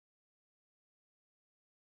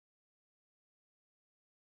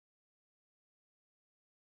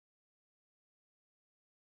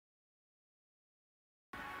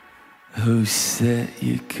Who said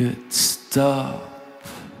you could stop?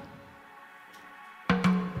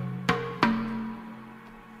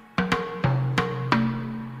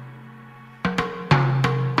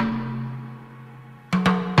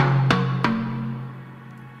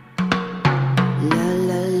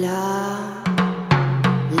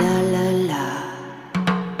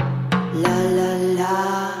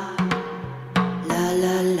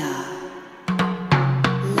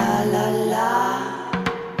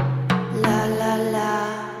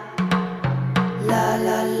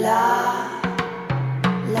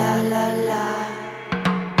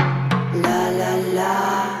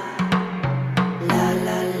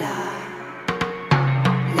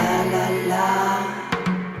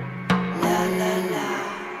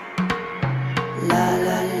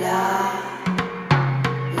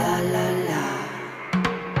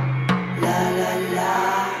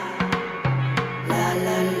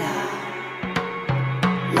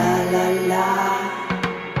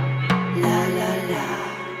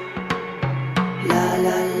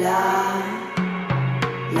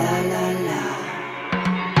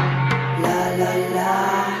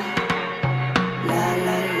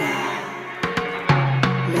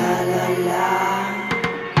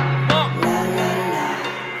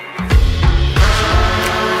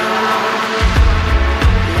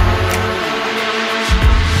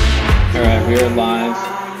 We are live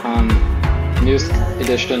on the newest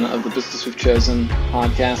edition of the Business We've Chosen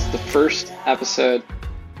podcast, the first episode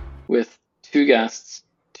with two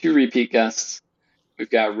repeat guests. We've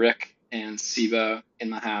got Rick and Stebo in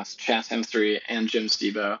the house, Chatham 3 and Jim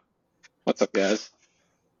Stebo. What's up, guys?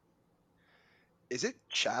 Is it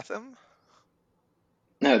Chatham?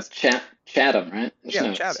 No, it's Chatham, right? There's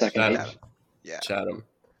no Chatham. Chatham. Yeah. Chatham.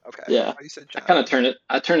 Okay. Yeah. You said Chatham.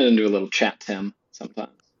 I turn it into a little chat Tim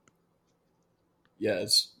sometimes. Yeah,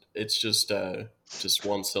 it's just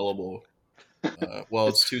one syllable. Well,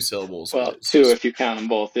 it's two syllables. Well, two if you count them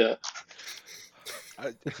both. Yeah.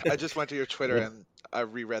 I just went to your Twitter and I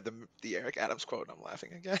reread the Eric Adams quote and I'm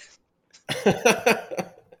laughing again.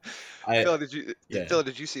 Phil,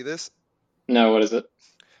 did you see this? No, what is it?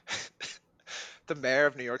 The mayor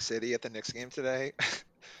of New York City at the Knicks game today.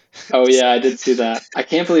 Oh yeah, I did see that. I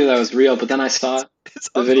can't believe that was real, but then I saw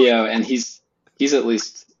the video and he's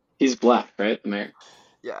black, right? The mayor.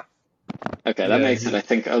 Yeah. Okay, that makes it, I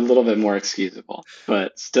think, a little bit more excusable.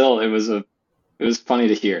 But still, it was funny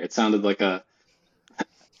to hear. It sounded like a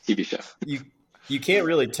TV show. You can't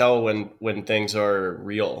really tell when things are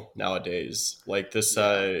real nowadays. Like this,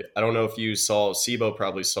 I don't know if you saw, Stebo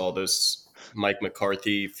probably saw this Mike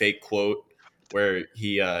McCarthy fake quote where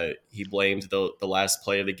he blamed the last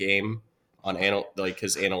play of the game on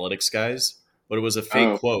his analytics guys, but it was a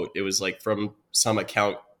fake quote. It was like from some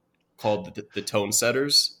account called the Tone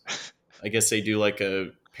Setters. I guess they do like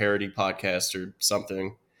a parody podcast or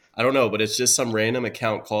something. I don't know, but it's just some random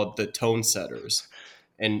account called the Tone Setters,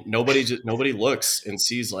 and nobody looks and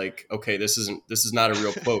sees like, okay, this is not a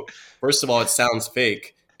real quote. First of all, it sounds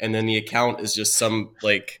fake, and then the account is just some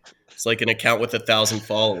it's like an account with 1,000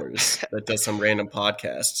 followers that does some random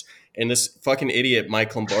podcasts, and this fucking idiot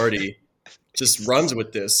Mike Lombardi just runs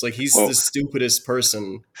with this. Like he's the stupidest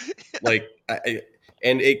person. Like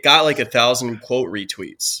and it got like 1,000 quote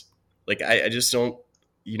retweets. Like I just don't,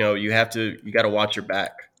 you got to watch your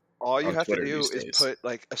back. All you have to do is put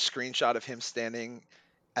like a screenshot of him standing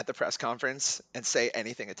at the press conference and say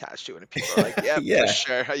anything attached to it, and people are like, "Yeah, for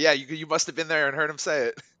sure, yeah, you must have been there and heard him say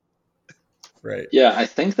it." Right. Yeah, I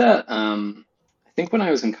think that when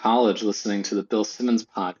I was in college listening to the Bill Simmons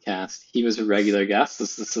podcast, he was a regular guest.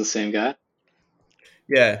 Is this the same guy?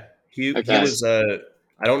 Yeah, he was.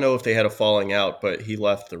 I don't know if they had a falling out, but he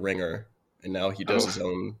left the Ringer and now he does his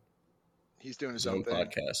own. He's doing his own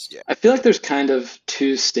podcast. Yeah. I feel like there's kind of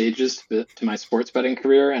two stages to my sports betting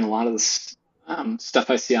career, and a lot of the stuff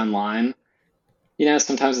I see online,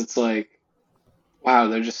 sometimes it's like, wow,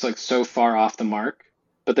 they're just like so far off the mark,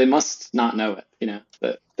 but they must not know it,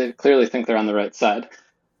 that they clearly think they're on the right side.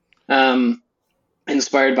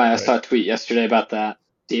 Inspired by, I saw a tweet yesterday about that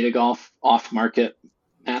data golf off-market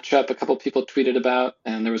matchup a couple people tweeted about,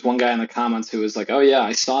 and there was one guy in the comments who was like, oh yeah,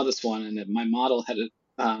 I saw this one and my model had it.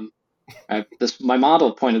 My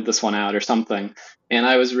model pointed this one out or something, and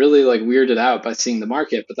I was really like weirded out by seeing the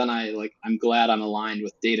market. But then I'm glad I'm aligned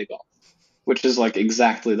with data golf, which is like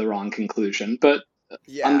exactly the wrong conclusion. But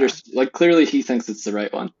clearly he thinks it's the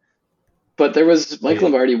right one. But there was Mike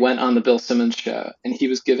Lombardi went on the Bill Simmons show, and he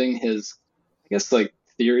was giving his, I guess, like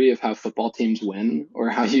theory of how football teams win or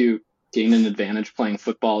how you gain an advantage playing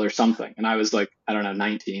football or something. And I was like, I don't know,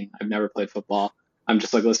 19. I've never played football. I'm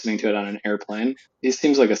just like listening to it on an airplane. He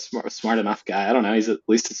seems like a smart enough guy. I don't know. He's at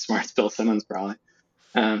least as smart as Bill Simmons, probably.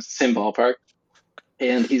 Same ballpark.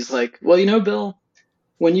 And he's like, well, Bill,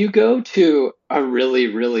 when you go to a really,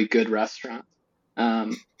 really good restaurant,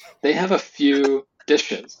 they have a few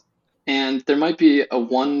dishes, and there might be a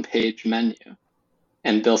one-page menu.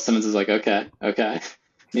 And Bill Simmons is like, okay. And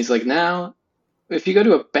he's like, now, if you go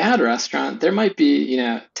to a bad restaurant, there might be,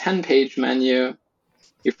 10-page menu.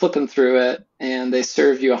 You're flipping through it, and they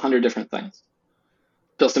serve you 100 different things.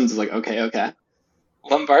 Bill Simmons is like, okay.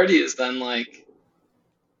 Lombardi is then like,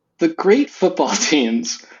 the great football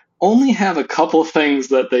teams only have a couple things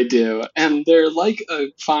that they do, and they're like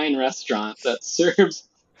a fine restaurant that serves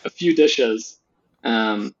a few dishes.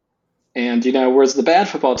 And, whereas the bad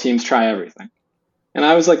football teams try everything. And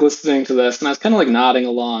I was like listening to this, and I was kind of like nodding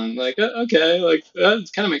along, like, okay, like that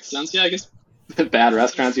kind of makes sense. Yeah, I guess bad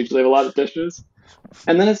restaurants usually have a lot of dishes.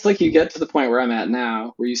 And then it's like you get to the point where I'm at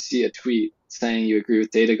now, where you see a tweet saying you agree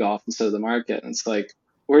with data golf instead of the market, and it's like,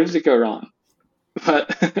 where did it go wrong?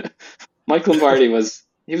 But Mike Lombardi was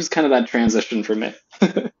kind of that transition for me.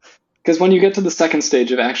 Because when you get to the second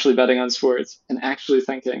stage of actually betting on sports and actually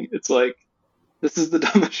thinking, it's like, this is the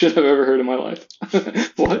dumbest shit I've ever heard in my life.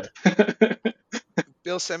 What?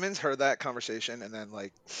 Bill Simmons heard that conversation and then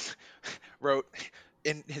like wrote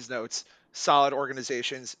in his notes, solid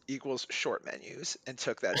organizations equals short menus, and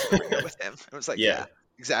took that to the ringer with him. It was like, yeah,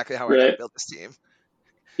 exactly how I gotta build this team.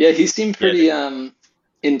 Yeah, he seemed pretty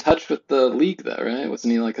in touch with the league though, right?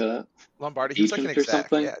 Wasn't he like a Lombardi? He was like an exec.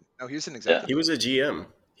 Something? Yeah, no, he was an exec. Yeah. He was a GM.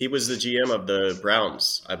 He was the GM of the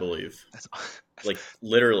Browns, I believe. Like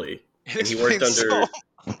literally. And he worked under.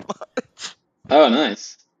 Oh,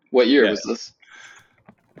 nice. What year was this?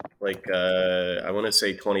 Like I want to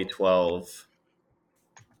say 2012.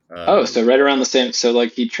 So right around the same. So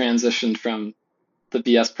like he transitioned from the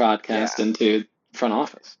BS podcast into front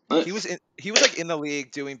office. Nice. He was like in the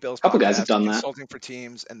league doing Bill's couple guys have done consulting for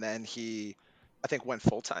teams, and then he, I think, went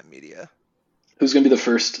full-time media. Who's going to be the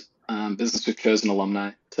first Business Week chosen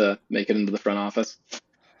alumni to make it into the front office?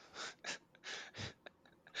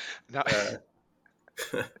 No.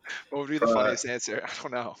 What would be the funniest answer? I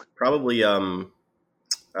don't know. Probably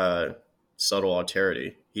Subtle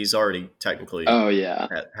Alterity. He's already technically. Oh yeah.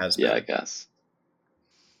 Has been. Yeah, I guess.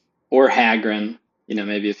 Or Hagren.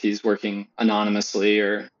 Maybe if he's working anonymously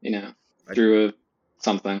or through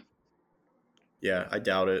something. Yeah, I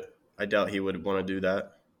doubt it. I doubt he would want to do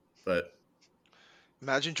that. But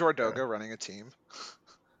imagine Jordoga running a team.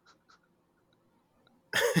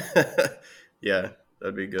 Yeah,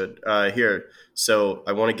 that'd be good. Here, so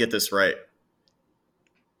I want to get this right.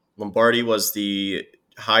 Lombardi was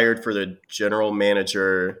hired for the general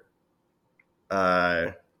manager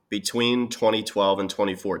between 2012 and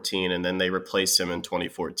 2014, and then they replaced him in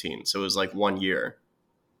 2014. So it was like 1 year.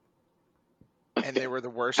 And they were the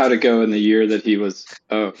worst. How'd it go in the year that he was?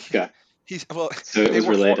 Oh, yeah. So it was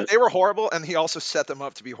related. They were horrible, and he also set them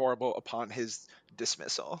up to be horrible upon his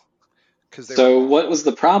dismissal. What was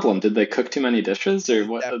the problem? Did they cook too many dishes, or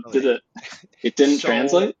what? It didn't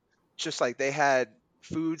translate? Just like they had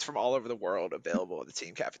foods from all over the world available at the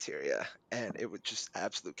team cafeteria, and it was just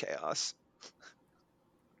absolute chaos.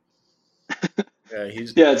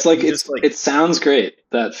 It sounds great,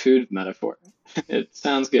 that food metaphor. It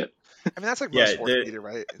sounds good. I mean, that's like most sports media,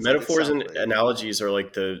 right? Metaphors and analogies are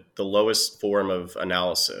like the lowest form of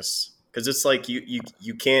analysis, because it's like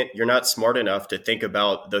you're not smart enough to think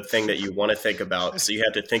about the thing that you want to think about, so you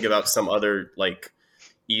have to think about some other like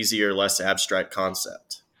easier, less abstract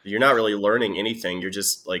concept. You're not really learning anything. You're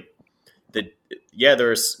just like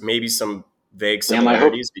there's maybe some vague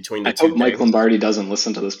similarities between the two. I hope Mike Lombardi doesn't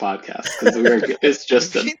listen to this podcast, because it's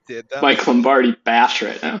just a Mike Lombardi bash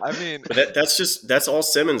right now. I mean, but that's all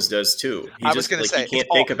Simmons does too. He can't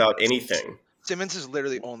think about anything. Simmons is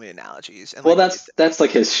literally only analogies. And that's like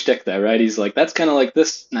his shtick though, right? He's like, that's kind of like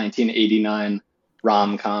this 1989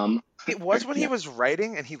 rom-com. It was when he was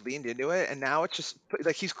writing and he leaned into it, and now it's just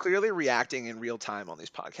like he's clearly reacting in real time on these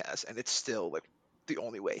podcasts, and it's still like the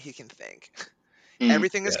only way he can think.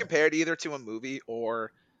 Everything is compared either to a movie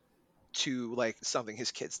or to like something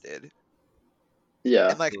his kids did. Yeah,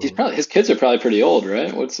 and like his kids are probably pretty old,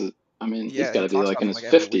 right? What's it? I mean, he's got to be like in his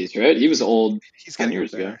 50s, right? He was old 10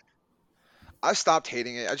 years ago. I've stopped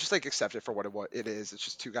hating it. I just like accept it for what it is. It's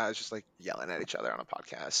just two guys just like yelling at each other on a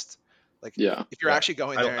podcast. Like, if you're actually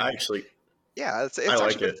going there, it's actually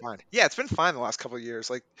been fine. Yeah, it's been fine the last couple of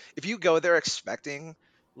years. Like, if you go there expecting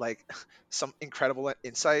like some incredible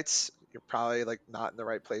insights, you're probably like not in the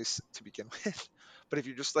right place to begin with. But if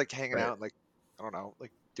you're just like hanging out and like, I don't know,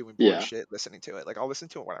 like doing bullshit, listening to it, like I'll listen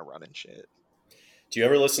to it when I run and shit. Do you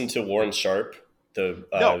ever listen to Warren Sharp?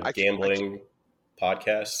 The gambling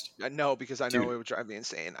podcast? No, because I know it would drive me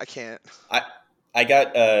insane. I can't. I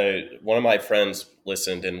got one of my friends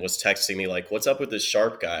listened and was texting me like, "What's up with this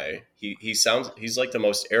Sharp guy? He's like the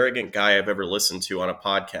most arrogant guy I've ever listened to on a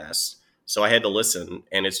podcast." So I had to listen,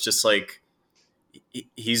 and it's just like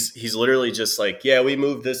he's literally just like, "Yeah, we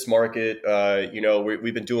moved this market.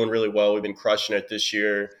 We've been doing really well. We've been crushing it this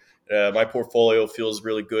year. My portfolio feels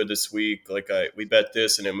really good this week. Like we bet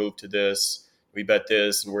this and it moved to this. We bet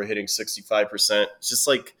this and we're hitting 65%." It's just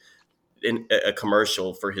like a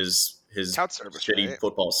commercial for his service, shitty right?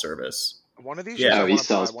 Football service. One of these years, he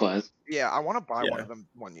sells plays. Yeah, I want to buy one of them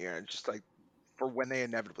one year, just like for when they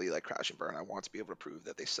inevitably like crash and burn. I want to be able to prove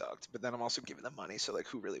that they sucked, but then I'm also giving them money, so like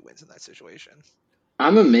who really wins in that situation?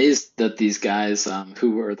 I'm amazed that these guys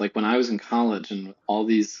who were like when I was in college and all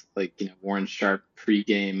these like Warren Sharp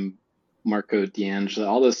pregame, Marco D'Angelo,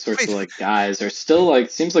 all those sorts of like guys are still like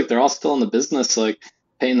seems like they're all still in the business, like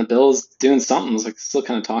paying the bills, doing something. It's like still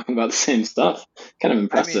kind of talking about the same stuff. Kind of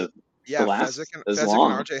impressive. Yeah, Fezzik and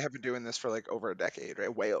RJ have been doing this for like over a decade,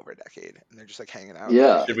 right? Way over a decade, and they're just like hanging out.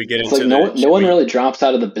 Yeah, should we get into like no one really drops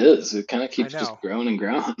out of the biz. It kind of keeps just growing and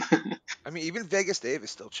growing. I mean, even Vegas Dave is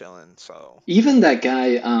still chilling. So even that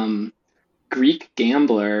guy, Greek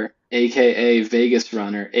Gambler, aka Vegas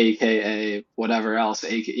Runner, aka whatever else,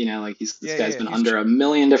 like this guy's been under a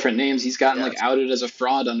million different names. He's gotten like outed as a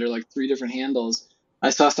fraud under like 3 different handles. I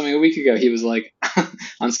saw something a week ago. He was like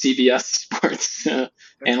on CBS Sports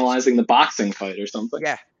analyzing the boxing fight or something.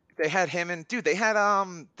 Yeah, they had him and they had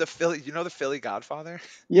the Philly. The Philly Godfather.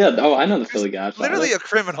 Yeah. Oh, I know the Philly Godfather. Literally a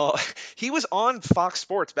criminal. He was on Fox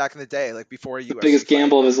Sports back in the day, like before UFC. The biggest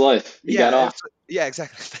gamble of his life. He got off. Yeah,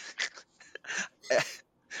 exactly.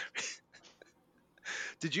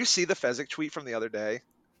 Did you see the Fezzik tweet from the other day?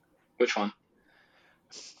 Which one?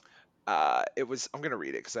 It was, I'm going to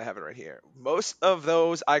read it because I have it right here. Most of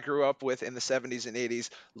those I grew up with in the 70s and 80s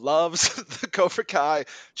loves the Cobra Kai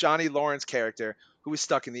Johnny Lawrence character who was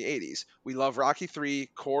stuck in the 80s. We love Rocky III,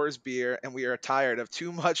 Coors beer, and we are tired of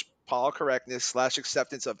too much Paul correctness /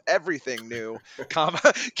 acceptance of everything new,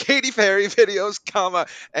 Katy Perry videos,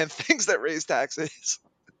 and things that raise taxes.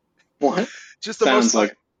 What? Just the Sounds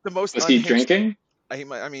most. Was he drinking?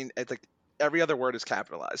 I mean, it's like every other word is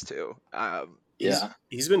capitalized too.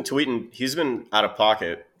 He's been tweeting. He's been out of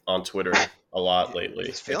pocket on Twitter a lot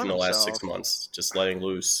lately. In the last 6 months, just letting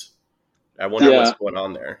loose. I wonder what's going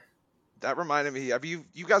on there. That reminded me.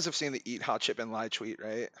 You guys have seen the Eat Hot Chip and Lie tweet,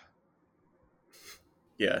 right?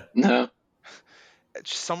 Yeah. No.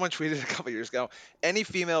 Someone tweeted a couple years ago. Any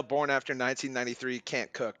female born after 1993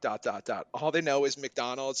 can't cook. ... All they know is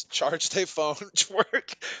McDonald's, charge their phone,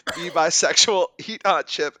 twerk, be bisexual, eat hot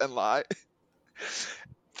chip, and lie.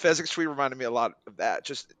 Fezzik's tweet reminded me a lot of that.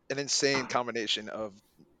 Just an insane combination of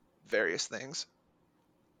various things.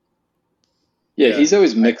 Yeah, he's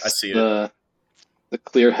always mixed the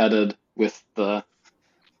clear-headed with the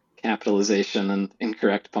capitalization and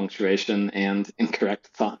incorrect punctuation and incorrect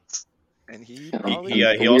thoughts. And he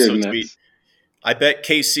also tweeted, I bet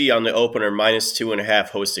KC on the opener -2.5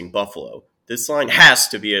 hosting Buffalo. This line has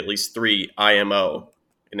to be at least 3 IMO.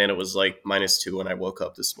 And then it was like -2 when I woke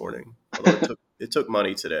up this morning. Although it took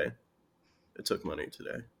money today.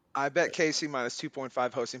 I bet KC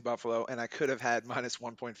 -2.5 hosting Buffalo, and I could have had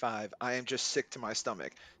 -1.5. I am just sick to my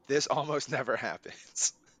stomach. This almost never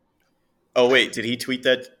happens. Oh, wait, did he tweet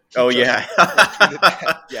that? Yeah.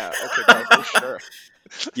 Yeah, okay, for sure.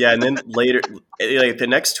 Yeah, and then later, like the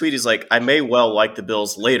next tweet is like, I may well like the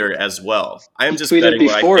Bills later as well. I am just betting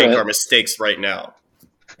what I think are mistakes right now.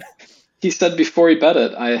 He said before he bet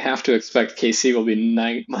it, I have to expect KC will be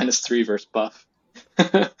 -3 versus Buff.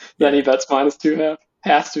 Then he bets -2.5.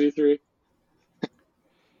 Has to be 3.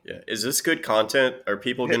 Yeah, is this good content? Are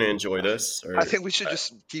people going to enjoy this? Or... I think we should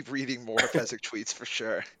just keep reading more Fezzik tweets for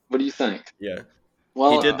sure. What do you think? Yeah.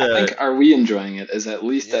 Well, I think are we enjoying it is at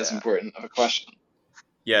least as important of a question.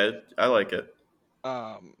 Yeah, I like it.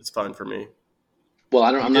 It's fine for me. Well,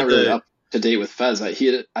 I'm not really up to date with Fez. I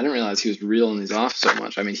didn't realize he was reeling these off so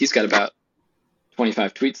much. I mean, he's got about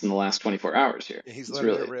 25 tweets in the last 24 hours here. Yeah, he's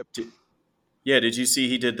really ripped. Yeah, did you see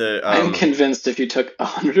he did the... I'm convinced if you took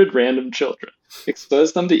 100 random children,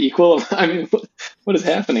 exposed them to equal... I mean, what is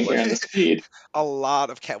happening here on this feed? A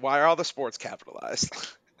lot of... Why are all the sports capitalized?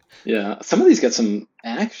 Yeah, some of these get some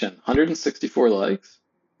action. 164 likes.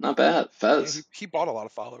 Not bad. Fez. Yeah, he bought a lot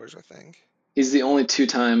of followers, I think. He's the only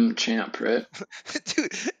 2-time champ, right?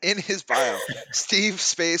 Dude, in his bio,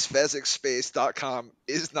 Steve_Fezzik.com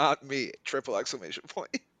is not me! ! Right.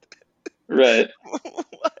 Right.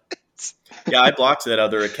 What? Yeah, I blocked that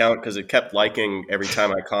other account because it kept liking every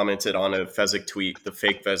time I commented on a Fezzik tweet. The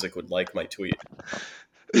fake Fezzik would like my tweet.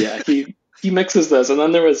 Yeah, he mixes those. And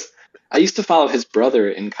then I used to follow his brother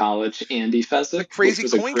in college, Andy Fezzik, the crazy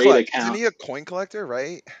which was coin collector. Isn't he a coin collector,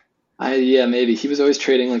 right? Yeah, maybe. He was always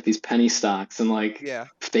trading like these penny stocks and like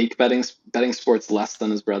fake betting sports less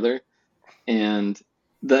than his brother. And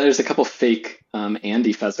there's a couple fake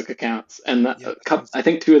Andy Fezzik accounts, and I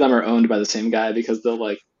think 2 of them are owned by the same guy because they'll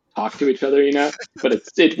like talk to each other, but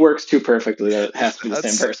it works too perfectly that it has to be the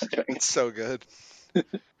same person doing it. It's so good.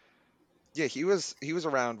 Yeah, he was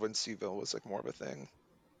around when Seville was like more of a thing.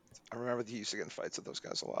 I remember he used to get in fights with those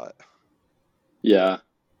guys a lot. Yeah.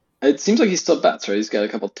 It seems like he still bets, right? He's got a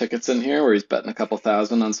couple tickets in here where he's betting a couple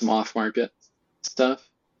thousand on some off-market stuff.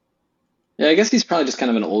 Yeah, I guess he's probably just kind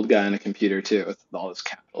of an old guy on a computer too, with all his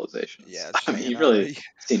capitalizations. Yeah, I mean, he really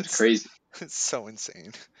seems crazy. It's so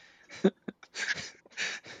insane.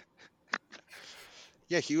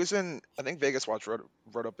 Yeah, he was in. I think Vegas Watch wrote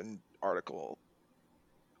up an article,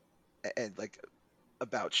 and like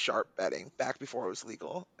about sharp betting back before it was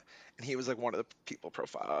legal, and he was like one of the people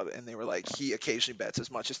profiled, and they were like he occasionally bets as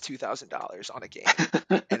much as $2,000 on a game,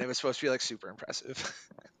 and it was supposed to be like super impressive.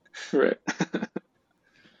 Right.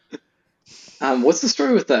 What's the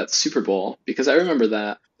story with that Super Bowl? Because I remember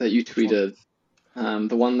that you tweeted,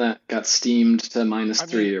 the one that got steamed to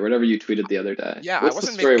 -3 or whatever you tweeted the other day. Yeah, What's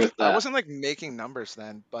the story with that? I wasn't like making numbers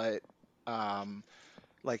then, but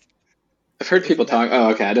like I've heard people talk.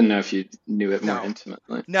 Oh, okay. I didn't know if you knew it more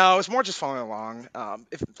intimately. No, it was more just following along.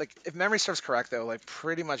 If memory serves correct though, like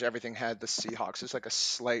pretty much everything had the Seahawks as like a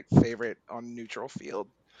slight favorite on neutral field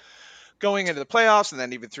going into the playoffs, and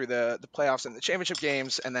then even through the playoffs and the championship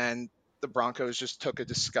games, and then the Broncos just took a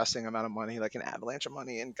disgusting amount of money, like an avalanche of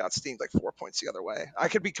money, and got steamed like 4 points the other way. I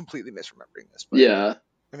could be completely misremembering this. But, yeah,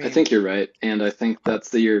 I think you're right. And I think that's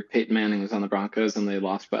the year Peyton Manning was on the Broncos and they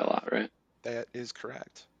lost by a lot, right? That is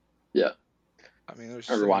correct. Yeah. I mean, I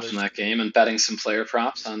remember watching that game and betting some player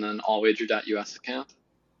props on an allwager.us account.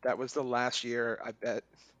 That was the last year I bet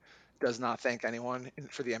does not thank anyone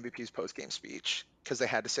for the MVP's post-game speech because they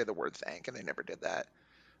had to say the word thank, and they never did that.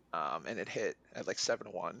 And it hit at like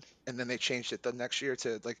 7-1, and then they changed it the next year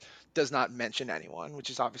to like does not mention anyone, which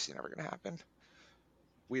is obviously never going to happen.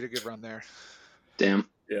 We had a good run there. Damn.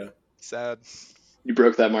 Yeah. Sad. You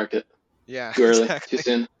broke that market. Yeah. Too early. Exactly. Too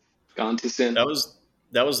soon. Gone too soon. That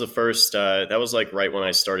was the first. That was like right when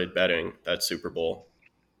I started betting that Super Bowl.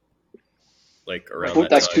 Like around that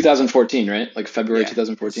that's time. 2014, right? Like February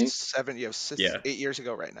 2014. 8 years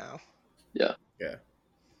ago right now. Yeah. Yeah.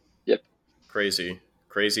 Yep. Crazy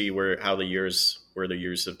where the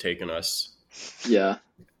years have taken us. Yeah.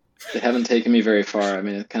 They haven't taken me very far. I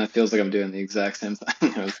mean, it kind of feels like I'm doing the exact same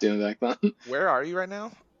thing I was doing back then. Where are you right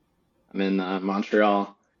now? I'm in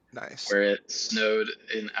Montreal. Nice. Where it snowed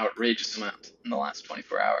an outrageous amount in the last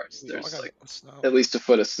 24 hours. There's like at least a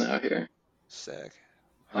foot of snow here. Sick.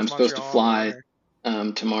 I'm supposed to fly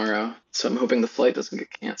tomorrow, so I'm hoping the flight doesn't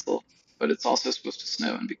get canceled. But it's also supposed to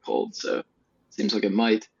snow and be cold, so it seems like it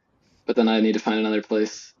might. But then I need to find another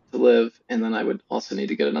place to live, and then I would also need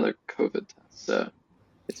to get another COVID test. So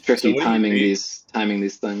it's tricky timing these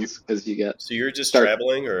things because you get. So you're just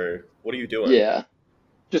traveling, or what are you doing? Yeah,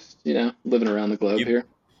 just living around the globe here.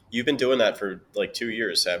 You've been doing that for like 2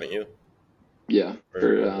 years, haven't you? Yeah,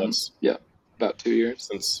 about 2 years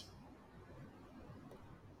since.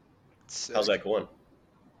 How's that going?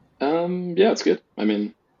 Yeah, it's good. I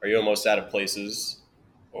mean, are you almost out of places,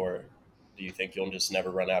 or do you think you'll just never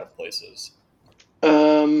run out of places?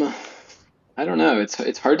 I don't know.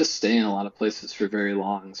 It's hard to stay in a lot of places for very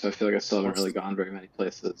long, so I feel like I still haven't really gone very many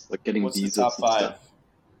places. Like getting visas and stuff.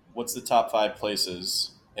 What's the top 5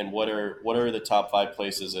 places, and what are the top 5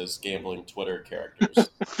 places as gambling Twitter characters?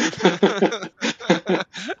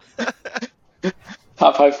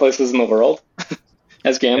 Top 5 places in the world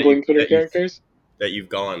as gambling Twitter characters that you've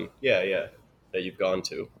gone. Yeah, that you've gone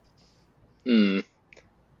to.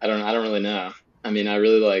 I don't really know. I mean, I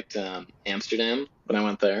really liked Amsterdam when I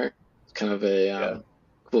went there. It's kind of a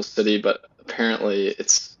cool city, but apparently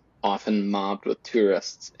it's often mobbed with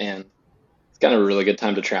tourists, and it's kind of a really good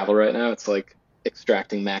time to travel right now. It's like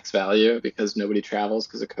extracting max value because nobody travels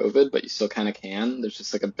because of COVID, but you still kind of can. There's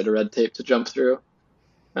just like a bit of red tape to jump through,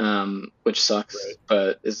 which sucks,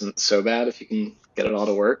 but isn't so bad if you can get it all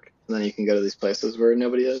to work. And then you can go to these places where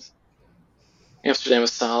nobody is. Amsterdam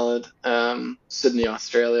was solid. Sydney,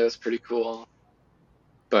 Australia was pretty cool,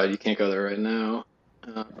 but you can't go there right now.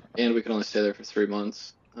 And we could only stay there for 3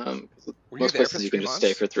 months. Most places you can just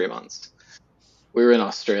stay for 3 months. We were in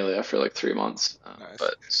Australia for like 3 months,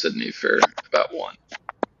 but Sydney for about 1.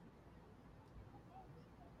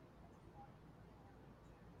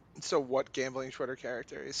 So what gambling Twitter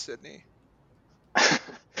character is Sydney?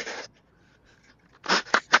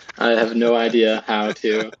 I have no idea how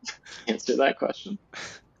to answer that question.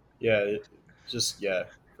 Yeah,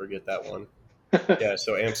 forget that one. Yeah,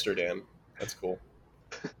 so Amsterdam. That's cool.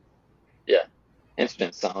 Yeah,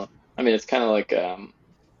 Amsterdam's solid. I mean, it's kind of like, I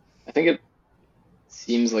think it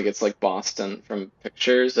seems like it's like Boston from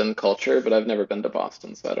pictures and culture, but I've never been to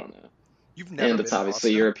Boston, so I don't know. You've never been to Boston? And it's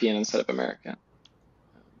obviously European instead of American.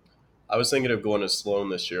 I was thinking of going to Sloan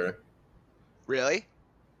this year. Really?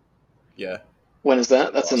 Yeah. When is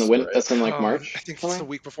that? That's Boston, in the winter. Right? That's in like March. I think it's the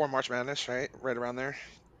week before March Madness, right? Right around there.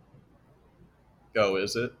 Oh,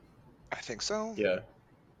 is it? I think so. Yeah.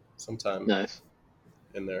 Sometime. Nice.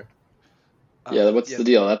 In there. Yeah. What's the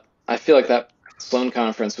deal? I feel like that Sloan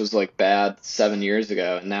conference was like bad 7 years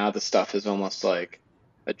ago, and now the stuff is almost like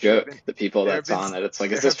a joke. The people that's on it, it's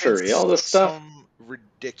like, is this for real? This stuff? Some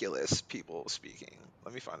ridiculous people speaking.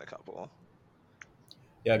 Let me find a couple.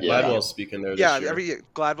 Yeah, Gladwell's speaking there. This year.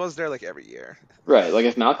 Gladwell's there like every year. Right, like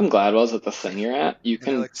if Malcolm Gladwell's at the thing you're at, you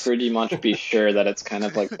can pretty much be sure that it's kind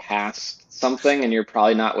of like past something, and you're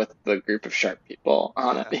probably not with the group of sharp people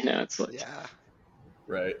on it. You know, it's like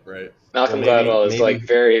Right. Malcolm Gladwell is like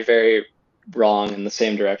very, very wrong in the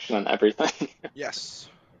same direction on everything. Yes.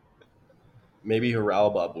 Maybe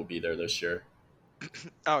Haralabab will be there this year.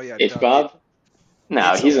 Oh yeah. H-Bob?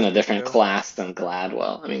 No, he's in a different class than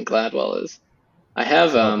Gladwell. I mean, Gladwell is. I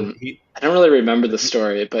have I don't really remember the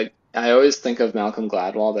story, but I always think of Malcolm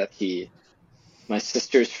Gladwell that my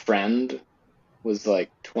sister's friend was like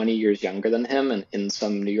 20 years younger than him and in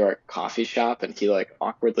some New York coffee shop, and he like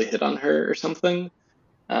awkwardly hit on her or something.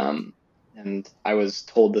 And I was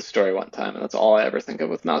told this story one time, and that's all I ever think of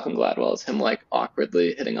with Malcolm Gladwell is him like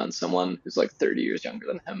awkwardly hitting on someone who's like 30 years younger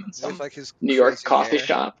than him in some like his New York coffee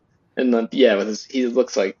shop. And then he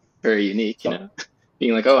looks like very unique, you know.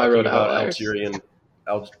 Being like, I wrote Outliers.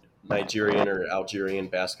 Nigerian or Algerian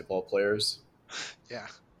basketball players. Yeah.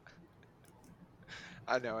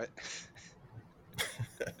 I know it.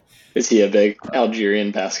 Is he a big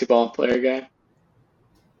Algerian basketball player guy?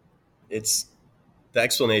 The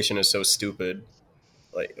explanation is so stupid.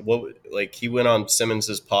 Like he went on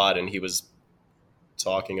Simmons's pod and he was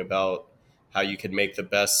talking about how you could make the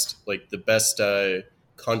best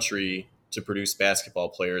country to produce basketball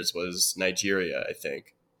players was Nigeria, I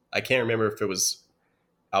think. I can't remember if it was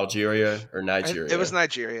Algeria or Nigeria. It was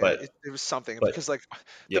Nigeria. But it was something because the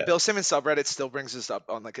Bill Simmons subreddit still brings this up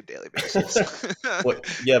on like a daily basis. But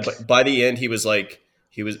by the end he was like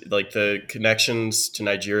the connections to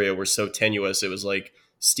Nigeria were so tenuous. It was like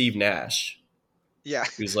Steve Nash. Yeah.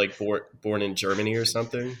 He was like born in Germany or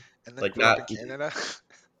something. And then not in Canada.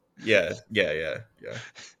 Yeah.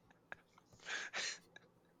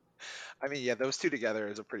 I mean, those two together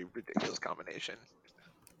is a pretty ridiculous combination.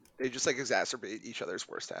 They just like exacerbate each other's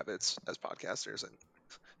worst habits as podcasters and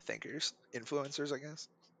thinkers, influencers, I guess.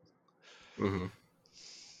 Mm-hmm.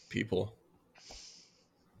 People.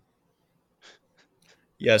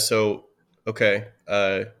 Yeah. So, okay.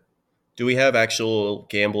 Do we have actual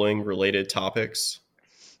gambling related topics?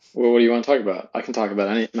 Well, what do you want to talk about? I can talk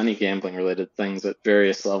about many gambling related things at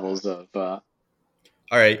various levels of. All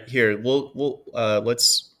right, here we'll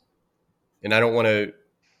let's. And I don't want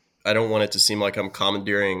it to seem like I'm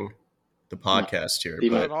commandeering the podcast here. Be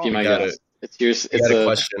my guest. It's yours. It's a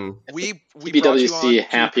question. We BWC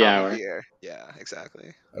happy hour. Yeah,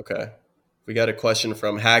 exactly. Okay. We got a question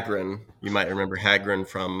from Hagrin. You might remember Hagrin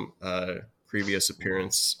from previous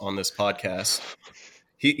appearance on this podcast.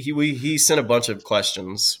 He sent a bunch of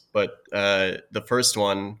questions, but the first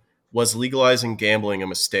one was legalizing gambling a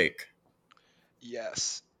mistake?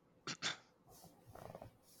 Yes.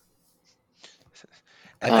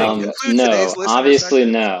 No, obviously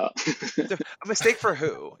no. A mistake for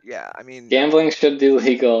who? Yeah, I mean, gambling should be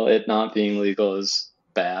legal. It not being legal is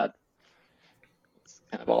bad. That's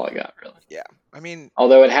kind of all I got, really. Yeah, I mean,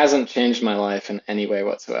 although it hasn't changed my life in any way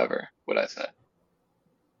whatsoever, would I say?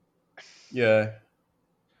 Yeah,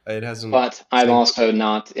 it hasn't. But I'm also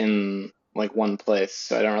not in like one place,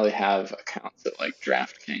 so I don't really have accounts at like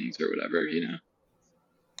DraftKings or whatever, you know.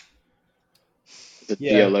 The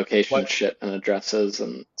geolocation shit and addresses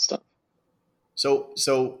and stuff.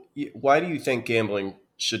 So why do you think gambling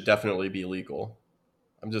should definitely be legal?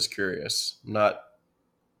 I'm just curious. Not,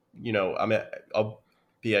 I'll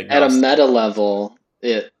be agnostic. At a meta level,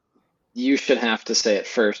 you should have to say it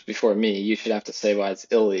first before me. You should have to say why it's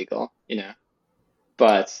illegal, you know.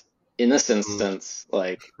 But in this instance,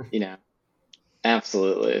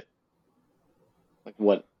 absolutely. Like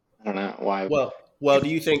what? I don't know why. Well, do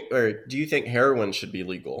you think heroin should be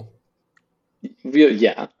legal?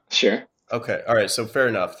 Yeah, sure. Okay. All right. So fair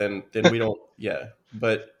enough. Then we don't. Yeah.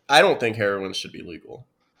 But I don't think heroin should be legal.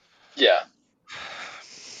 Yeah.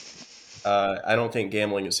 I don't think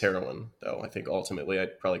gambling is heroin, though. I think ultimately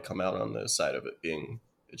I'd probably come out on the side of it being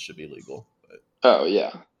it should be legal. But, oh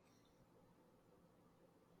yeah.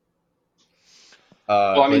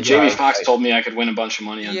 Well, I mean, Jamie Foxx told me I could win a bunch of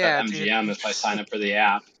money on MGM if I sign up for the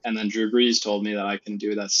app, and then Drew Brees told me that I can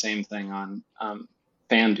do that same thing on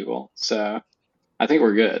FanDuel. So I think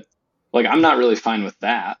we're good. Like, I'm not really fine with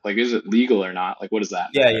that. Like, is it legal or not? Like, what does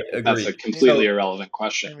that matter? Yeah, that's a completely irrelevant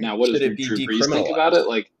question. Now, what does Drew Brees think about it?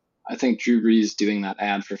 Like, I think Drew Brees doing that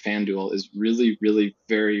ad for FanDuel is really, really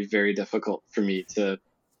very, very difficult for me to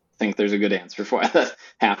think there's a good answer for why that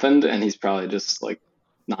happened, and he's probably just like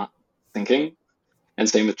not thinking. And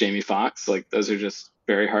same with Jamie Foxx. Like, those are just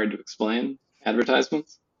very hard to explain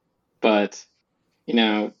advertisements. But, you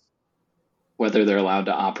know, whether they're allowed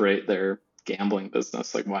to operate their gambling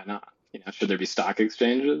business, like, why not? You know, should there be stock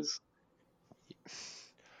exchanges?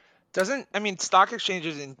 Stock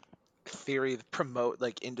exchanges in theory promote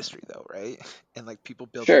like industry though, right? And like people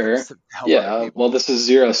build to help other people. Well, this is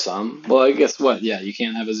zero sum. Well, I guess what? Yeah, you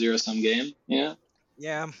can't have a zero sum game. Yeah.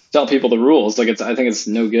 Tell people the rules. Like, I think it's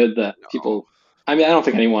no good that people. I mean, I don't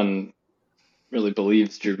think anyone really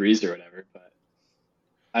believes Drew Brees or whatever, but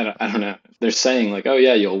I don't know. They're saying like, oh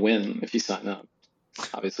yeah, you'll win if you sign up.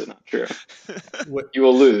 Obviously not true. You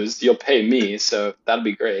will lose. You'll pay me, so that'd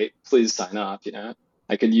be great. Please sign up. You know,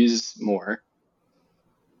 I could use more.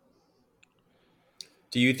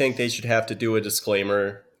 Do you think they should have to do a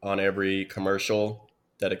disclaimer on every commercial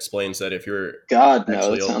that explains that if you're God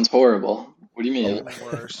no, that sounds horrible. What do you mean?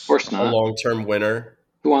 Of course not. A long-term winner.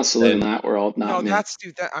 Who wants to live in that world? Not me.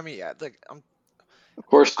 Of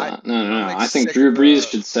course not. No. I think Drew Brees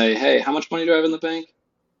should say, "Hey, how much money do I have in the bank?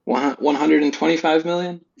 125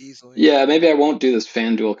 million? Easily. Yeah, maybe I won't do this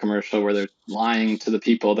FanDuel commercial where they're lying to the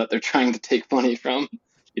people that they're trying to take money from.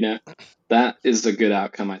 You know, that is a good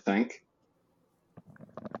outcome, I think.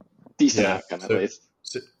 Decent outcome, at least.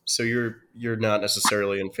 So you're not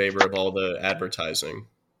necessarily in favor of all the advertising.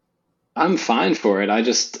 I'm fine for it. I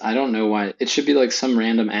don't know why it should be like some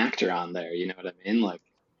random actor on there. You know what I mean? Like,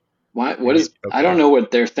 why? What is? Okay. I don't know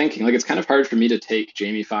what they're thinking. Like, it's kind of hard for me to take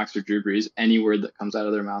Jamie Foxx or Drew Brees, any word that comes out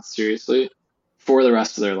of their mouth, seriously for the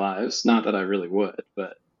rest of their lives. Not that I really would,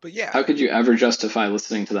 but yeah. How could you ever justify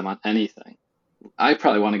listening to them on anything? I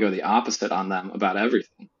probably want to go the opposite on them about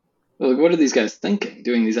everything. Like, what are these guys thinking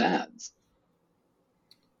doing these ads?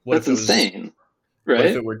 That's insane, right? What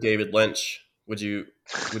if it were David Lynch? Would you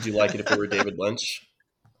like it if it were David Lynch?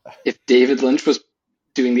 If David Lynch was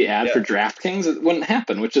doing the ad for DraftKings, it wouldn't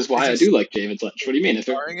happen, which is why I do like David Lynch. What do you mean?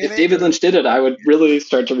 If David Lynch did it, I would really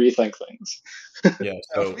start to rethink things. Yeah.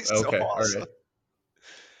 Okay. Awesome. All right.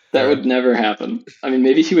 That would never happen. I mean,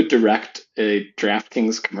 maybe he would direct a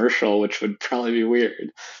DraftKings commercial, which would probably be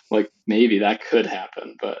weird. Like, maybe that could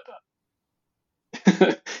happen, but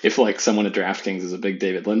if like someone at DraftKings is a big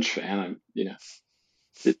David Lynch fan,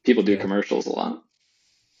 people do commercials a lot.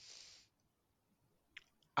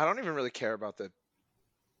 I don't even really care about the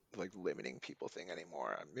like limiting people thing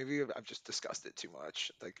anymore. Maybe I've just discussed it too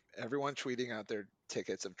much. Like, everyone tweeting out their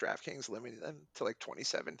tickets of DraftKings limiting them to like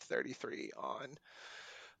 27.33 on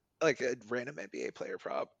like a random NBA player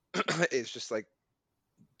prop is just like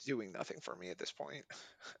doing nothing for me at this point.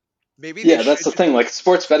 Maybe that's the thing. Like,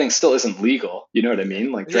 sports betting still isn't legal. You know what I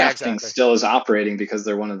mean? Like, DraftKings still is operating because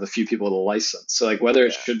they're one of the few people with a license. So like, whether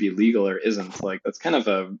it should be legal or isn't, like, that's kind of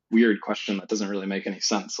a weird question that doesn't really make any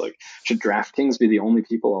sense. Like, should DraftKings be the only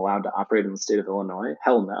people allowed to operate in the state of Illinois?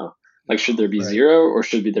 Hell no. Like, should there be zero, or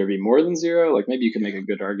should there be more than zero? Like, maybe you could make a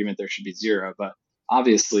good argument there should be zero, but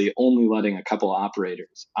obviously only letting a couple of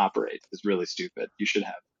operators operate is really stupid. You should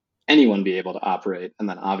have anyone be able to operate, and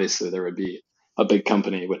then obviously there would be a big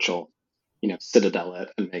company which will, citadel it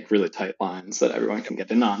and make really tight lines that everyone can get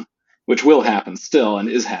in on, which will happen still and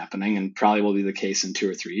is happening and probably will be the case in 2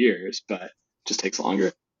 or 3 years, but it just takes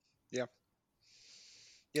longer. Yeah,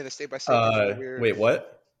 the state by state. Wait,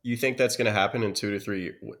 what? You think that's going to happen in 2 to 3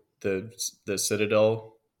 years? The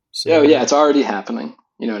Citadel? Oh yeah, it's already happening.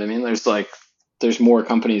 You know what I mean? There's more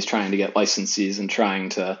companies trying to get licensees and trying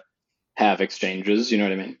to have exchanges. You know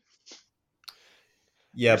what I mean?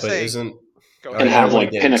 Yeah, but isn't and have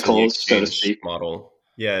like pinnacles, so to speak. Model.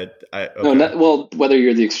 Yeah. Okay. No, whether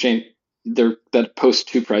you're the exchange, that post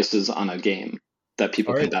 2 prices on a game that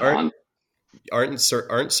people can bet on. Aren't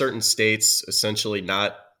certain states essentially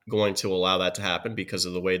not going to allow that to happen because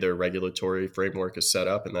of the way their regulatory framework is set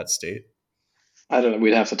up in that state? I don't know.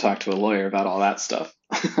 We'd have to talk to a lawyer about all that stuff.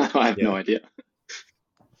 I have no idea.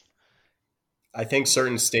 I think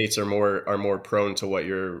certain states are more prone to what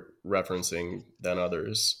you're referencing than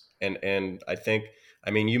others, and I think,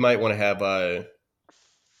 I mean, you might want to have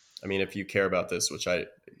I mean, if you care about this, which I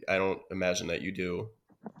don't imagine that you do,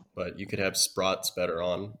 but you could have Sprats better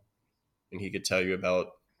on, and he could tell you about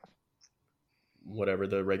whatever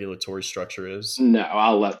the regulatory structure is. No,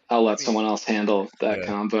 I'll let someone else handle that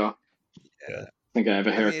combo. Yeah. I think I have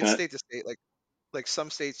a haircut. I mean, state to state, like some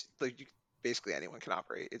states, like basically anyone can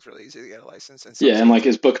operate. It's really easy to get a license. And and like,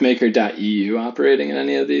 is Bookmaker.eu operating in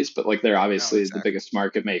any of these? But like, they're obviously the biggest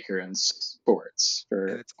market maker in sports,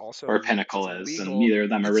 or Pinnacle is, and neither of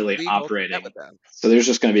them are really operating. So there's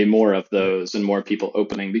just going to be more of those and more people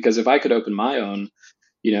opening. Because if I could open my own,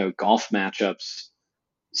 golf matchups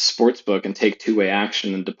sportsbook and take two-way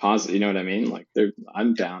action and deposit, you know what I mean? Like,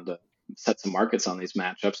 I'm down to set some markets on these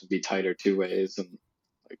matchups and be tighter two ways, and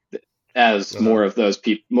like, as more of those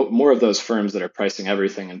people, more of those firms that are pricing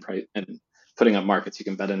everything and putting up markets you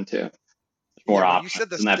can bet into, more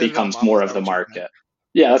options, and that becomes more of the market.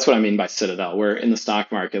 Yeah, that's what I mean by Citadel. Where in the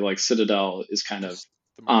stock market, like, Citadel is kind of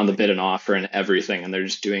on the bid and offer and everything, and they're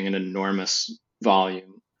just doing an enormous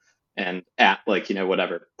volume and at, like,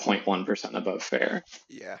 whatever, 0.1% above fair.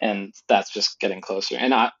 Yeah. And that's just getting closer.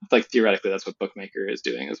 And like, theoretically, that's what Bookmaker is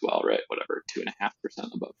doing as well, right? Whatever,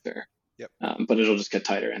 2.5% above fair. Yep. But it'll just get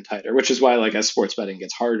tighter and tighter, which is why, like, as sports betting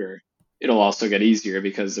gets harder, it'll also get easier,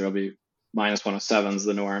 because there'll be -107 is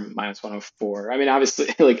the norm, -104. I mean,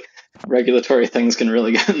 obviously, like, regulatory things can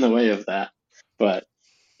really get in the way of that, but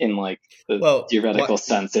in like the theoretical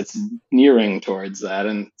sense, it's nearing towards that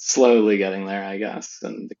and slowly getting there, I guess.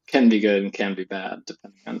 And it can be good and can be bad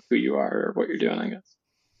depending on who you are or what you're doing, I guess.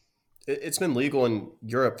 It's been legal in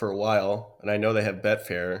Europe for a while, and I know they have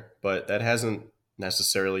Betfair, but that hasn't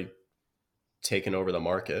necessarily taken over the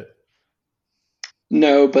market.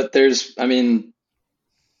 No, but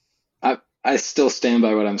I still stand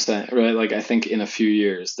by what I'm saying, right? Like, I think in a few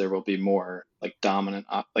years there will be more like dominant,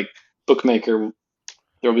 like Bookmaker,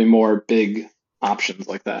 there will be more big options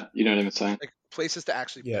like that. You know what I'm saying? Like places to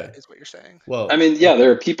actually bet is what you're saying. Well, I mean, yeah,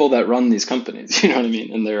 there are people that run these companies, you know what I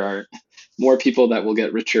mean? And there are more people that will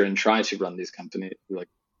get richer and try to run these companies. Like,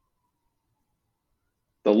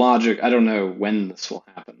 the logic, I don't know when this will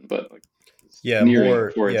happen, but like,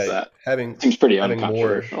 more towards that having seems pretty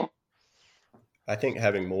uncontroversial. I think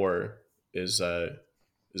having more is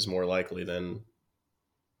more likely than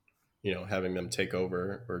having them take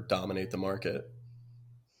over or dominate the market.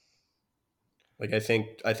 Like, I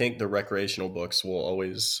think the recreational books will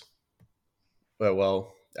always.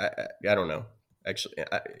 Well, I don't know. Actually,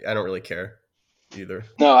 I don't really care either.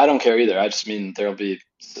 No, I don't care either. I just mean there'll be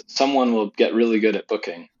someone will get really good at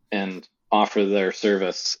booking and offer their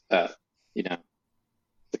service at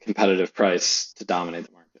the competitive price to dominate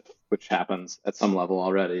the market, which happens at some level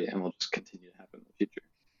already and will just continue to happen in the future,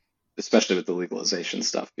 especially with the legalization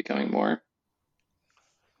stuff becoming more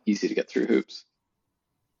easy to get through hoops.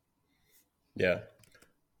 Yeah.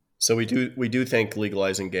 So we do think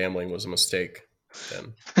legalizing gambling was a mistake,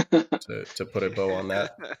 then, to put a bow on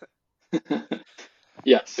that.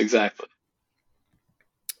 Yes, exactly.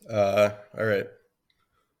 All right.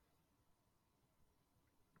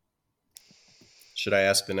 Should I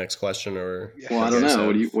ask the next question, or? Well, I don't know.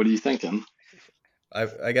 What are you thinking?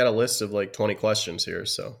 I got a list of like 20 questions here,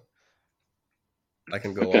 so I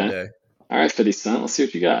can go all day. All right, 50 Cent. Let's see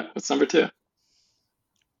what you got. What's number 2?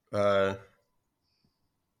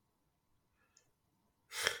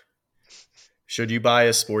 Should you buy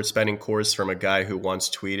a sports betting course from a guy who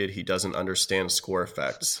once tweeted he doesn't understand score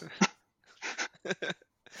effects?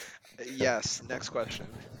 Yes. Next question.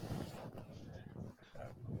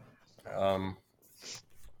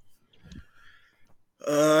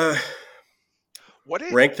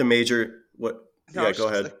 Rank the major. What? No, yeah, go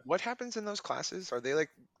ahead. Like, what happens in those classes? Are they like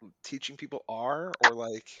teaching people R, or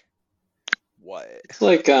like what? It's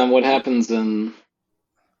like what happens in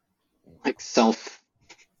like self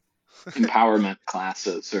empowerment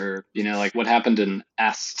classes, or like what happened in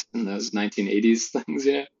Est in those 1980s things.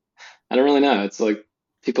 I don't really know. It's like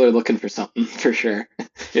people are looking for something for sure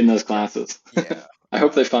in those classes. Yeah. I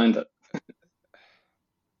hope they find it.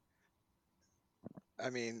 I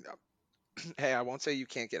mean, hey, I won't say you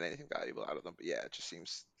can't get anything valuable out of them, but yeah, it just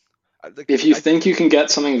seems. If you think you can get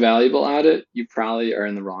something valuable out of it, you probably are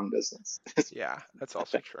in the wrong business. Yeah, that's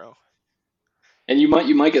also true. And you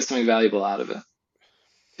might get something valuable out of it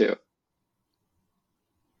too.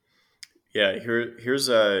 Yeah, here's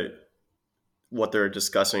what they're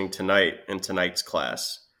discussing tonight in tonight's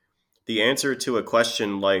class. The answer to a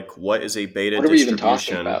question like, what is a beta distribution? What are we even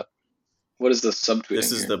talking about? What is the subtweeting?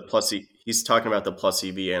 This is the plus. He's talking about the Plus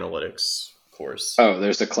EV analytics course. Oh,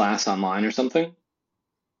 there's a class online or something?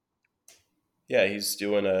 Yeah, he's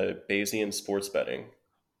doing a Bayesian sports betting.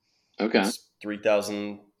 Okay. It's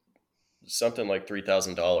 $3,000, something like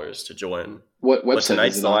 $3,000 to join. What website? But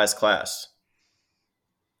tonight's the last class.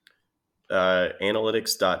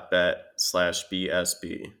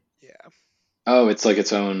 Analytics.bet/BSB. Yeah. Oh, it's like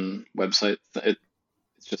its own website. It's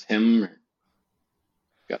just him.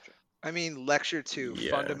 Gotcha. I mean, lecture 2,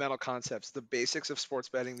 fundamental concepts, the basics of sports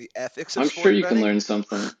betting, the ethics of I'm sports sure you betting. can learn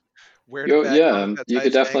something. Where to bet, yeah, you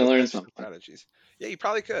could definitely learn something. Strategies. Yeah, you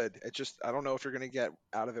probably could. It just, I don't know if you're going to get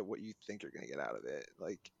out of it what you think you're going to get out of it.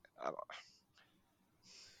 Like, I don't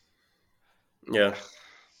know. Yeah.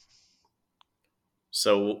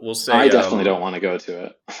 So we'll say I definitely don't want to go to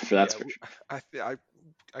it. That's for sure. I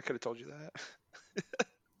could have told you that.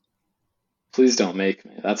 Please don't make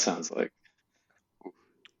me. That sounds like.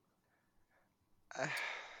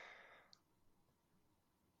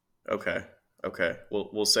 Okay.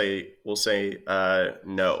 We'll say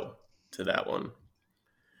no to that one.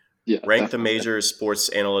 Yeah. Rank the major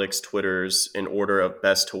sports analytics Twitters in order of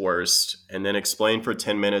best to worst, and then explain for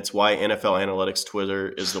 10 minutes why NFL analytics Twitter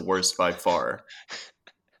is the worst by far.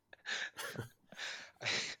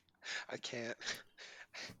 I can't.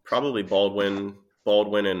 Probably Baldwin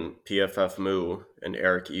and PFF Moo and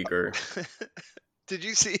Eric Eager. Did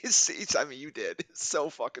you see his seats? I mean, you did. It's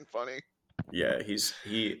so fucking funny. Yeah, he's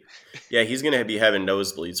gonna be having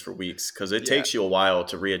nosebleeds for weeks because it takes you a while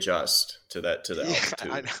to readjust to the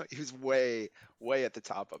altitude. I know he was way at the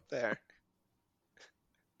top up there.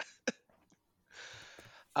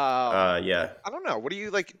 Yeah. I don't know. What do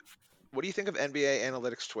you like? What do you think of NBA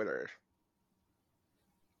analytics Twitter?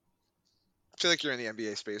 I feel like you're in the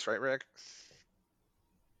NBA space, right, Rick?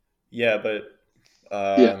 Yeah, but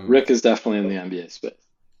yeah, Rick is definitely in the NBA space.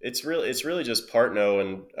 It's really just Partno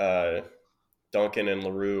and Duncan and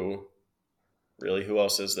LaRue. Really, who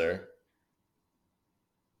else is there?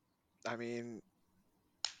 I mean,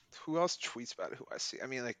 who else tweets about it? Who I see? I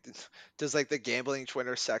mean, like, does like the gambling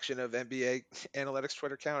Twitter section of NBA analytics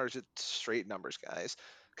Twitter count, or is it straight numbers guys?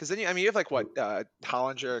 Because then you have like what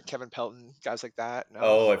Hollinger, Kevin Pelton, guys like that. No?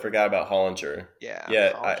 Oh, I forgot about Hollinger.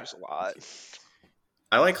 Yeah, Hollinger's a lot.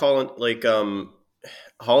 I like Hollinger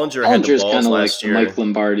had the balls kind of last like year. The Mike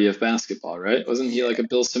Lombardi of basketball, right? Wasn't he like a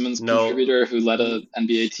Bill Simmons contributor who led an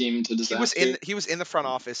NBA team to disaster? He was in the front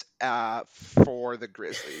office for the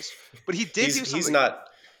Grizzlies, but he did do something. He's not,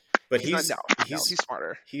 but he's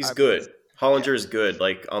smarter. He's good. Hollinger is good,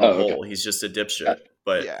 like on the whole. Okay. He's just a dipshit,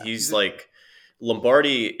 but he's like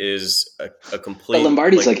Lombardi is a complete. But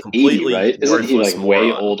Lombardi's like 80, right? Isn't he like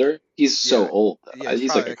way older? He's so old. Yeah,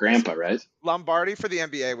 he's like a grandpa, right? Lombardi for the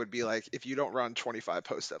NBA would be like, if you don't run 25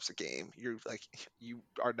 post-ups a game, you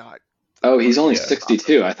are not. Oh, he's only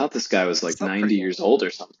 62. I thought this guy was like 90 years old or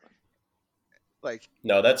something. Like,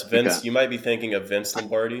 no, that's Vince. Okay. You might be thinking of Vince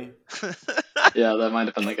Lombardi. Yeah, that might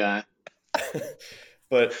have been the guy.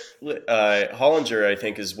 But Hollinger, I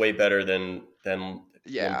think, is way better than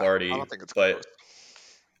Lombardi. I don't think it's close.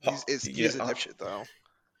 He's a dipshit though.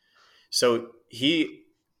 So he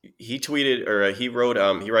tweeted, or he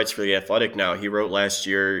wrote, he writes for The Athletic now. He wrote last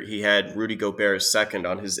year he had Rudy Gobert second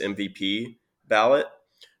on his MVP ballot,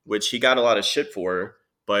 which he got a lot of shit for.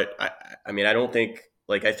 But I mean, I don't think,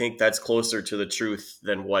 like, I think that's closer to the truth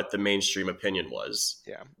than what the mainstream opinion was.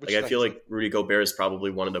 Yeah. Like, I feel like Rudy Gobert is probably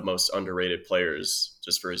one of the most underrated players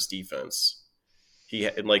just for his defense.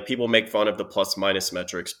 Like, people make fun of the plus minus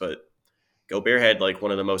metrics, but Gobert had like one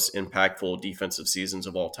of the most impactful defensive seasons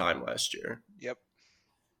of all time last year. Yep.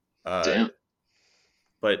 Damn.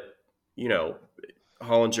 But you know,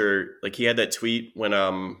 Hollinger, like, he had that tweet when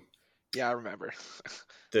yeah, I remember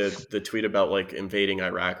the tweet about like invading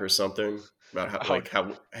Iraq or something, about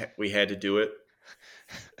how we had to do it.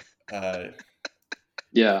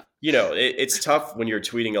 Yeah. You know, it's tough when you're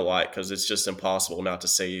tweeting a lot because it's just impossible not to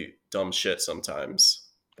say dumb shit sometimes.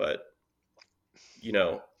 But you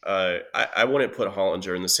know, I wouldn't put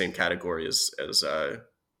Hollinger in the same category as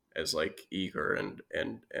like Eager and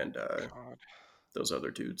those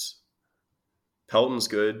other dudes. Pelton's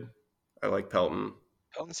good. I like Pelton.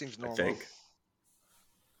 Pelton seems normal. I think.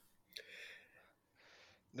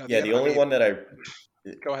 No, yeah, the only one that I.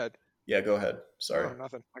 Go ahead. Yeah, go ahead. Sorry. No,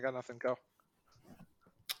 nothing. I got nothing. Go.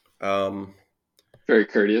 Very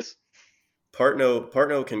courteous.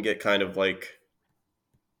 Partno can get kind of like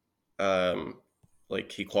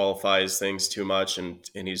he qualifies things too much and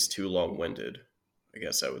he's too long-winded, I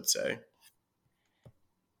guess I would say.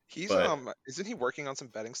 He's isn't he working on some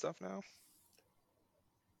betting stuff now?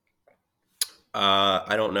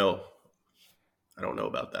 I don't know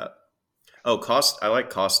about that. Oh, I like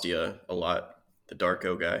Kostia a lot. the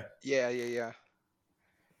Darko guy. Yeah.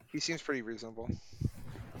 He seems pretty reasonable.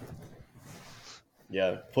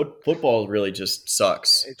 Yeah, football really just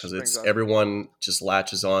sucks because everyone just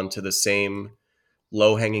latches on to the same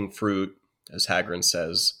low-hanging fruit, as Hagren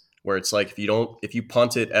says, where it's like if you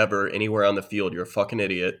punt it ever anywhere on the field, you're a fucking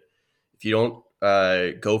idiot. If you don't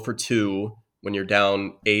go for 2 when you're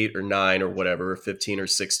down 8 or 9 or whatever, 15 or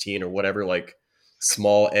 16 or whatever, like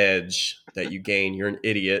small edge that you gain, you're an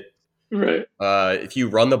idiot. Right. If you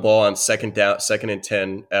run the ball on second and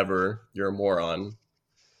 10 ever, you're a moron.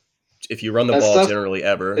 If you run the ball generally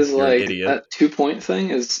ever, you're an idiot. That 2-point thing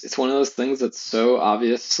it's one of those things that's so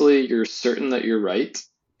obviously you're certain that you're right,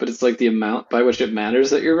 but it's like the amount by which it matters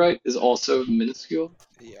that you're right is also minuscule.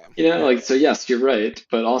 Yeah. Like, so yes, you're right,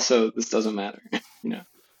 but also this doesn't matter.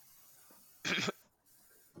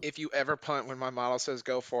 If you ever punt when my model says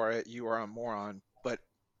go for it, you are a moron. But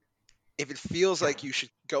if it feels like you should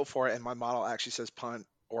go for it and my model actually says punt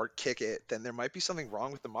or kick it, then there might be something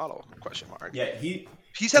wrong with the model, ? Yeah,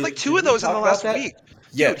 he's had like 2 of those in the last week.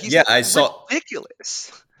 Yeah, Dude, I saw.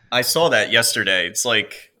 Ridiculous. I saw that yesterday. It's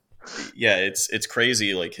like, yeah, it's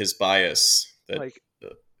crazy. Like his bias. He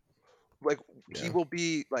will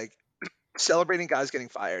be like celebrating guys getting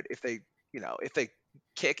fired if they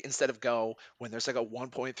kick instead of go when there's like a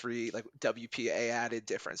 1.3 like WPA added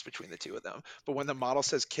difference between the 2 of them. But when the model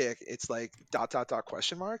says kick, it's like ...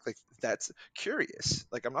 Like that's curious.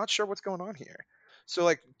 Like I'm not sure what's going on here. So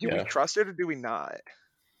like, do we trust it or do we not?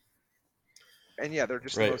 And yeah, they're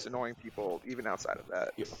just the most annoying people even outside of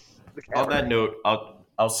that. Yeah. On that note,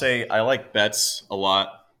 I'll say I like Betz a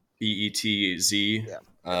lot. BETZ. Yeah.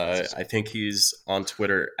 I think he's on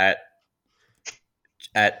Twitter at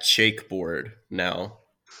Shakeboard now.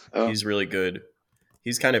 Oh. He's really good.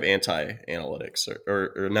 He's kind of anti-analytics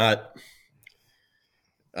or not.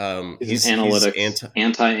 He's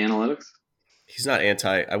anti-analytics. He's not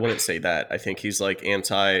anti. I wouldn't say that. I think he's like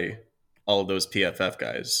anti all of those PFF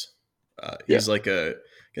guys. He's like I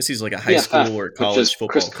guess he's like a high school or college football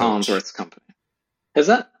Chris Collinsworth's company.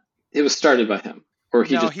 It was started by him, or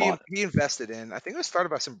he just bought it? He invested in. I think it was started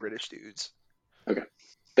by some British dudes. Okay,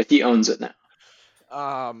 but he owns it now.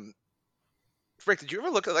 Rick, did you ever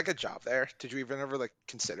look at like a job there? Did you even ever like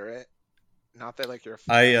consider it? Not that like you're.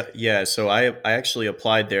 So I actually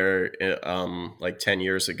applied there like 10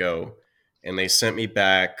 years ago, and they sent me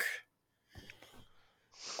back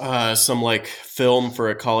some like film for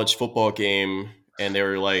a college football game, and they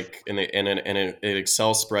were like in an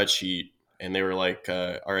Excel spreadsheet, and they were like,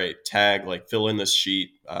 all right, tag, like fill in this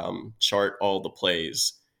sheet, chart all the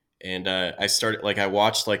plays. And I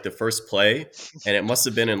watched like the first play, and it must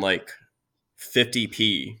have been in like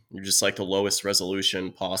 50p, just like the lowest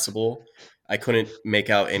resolution possible. I couldn't make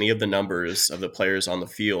out any of the numbers of the players on the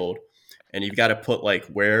field, and you've got to put like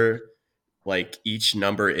where like each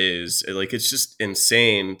number is. Like it's just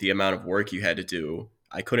insane the amount of work you had to do.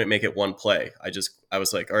 I couldn't make it one play. I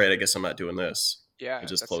was like, all right, I guess I'm not doing this. Yeah, I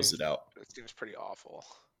just closed it out. It seems pretty awful.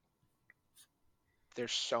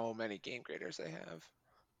 There's so many game graders they have.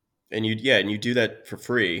 And you do that for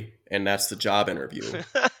free, and that's the job interview.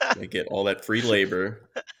 They get all that free labor.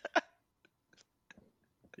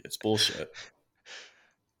 It's bullshit.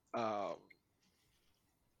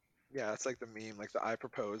 Yeah, it's like the meme, like I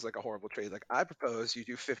propose like a horrible trade. Like I propose you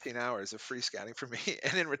do 15 hours of free scouting for me,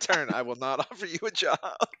 and in return, I will not offer you a job.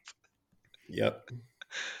 Yep.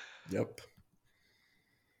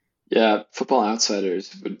 Yeah, Football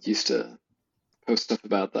Outsiders used to post stuff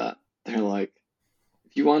about that. They're like,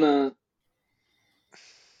 if you want to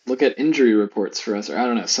look at injury reports for us, or I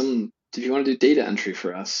don't know, if you want to do data entry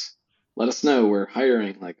for us, let us know. We're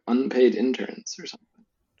hiring like unpaid interns or something.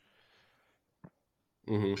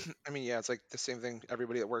 Mm-hmm. I mean, yeah, it's like the same thing.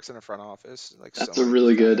 Everybody that works in a front office, like that's a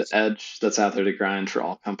really good edge that's out there to grind for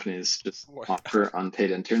all companies. Just offer unpaid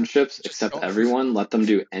internships, except everyone. Let them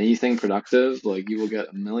do anything productive. Like you will get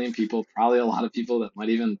a million people, probably a lot of people that might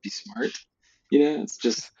even be smart. It's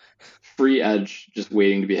just free edge, just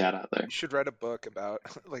waiting to be had out there. You should write a book about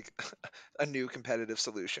like a new competitive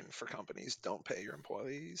solution for companies. Don't pay your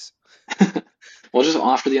employees. Well, just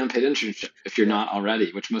offer the unpaid internship if you're not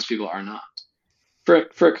already, which most people are not.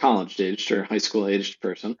 For a college-aged or high school-aged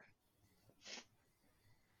person.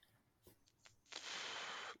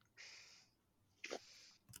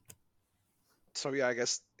 So yeah, I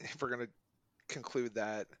guess if we're gonna conclude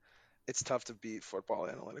that, it's tough to beat Football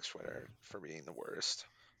Analytics Twitter for being the worst.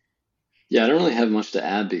 Yeah, I don't really have much to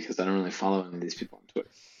add because I don't really follow any of these people on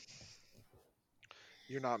Twitter.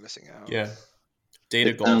 You're not missing out. Yeah,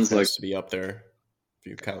 Data Golf has to be up there. If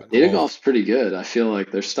you count Data Golf's pretty good. I feel like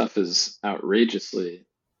their stuff is outrageously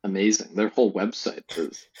amazing. Their whole website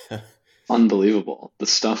is unbelievable. The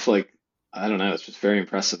stuff, like, I don't know, it's just very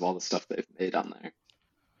impressive, all the stuff they've made on there.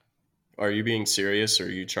 Are you being serious, or are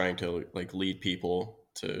you trying to like lead people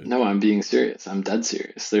to? No, I'm being serious. I'm dead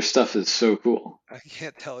serious. Their stuff is so cool. I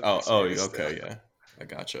can't tell if okay, yeah. I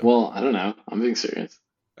gotcha. Well, I don't know. I'm being serious.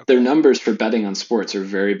 Okay. Their numbers for betting on sports are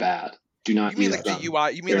very bad. Do not use them. The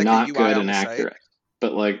UI? You mean They're like not the UI good on and the accurate. Site?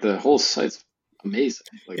 But like the whole site's amazing.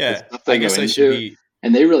 Like, yeah, I guess I should be.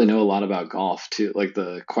 And they really know a lot about golf too. Like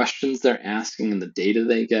the questions they're asking and the data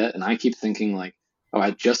they get. And I keep thinking like, oh, I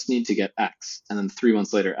just need to get X. And then 3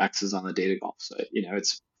 months later, X is on the data golf site. You know,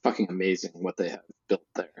 it's fucking amazing what they have built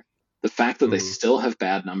there. The fact that they still have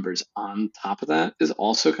bad numbers on top of that is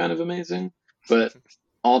also kind of amazing. But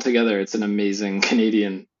altogether, it's an amazing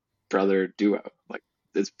Canadian brother duo. Like,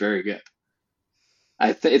 it's very good.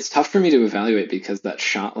 It's tough for me to evaluate because that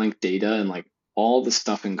ShotLink data and like all the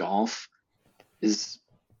stuff in golf is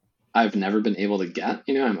I've never been able to get.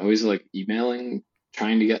 You know, I'm always like emailing,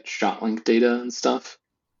 trying to get ShotLink data and stuff.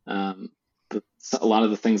 A lot of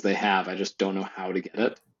the things they have, I just don't know how to get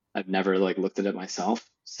it. I've never like looked at it myself.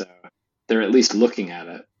 So they're at least looking at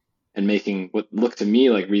it and making what look to me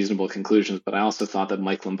like reasonable conclusions. But I also thought that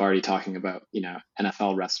Mike Lombardi talking about, you know,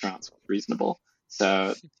 NFL restaurants was reasonable.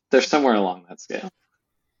 So they're somewhere along that scale.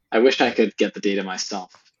 I wish I could get the data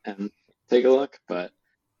myself and take a look, but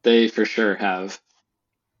they for sure have.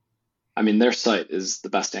 I mean, their site is the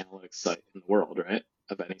best analytics site in the world, right?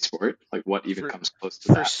 Of any sport. Like, what even comes close to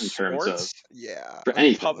that in terms of for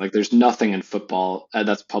anything? Like, there's nothing in football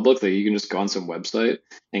that's public that you can just go on some website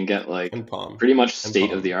and get like pretty much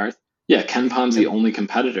state of the art. Yeah, KenPom's the only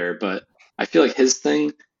competitor, but I feel like his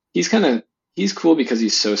thing, he's cool because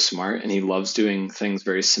he's so smart and he loves doing things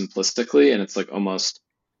very simplistically, and it's like almost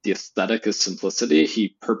the aesthetic is simplicity.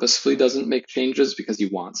 He purposefully doesn't make changes because he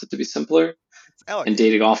wants it to be simpler. And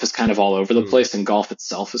data golf is kind of all over the place, and golf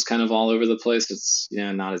itself is kind of all over the place. It's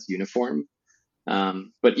not as uniform.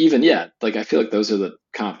 But even like I feel like those are the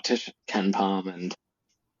competition, KenPom and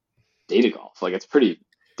data golf. Like, it's pretty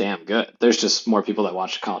damn good. There's just more people that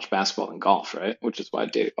watch college basketball than golf, right? Which is why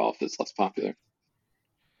data golf is less popular.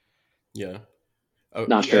 Yeah.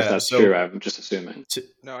 Not sure if that's true. I'm just assuming.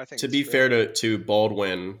 I think to be fair to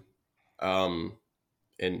Baldwin, and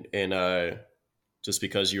just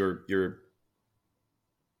because you're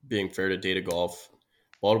being fair to data golf,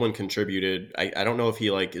 Baldwin contributed. I don't know if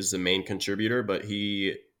he like is the main contributor, but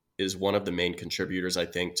he is one of the main contributors, I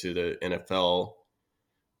think, to the NFL.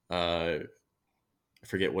 I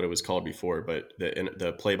forget what it was called before, but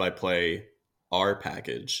the play-by-play R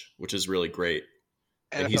package, which is really great.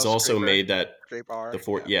 NFL and he's also made that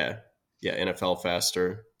NFL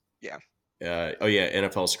Faster. Yeah.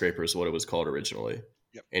 NFL Scraper is what it was called originally.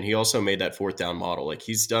 Yep. And he also made that 4th down model. Like,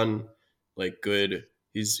 he's done like good.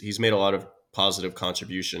 He's made a lot of positive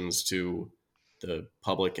contributions to the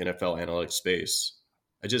public NFL analytics space.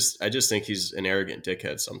 I just think he's an arrogant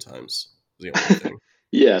dickhead sometimes. Is the only thing.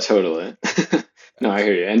 Yeah, totally. No, I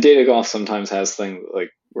hear you. And data golf sometimes has things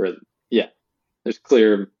like where there's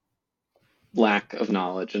clear lack of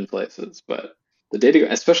knowledge in places, but the data,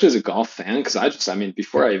 especially as a golf fan, because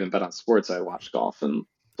before I even bet on sports, I watched golf and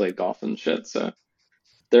played golf and shit. So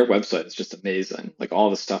their website is just amazing. Like, all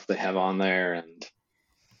the stuff they have on there, and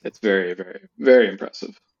it's very, very, very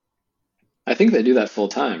impressive. I think they do that full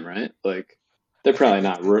time, right? Like, they're probably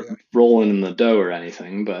not rolling in the dough or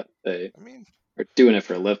anything, but they are doing it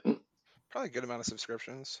for a living. Probably a good amount of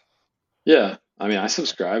subscriptions. Yeah. I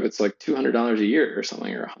subscribe. It's like $200 a year or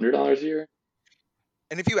something, or $100 a year.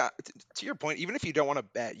 And if you, to your point, even if you don't want to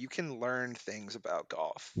bet, you can learn things about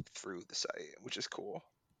golf through the site, which is cool.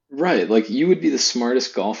 Right. Like, you would be the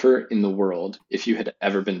smartest golfer in the world if you had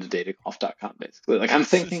ever been to datagolf.com, basically. Like, I'm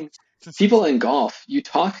thinking people in golf, you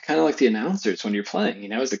talk kind of like the announcers when you're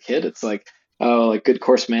playing. As a kid, it's like, oh, like good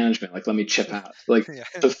course management. Like, let me chip out. Like,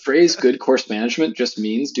 the phrase good course management just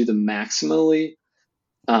means do the maximally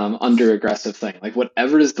under aggressive thing. Like,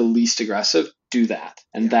 whatever is the least aggressive, do that.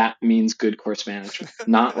 And that means good course management,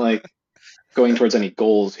 not like going towards any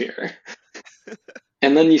goals here.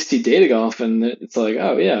 And then you see data golf and it's like,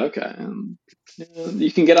 oh yeah, okay.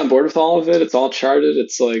 You can get on board with all of it. It's all charted.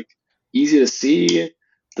 It's like easy to see.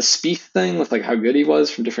 The Spieth thing with like how good he was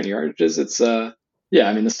from different yardages. It's the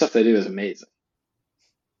stuff they do is amazing.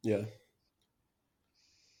 Yeah.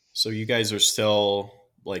 So you guys are still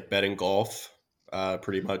like betting golf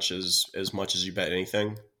pretty much as much as you bet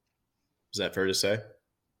anything. Is that fair to say?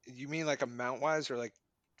 You mean like amount wise, or like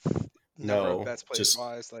no bets placed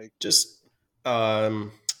wise? Like just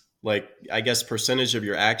like I guess percentage of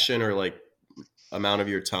your action, or like amount of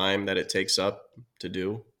your time that it takes up to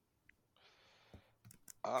do.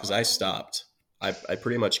 Because I stopped. I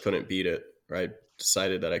pretty much couldn't beat it. Or I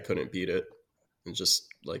decided that I couldn't beat it and just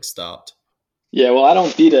like stopped. Yeah, well, I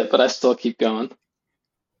don't beat it, but I still keep going.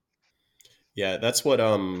 Yeah, that's what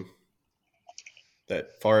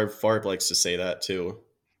that Favre likes to say that too.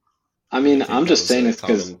 I mean, I'm just saying it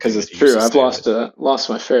because it's true. I've lost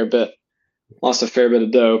a fair bit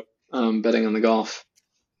of dough betting on the golf,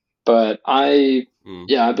 but I've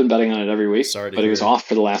been betting on it every week. But it was off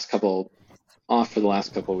for the last couple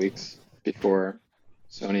weeks before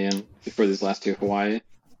Sony and before these last two Hawaii.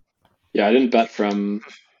 Yeah, I didn't bet from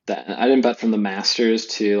the Masters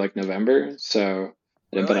to like November, so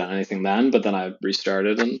I didn't bet on anything then. But then I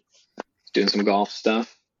restarted and doing some golf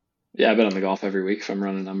stuff. Yeah, I bet on the golf every week if I'm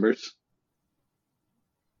running numbers.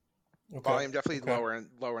 Okay. Volume definitely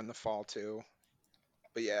lower in the fall too,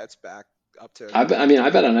 but yeah, it's back up to. I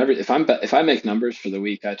bet on every. If I make numbers for the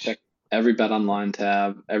week, I check every bet online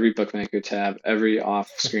tab, every bookmaker tab, every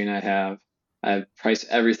off screen I have. I price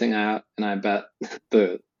everything out, and I bet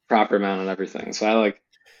the proper amount on everything. So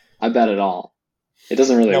I bet it all. It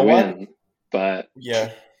doesn't really win, but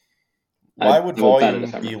yeah. Why would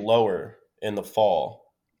volume be lower in the fall?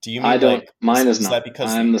 Do you mean I don't? Mine is not.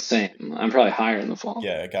 Because I'm the same. I'm probably higher in the fall.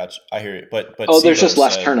 Yeah, I got you. I hear you. But there's just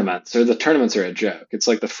less tournaments, or the tournaments are a joke. It's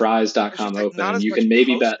like the Fries.com Open, and you can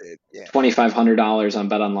maybe bet $2,500 on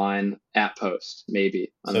BetOnline at post,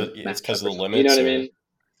 maybe. So it's because of the limits. You know what I mean?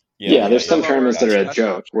 Yeah, there's some tournaments that are a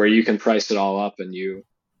joke where you can price it all up, and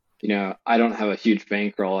I don't have a huge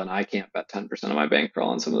bankroll, and I can't bet 10% of my bankroll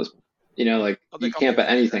on some of those. You can't bet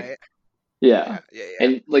anything. Right? Yeah.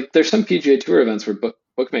 And like there's some PGA Tour events where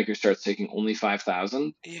bookmaker starts taking only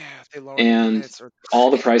 5,000. Yeah, they lower and limits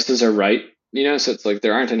all the prices are right. So it's like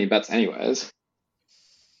there aren't any bets anyways.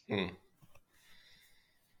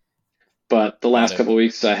 But the last couple of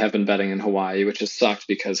weeks I have been betting in Hawaii, which has sucked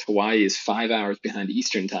because Hawaii is 5 hours behind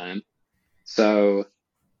Eastern time. So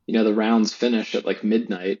the rounds finish at like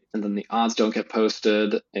midnight, and then the odds don't get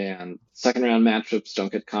posted, and second round matchups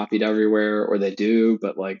don't get copied everywhere, or they do,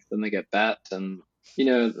 but like then they get bet, and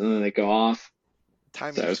and then they go off. So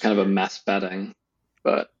it was kind of a mess betting,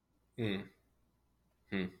 but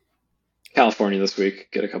California this week,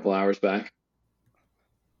 get a couple hours back.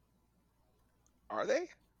 Are they?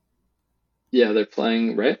 Yeah, they're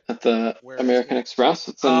playing right at the American Express.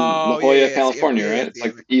 It's in La Jolla, California, right? It's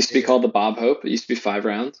like it used to be called the Bob Hope. It used to be 5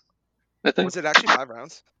 rounds, I think. Was it actually 5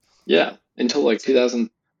 rounds? Yeah, until like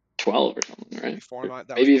 2012 or something, right?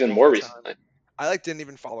 Maybe even more recently. I didn't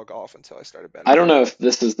even follow golf until I started betting. I don't know if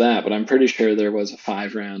this is that, but I'm pretty sure there was a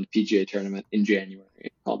 5-round PGA tournament in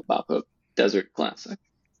January called the Bob Hope Desert Classic.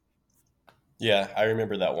 Yeah, I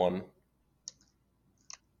remember that one.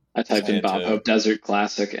 I typed in Bob Hope Desert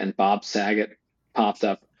Classic, and Bob Saget popped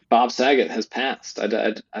up. Bob Saget has passed.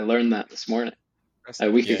 I learned that this morning,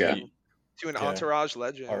 a week ago. To an Entourage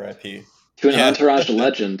legend. R.I.P. To an Entourage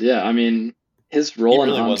legend, yeah. I mean, his role in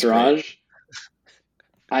Entourage,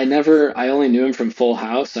 I only knew him from Full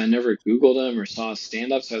House. I never Googled him or saw a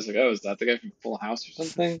stand-up, so I was like, oh, is that the guy from Full House or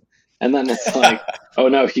something? And then it's like, oh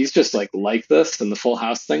no, he's just like this, and the Full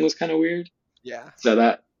House thing was kind of weird. Yeah.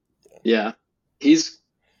 So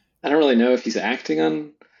I don't really know if he's acting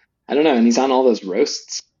on, I don't know, and he's on all those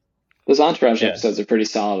roasts. Those Entourage episodes are pretty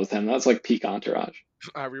solid with him. That's like peak Entourage.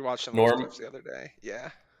 I rewatched some of those clips the other day.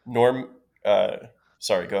 Yeah. Norm,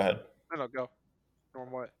 sorry, go ahead. No, go.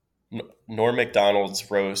 Norm what? Norm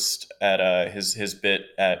Macdonald's roast at his bit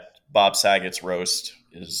at Bob Saget's roast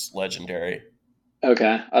is legendary.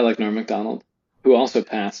 Okay, I like Norm Macdonald, who also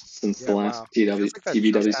passed since the last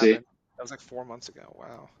TBWC. That was like 4 months ago.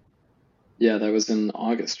 Wow. Yeah, that was in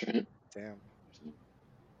August, right? Damn.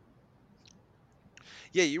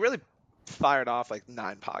 Yeah, you really fired off like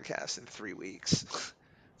 9 podcasts in 3 weeks.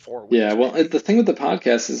 4 weeks. Yeah, well, the thing with the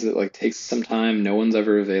podcast is it like takes some time. No one's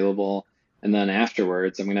ever available. And then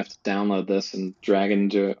afterwards, I'm going to have to download this and drag it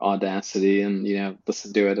into Audacity and,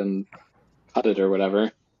 listen to it and cut it or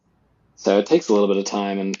whatever. So it takes a little bit of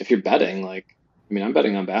time. And if you're betting, I'm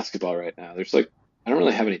betting on basketball right now. There's I don't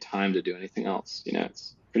really have any time to do anything else.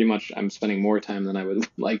 It's pretty much, I'm spending more time than I would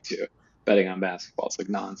like to betting on basketball. It's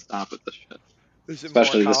nonstop with this shit.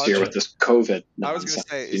 Especially this year with this COVID nonsense. I was going to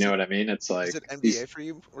say, you know what I mean? It's like, is it NBA for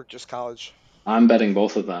you or just college? I'm betting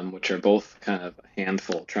both of them, which are both kind of a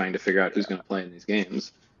handful, trying to figure out who's going to play in these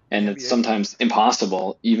games. And NBA. It's sometimes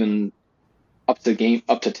impossible, even up to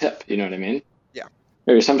tip. You know what I mean? Yeah.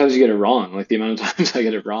 Or sometimes you get it wrong. Like the amount of times I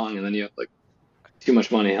get it wrong, and then you have too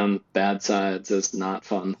much money on bad sides. It's not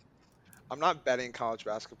fun. I'm not betting college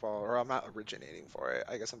basketball, or I'm not originating for it.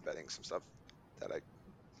 I guess I'm betting some stuff that I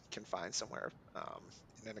can find somewhere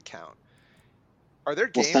in an account. Are there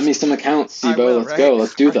games? Well, send me some accounts, Sibo. Let's go.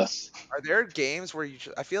 Let's do this. Are there games where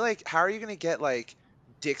I feel like, how are you going to get like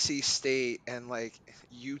Dixie State and like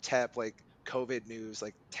UTEP like COVID news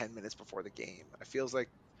like 10 minutes before the game? It feels like.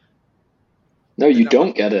 No, you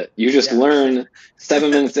don't get it. You just learn 7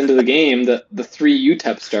 minutes into the game that the 3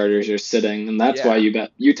 UTEP starters are sitting, and that's why you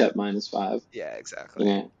bet UTEP -5. Yeah, exactly.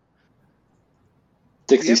 Yeah.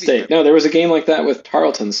 Dixie State. No, there was a game like that with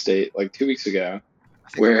Tarleton State like 2 weeks ago,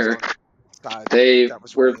 where they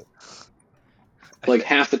were like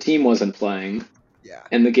half the team wasn't playing. Yeah.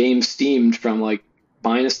 And the game steamed from like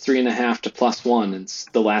 -3.5 to +1 in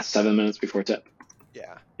the last 7 minutes before tip.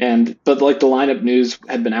 Yeah. But like the lineup news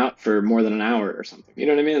had been out for more than an hour or something. You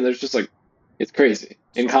know what I mean? There's just like, it's crazy.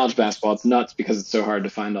 In college basketball, it's nuts because it's so hard to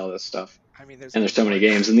find all this stuff. I mean, there's so many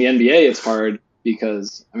games. In the NBA, it's hard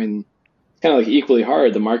because, I mean, it's kind of like equally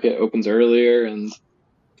hard. The market opens earlier and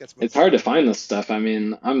it's hard to find this stuff. I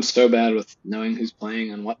mean, I'm so bad with knowing who's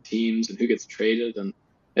playing on what teams and who gets traded, and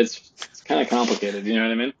it's kind of complicated. You know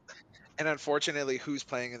what I mean? And unfortunately, who's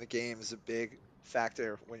playing in the game is a big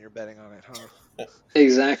factor when you're betting on it, huh?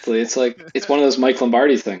 Exactly. It's like, it's one of those Mike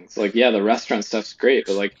Lombardi things. Like, yeah, the restaurant stuff's great,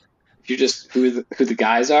 but like, if you just who the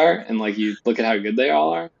guys are and like you look at how good they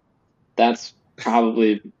all are, that's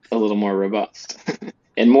probably a little more robust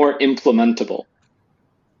and more implementable.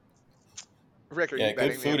 Rick,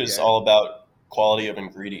 good food is all about quality of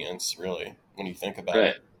ingredients, really, when you think about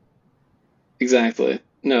it. Exactly.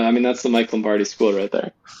 No, I mean, that's the Mike Lombardi school right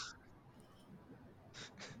there.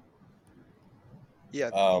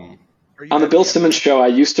 Yeah. On the Bill Simmons show, I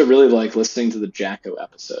used to really like listening to the Jacko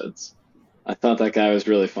episodes. I thought that guy was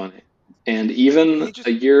really funny. And even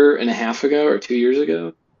a year and a half ago or 2 years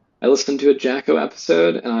ago, I listened to a Jacko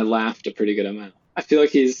episode and I laughed a pretty good amount. I feel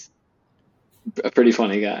like he's a pretty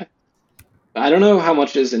funny guy. I don't know how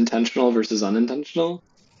much is intentional versus unintentional,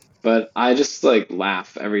 but I just like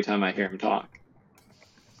laugh every time I hear him talk.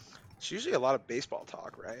 It's usually a lot of baseball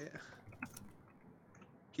talk, right?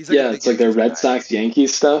 He's like it's like their Red Sox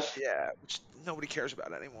Yankees stuff. Yeah, which nobody cares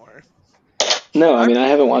about anymore. No, I mean, I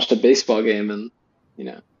haven't watched a baseball game in,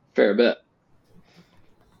 a fair bit.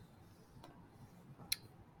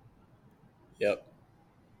 Yep.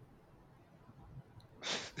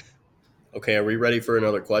 Okay, are we ready for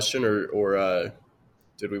another question, or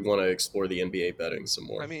did we want to explore the NBA betting some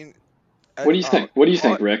more? I mean, what do you think? What do you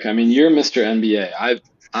think, Rick? I mean, you're Mr. NBA.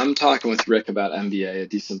 I'm talking with Rick about NBA a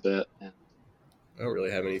decent bit. And I don't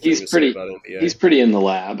really have anything to say about NBA. He's pretty in the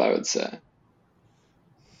lab, I would say.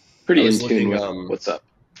 Pretty in tune with what's up.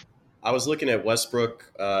 I was looking at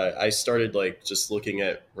Westbrook. I started like just looking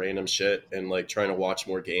at random shit and like trying to watch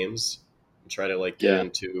more games and try to like get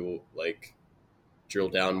into like drill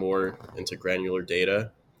down more into granular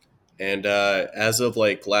data. And as of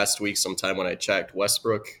like last week sometime when I checked,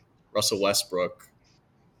 Russell Westbrook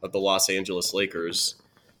of the Los Angeles Lakers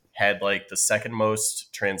had like the second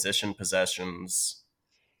most transition possessions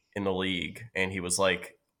in the league, and he was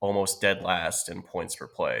like almost dead last in points per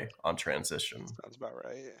play on transition. Sounds about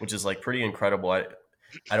right. Which is like pretty incredible.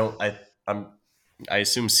 I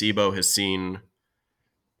assume Sibo has seen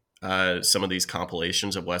some of these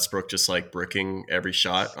compilations of Westbrook just like bricking every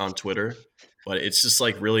shot on Twitter, but it's just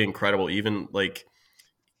like really incredible. Even like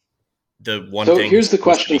the one thing. So here's the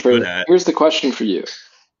question for you.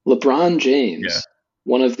 LeBron James,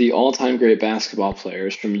 one of the all-time great basketball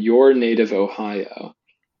players from your native Ohio,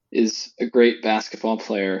 is a great basketball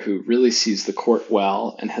player who really sees the court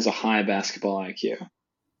well and has a high basketball IQ.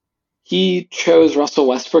 He chose Russell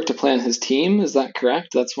Westbrook to play on his team. Is that correct?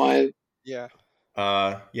 That's why. Yeah.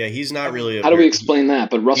 He's not really. How do we explain that?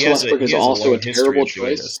 But Russell Westbrook is also a terrible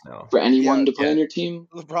choice for anyone to play on your team.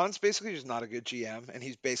 LeBron's basically just not a good GM, and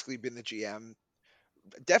he's basically been the GM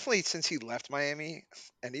definitely since he left Miami,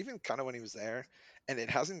 and even kind of when he was there. And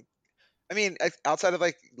it hasn't. I mean, outside of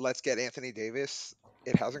like, let's get Anthony Davis,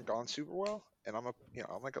 it hasn't gone super well. And I'm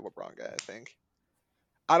like a LeBron guy. I think.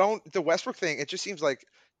 The Westbrook thing. It just seems like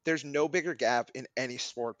there's no bigger gap in any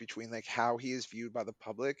sport between like how he is viewed by the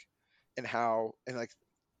public and how like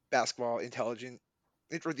basketball intelligent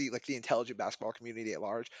for the intelligent basketball community at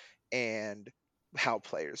large and how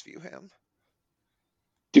players view him.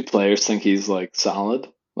 Do players think he's like solid,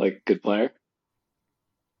 like good player?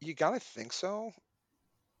 You gotta think so.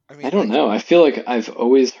 I mean, I don't know. I feel like I've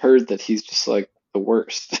always heard that he's just like the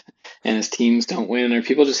worst and his teams don't win, or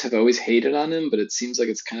people just have always hated on him, but it seems like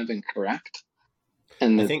it's kind of incorrect.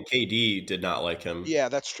 And I think KD did not like him. Yeah,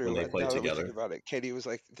 that's true. When they played together. Think about it. KD was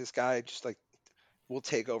like, this guy just like will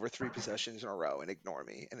take over 3 possessions in a row and ignore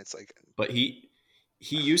me, and it's like. But he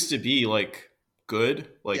used to be like good,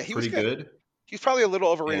 like pretty good. He's probably a little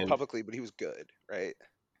overrated publicly, but he was good, right?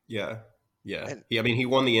 Yeah. Yeah. He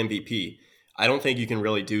won the MVP. I don't think you can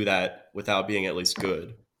really do that without being at least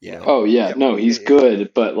good. Yeah. Know? Oh yeah. No, he's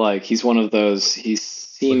good, but like he's one of those, he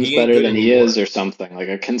seems better than he is or something. Like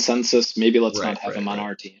a consensus, maybe let's not have him on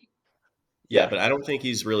our team. Yeah, but I don't think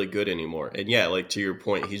he's really good anymore. And yeah, like to your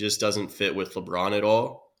point, he just doesn't fit with LeBron at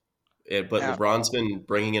all. But LeBron's been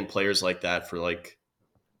bringing in players like that for like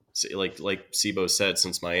Sibo said,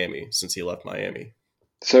 since he left Miami.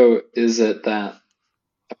 So is it that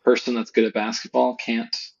a person that's good at basketball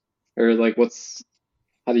can't, or like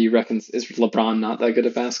how do you reckon, is LeBron not that good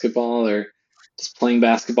at basketball, or does playing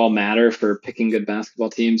basketball matter for picking good basketball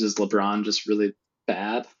teams? Is LeBron just really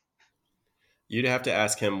bad? You'd have to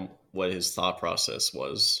ask him what his thought process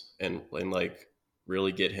was and like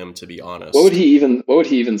really get him to be honest. What would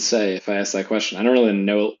he even say if I asked that question? I don't really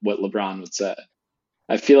know what LeBron would say.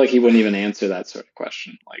 I feel like he wouldn't even answer that sort of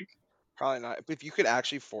question. Like, probably not. But if you could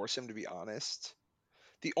actually force him to be honest,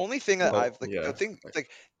 the only thing that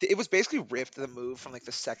it was basically ripped, the move from like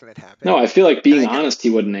the second it happened. No, I feel like being honest, he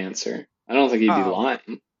wouldn't answer. I don't think he'd be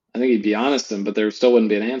lying. I think he'd be honest, but there still wouldn't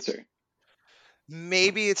be an answer.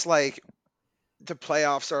 Maybe it's like the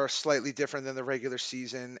playoffs are slightly different than the regular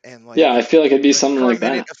season, and like I feel like it'd be something like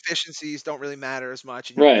that. Efficiencies don't really matter as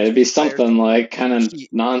much. Right, it'd be something like kind of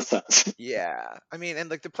nonsense. Yeah, I mean, and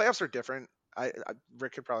like the playoffs are different.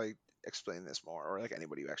 Rick could probably explain this more, or like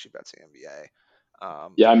anybody who actually bets the NBA.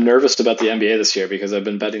 I'm nervous about the NBA this year because I've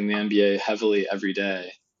been betting the NBA heavily every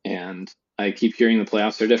day, and I keep hearing the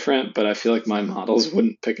playoffs are different, but I feel like my models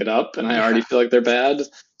wouldn't pick it up, and I already feel like they're bad.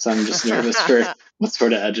 So I'm just nervous for what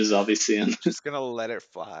sort of edges I'll be seeing. Just gonna let it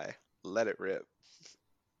fly, let it rip.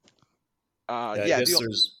 Go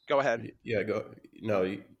ahead. Yeah, go. No,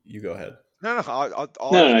 you go ahead.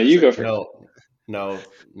 No, you go first. No.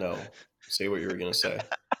 Say what you were gonna say.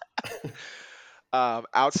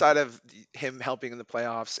 Outside of him helping in the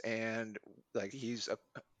playoffs and like he's a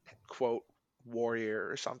quote warrior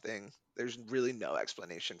or something, there's really no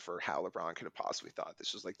explanation for how LeBron could have possibly thought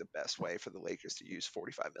this was like the best way for the Lakers to use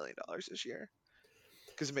 $45 million this year,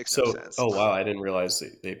 because it makes no sense. Oh wow, I didn't realize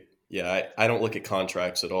I don't look at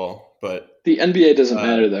contracts at all, but the NBA doesn't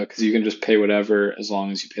matter though, because you can just pay whatever as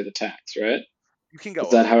long as you pay the tax, right? You can go.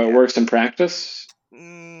 Is that how it works in practice?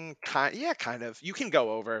 Kind of. You can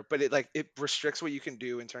go over, but it restricts what you can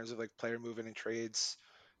do in terms of like player movement and trades,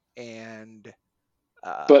 and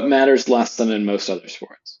but matters less than in most other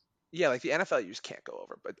sports. Yeah, like the NFL, you just can't go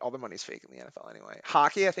over, but all the money's fake in the NFL anyway.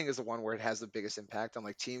 Hockey, I think, is the one where it has the biggest impact on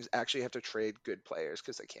like teams actually have to trade good players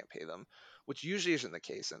because they can't pay them, which usually isn't the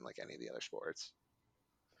case in like any of the other sports.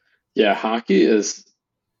 Yeah, hockey is.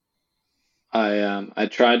 I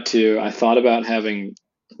thought about having,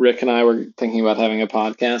 Rick and I were thinking about having a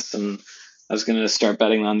podcast, and I was going to start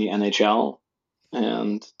betting on the NHL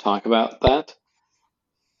and talk about that,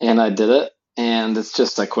 and I did it. And it's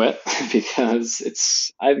just, I quit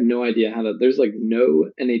because I have no idea there's like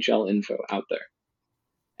no NHL info out there.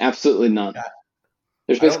 Absolutely none. Yeah.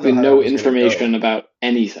 There's basically no information about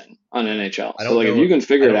anything on NHL. So like if you can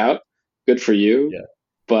figure it out, good for you. Yeah.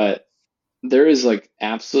 But there is like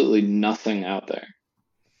absolutely nothing out there.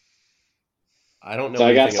 I don't know. So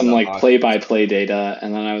I got some like play-by-play data,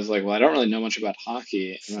 and then I was like, well, I don't really know much about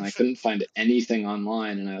hockey, and then I couldn't find anything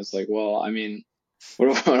online, and I was like, well, I mean,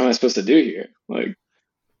 what am I supposed to do here? Like,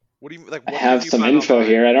 what do you like? I have some info online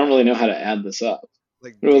here. I don't really know how to add this up.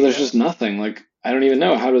 Like, well, there's just nothing. Like, I don't even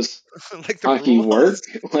know how does like hockey work.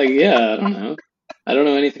 Like, yeah, I don't know. I don't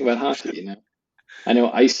know anything about hockey. You know, I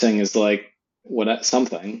know icing is like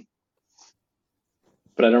something,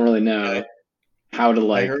 but I don't really know how to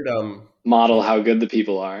like model how good the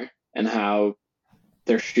people are and how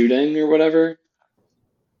they're shooting or whatever.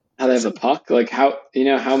 How they have the puck, like how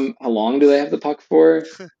long do they have the puck for?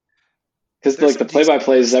 Because like the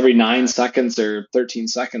play-by-play is every 9 seconds or 13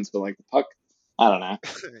 seconds, but like the puck, I don't know.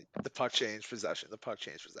 The puck change possession.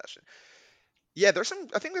 Yeah,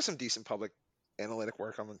 I think there's some decent public analytic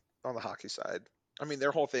work on the hockey side. I mean,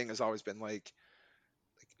 their whole thing has always been like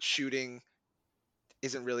shooting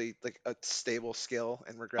isn't really like a stable skill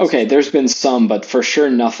in regress. Okay, there's been some, but for sure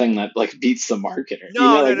nothing that like beats the marketer.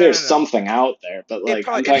 There's something out there, but like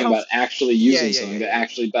I'm talking about actually using something to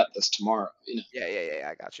actually bet this tomorrow. You know. Yeah,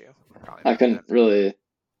 I got you. I couldn't really.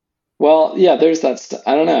 Well, yeah, there's that stuff.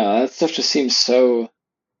 I don't know. That stuff just seems so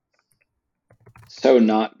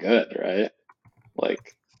not good, right?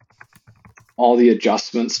 Like all the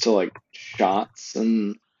adjustments to like shots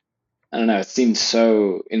and. I don't know. It seems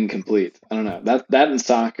so incomplete. I don't know. That in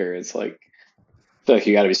soccer is like, I feel like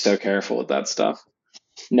you got to be so careful with that stuff,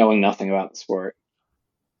 knowing nothing about the sport.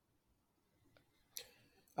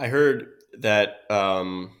 I heard that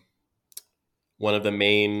one of the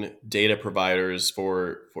main data providers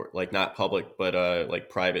for like not public, but like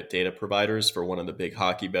private data providers for one of the big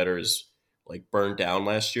hockey bettors like burned down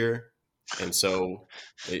last year. And so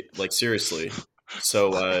they like seriously.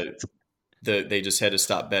 So they just had to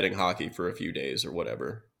stop betting hockey for a few days or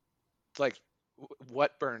whatever. Like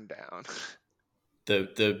what burned down?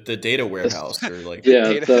 The data warehouse or like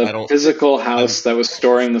the physical house that was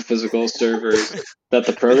storing the physical servers that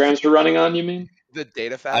the programs were running on, you mean? The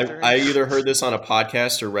data factory? I either heard this on a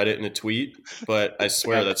podcast or read it in a tweet, but I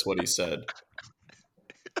swear that's what he said.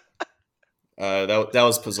 That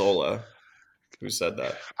was Pizzola who said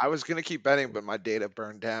that. I was gonna keep betting, but my data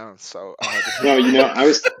burned down. So no,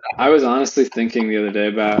 I was honestly thinking the other day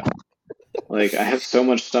about like I have so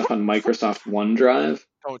much stuff on Microsoft OneDrive.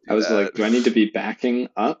 I was like, do I need to be backing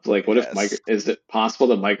up? Like, what if is it possible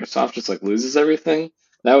that Microsoft just like loses everything?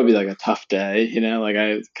 That would be like a tough day, you know? Like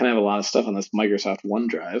I kind of have a lot of stuff on this Microsoft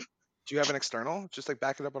OneDrive. Do you have an external? Just like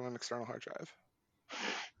back it up on an external hard drive.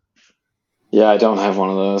 Yeah, I don't have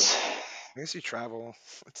one of those. I guess you travel.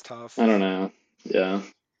 It's tough. I don't know. Yeah.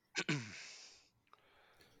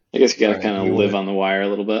 I guess you gotta kind of live on the wire a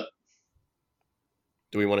little bit.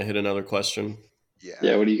 Do we want to hit another question? Yeah.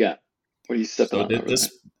 Yeah, what do you got? What are you sipping on?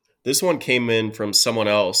 This one came in from someone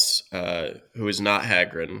else who is not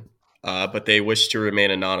Hagrid, but they wish to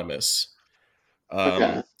remain anonymous.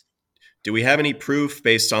 Okay. Do we have any proof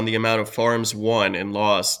based on the amount of farms won and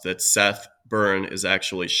lost that Seth Byrne is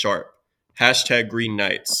actually sharp? # Green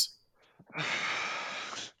Knights.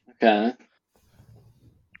 Okay.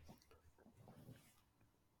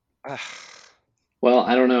 Well,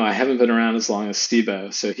 I don't know. I haven't been around as long as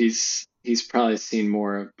Stebo, so he's probably seen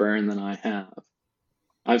more of Byrne than I have.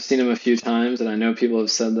 I've seen him a few times, and I know people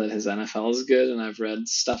have said that his NFL is good, and I've read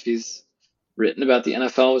stuff he's written about the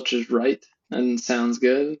NFL, which is right and sounds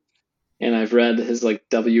good. And I've read his like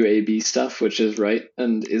WAB stuff, which is right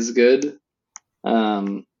and is good.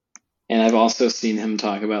 And I've also seen him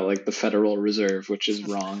talk about like the Federal Reserve, which is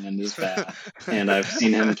wrong and is bad. And I've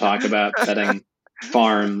seen him talk about betting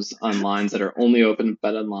farms on lines that are only open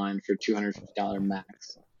bet online for $250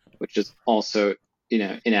 max, which is also,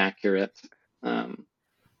 inaccurate.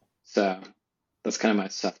 So that's kind of my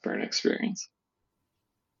Seth Byrne experience.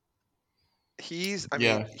 He's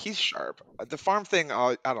sharp. The farm thing,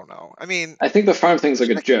 I don't know. I mean, I think the farm thing's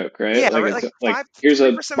like a joke, right? Yeah, like here's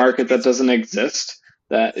a market that doesn't exist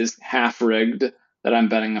that is half rigged that I'm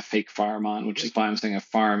betting a fake farm on, which is why I'm saying a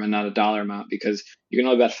farm and not a dollar amount, because you can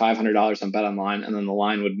only bet $500 on Bet Online, and then the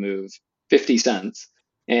line would move 50 cents.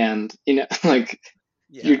 And, you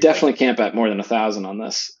definitely can't bet more than 1,000 on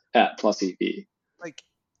this at plus EV. Like,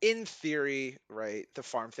 in theory, right, the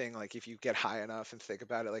farm thing, like if you get high enough and think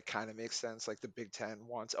about it, like kind of makes sense. Like the Big Ten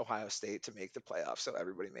wants Ohio State to make the playoffs, so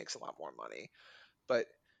everybody makes a lot more money. But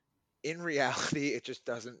in reality, it just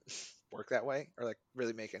doesn't work that way or like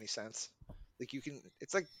really make any sense. Like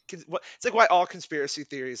it's like why all conspiracy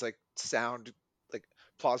theories like sound like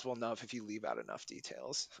plausible enough if you leave out enough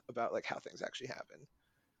details about like how things actually happen.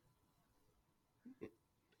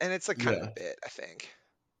 And it's like kind of a bit, I think.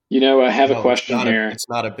 I have a question here. It's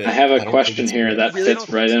not a bit. I have a question here that fits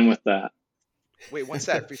right in with that. Wait, one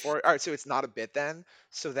sec before. All right, so it's not a bit then.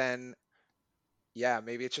 So then, yeah,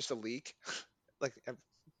 maybe it's just a leak. Like,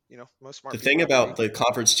 most smart. The thing about the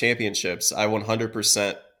conference championships, I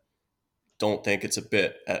 100% don't think it's a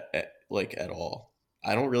bit at all.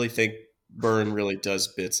 I don't really think Byrne really does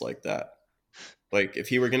bits like that. Like, if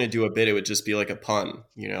he were going to do a bit, it would just be like a pun,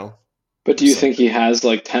 But do you think he has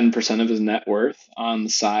like 10% of his net worth on the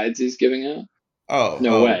sides he's giving out? Oh,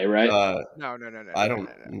 no way, right? No. I don't.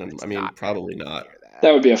 I mean, probably not.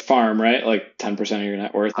 That would be a farm, right? Like 10% of your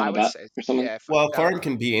net worth on a bet or something. Yeah, well, a farm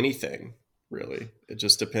can be anything, really. It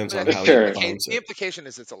just depends on how you farms it. The implication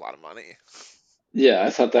is it's a lot of money. Yeah,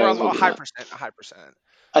 I thought that was a high percent.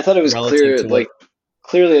 I thought it was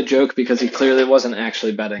clearly a joke because he clearly wasn't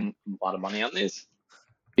actually betting a lot of money on these.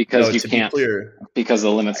 Because you can't, because the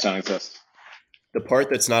limits don't exist. The part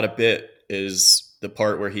that's not a bit is the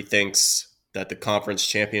part where he thinks that the conference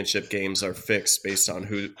championship games are fixed based on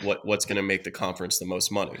what's going to make the conference the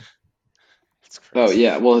most money. Oh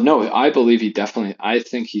yeah, well no, I believe I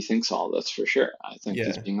think he thinks all this for sure. I think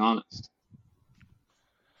he's being honest.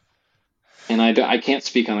 And I can't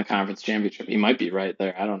speak on the conference championship. He might be right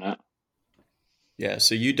there. I don't know. Yeah,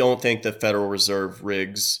 so you don't think the Federal Reserve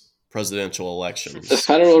rigs presidential elections? The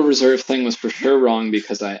Federal Reserve thing was for sure wrong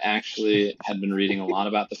because I actually had been reading a lot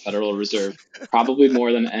about the Federal Reserve, probably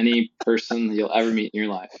more than any person you'll ever meet in your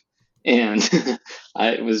life. And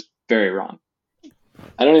it was very wrong.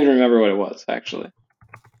 I don't even remember what it was, actually.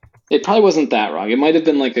 It probably wasn't that wrong. It might have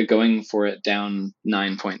been like a going for it down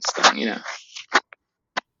 9 points thing,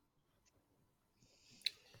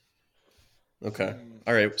 Okay.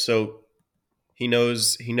 All right. So he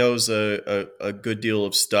knows a good deal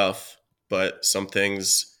of stuff, but some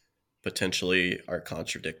things potentially are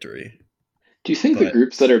contradictory. Do you think the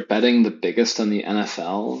groups that are betting the biggest on the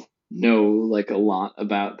NFL know like a lot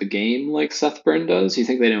about the game like Seth Byrne does? Do you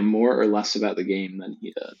think they know more or less about the game than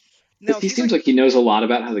he does? No, he seems like he knows a lot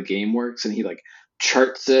about how the game works, and he like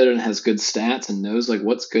charts it and has good stats and knows like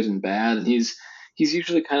what's good and bad. And he's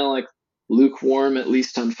usually kind of like lukewarm, at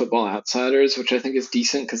least on Football Outsiders, which I think is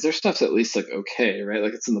decent because their stuff's at least like okay, right?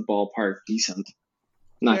 Like it's in the ballpark, decent,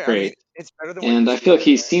 not great. I mean, it's better than. And I feel like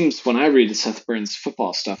he seems, when I read Seth Burns'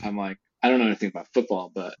 football stuff, I'm like, I don't know anything about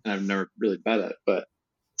football, but I've never really bet it, but it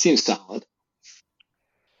seems solid.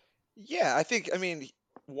 Yeah, I think, I mean,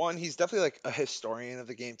 one, he's definitely like a historian of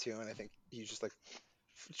the game too, and I think he's just like.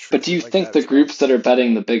 But do you think the groups that are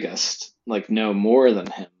betting the biggest like know more than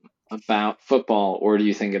him about football, or do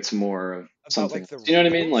you think it's more of something? Do you know what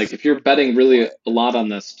I mean? Like, if you're betting really a lot on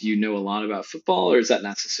this, do you know a lot about football, or is that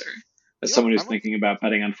necessary? As someone who's thinking about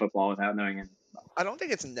betting on football without knowing anything. I don't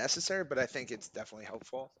think it's necessary, but I think it's definitely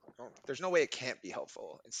helpful. There's no way it can't be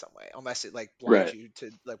helpful in some way, unless it like blinds you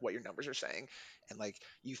to like what your numbers are saying, and like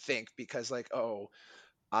you think because like, oh,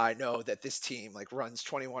 I know that this team like runs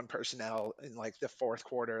 21 personnel in like the fourth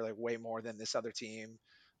quarter, like way more than this other team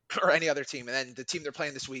or any other team, and then the team they're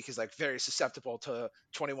playing this week is like very susceptible to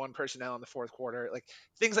 21 personnel in the fourth quarter, like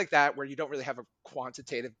things like that, where you don't really have a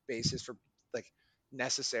quantitative basis for like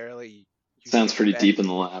necessarily. Sounds pretty deep in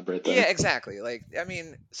the lab right there. Yeah, exactly. Like, I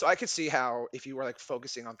mean, so I could see how if you were like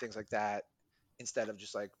focusing on things like that instead of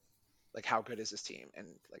just like how good is this team and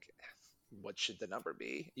like what should the number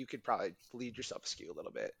be, you could probably lead yourself askew a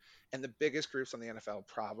little bit. And the biggest groups on the NFL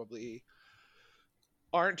probably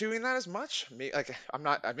aren't doing that as much. Like, I'm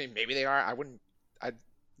not. I mean, maybe they are. I'd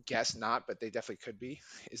guess not, but they definitely could be.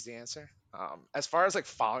 Is the answer. As far as like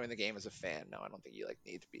following the game as a fan, no, I don't think you like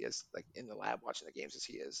need to be as like in the lab watching the games as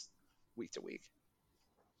he is week to week.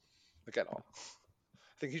 Like at all.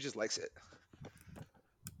 I think he just likes it.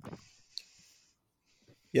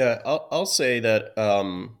 Yeah, I'll say that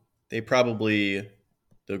they probably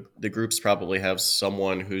the groups probably have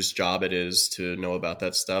someone whose job it is to know about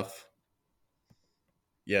that stuff.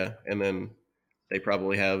 Yeah, and then they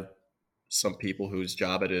probably have some people whose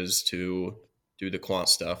job it is to do the quant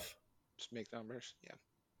stuff. Just make numbers, yeah.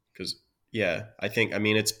 Because I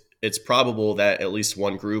mean it's probable that at least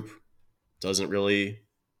one group doesn't really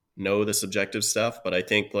know the subjective stuff, but I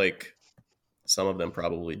think like some of them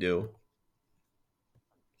probably do.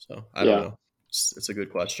 So I don't know. It's a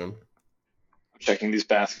good question. I'm checking these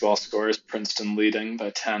basketball scores. Princeton leading by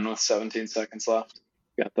 10 with 17 seconds left.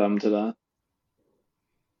 Got them to that.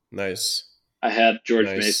 Nice. I had George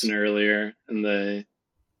Mason earlier, and they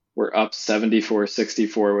were up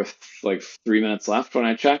 74-64 with like 3 minutes left when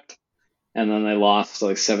I checked. And then they lost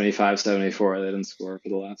like 75-74. They didn't score for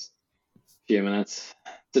the last few minutes.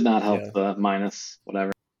 Did not help the minus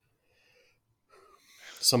whatever.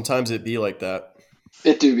 Sometimes it be like that.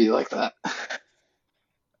 It do be like that.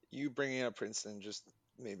 You bringing up Princeton just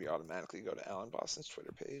maybe automatically go to Alan Boston's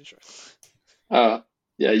Twitter page. Oh,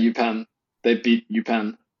 yeah, UPenn. They beat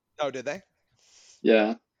UPenn. Oh, did they?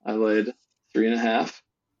 Yeah, I laid 3.5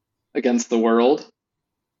 against the world,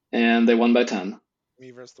 and they won by 10.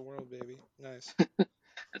 Me versus the world, baby. Nice.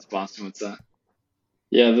 That's Boston would say.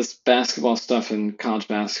 Yeah, this basketball stuff in college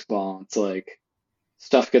basketball, it's like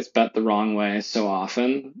stuff gets bet the wrong way so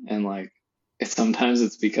often, and like sometimes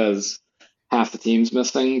it's because half the team's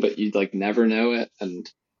missing, but you'd like never know it,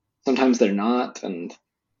 and sometimes they're not, and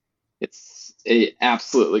it's a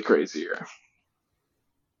absolutely crazy year.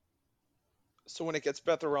 So when it gets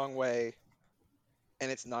bet the wrong way,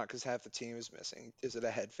 and it's not because half the team is missing, is it a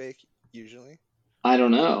head fake usually? I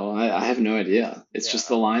don't know. I have no idea. It's just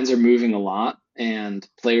the lines are moving a lot, and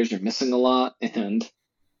players are missing a lot, and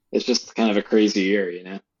it's just kind of a crazy year, you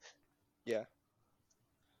know? Yeah.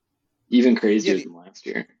 Even crazier than last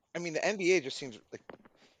year. I mean, the NBA just seems like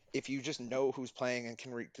if you just know who's playing and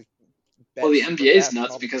can bet. Well, the NBA is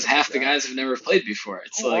nuts because half the guys have never played before.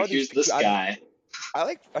 It's like, here's this guy.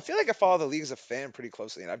 I feel like I follow the league as a fan pretty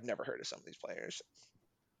closely, and I've never heard of some of these players.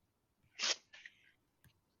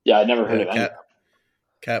 Yeah, I never heard of any.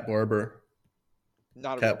 Cat Barber.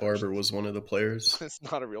 Cat Barber was one of the players. It's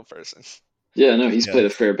not a real person. Yeah, no, he's played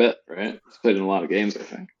a fair bit, right? He's played in a lot of games, I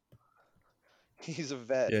think. He's a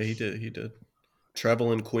vet. Yeah, he did.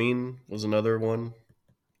 Trevelyan Queen was another one.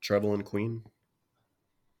 Trevelyan Queen.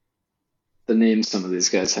 The names some of these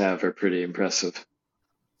guys have are pretty impressive.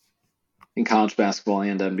 In college basketball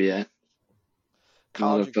and NBA. A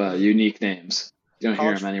lot of unique names. You don't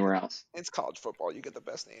hear them anywhere else. It's college football. You get the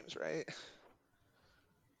best names, right?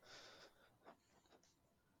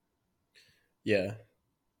 Yeah.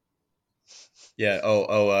 Yeah.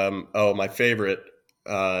 Oh, my favorite,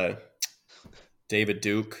 David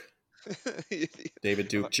Duke. David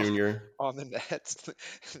Duke Jr. on the Nets.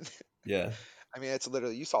 Yeah. I mean, it's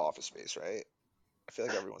literally, you saw Office Space, right? I feel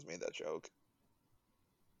like everyone's made that joke.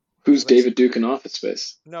 Who's David Duke in Office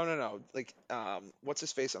Space? No. Like, what's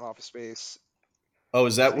his face in Office Space? Oh,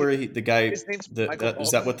 is that where the guy? Is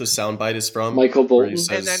that what the soundbite is from? Michael Bolton.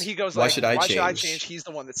 Says, and then he goes, "Why like, should I change? He's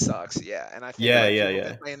the one that sucks." Yeah, and I think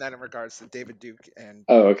yeah. playing that in regards to David Duke and.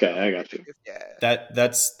 Oh, okay, I got you. Yeah.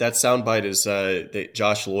 That soundbite is that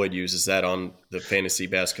Josh Lloyd uses that on the fantasy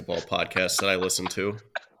basketball podcast that I listen to.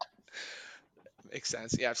 Makes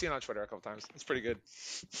sense. Yeah, I've seen it on Twitter a couple times. It's pretty good.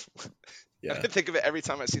 Yeah. I think of it every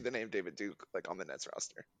time I see the name David Duke, like, on the Nets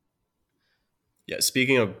roster. Yeah,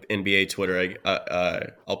 speaking of NBA Twitter,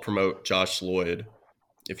 I'll promote Josh Lloyd.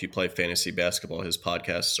 If you play fantasy basketball, his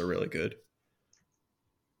podcasts are really good.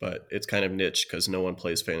 But it's kind of niche because no one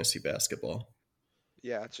plays fantasy basketball.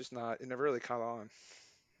 Yeah, it's just not. It never really caught on.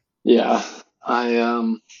 Yeah,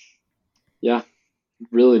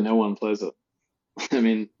 really, no one plays it. I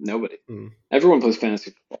mean, nobody. Everyone plays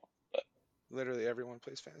fantasy football. But... Literally, everyone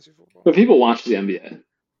plays fantasy football. But people watch the NBA,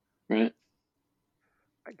 right?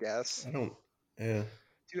 I guess. I don't. Yeah.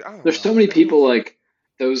 Dude, I don't There's know. So many people, like,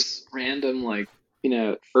 those random, like,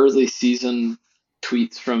 early season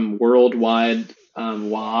tweets from Worldwide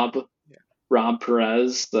Wob, Rob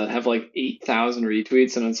Perez, that have like 8,000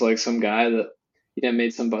 retweets, and it's like some guy that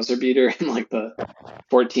made some buzzer beater in like the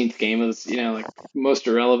 14th game of this, like, most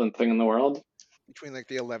irrelevant thing in the world. Between like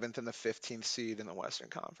the 11th and the 15th seed in the Western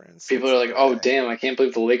Conference. People are like, "Oh, damn, I can't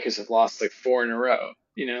believe the Lakers have lost like 4 in a row."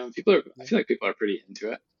 I feel like people are pretty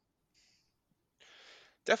into it.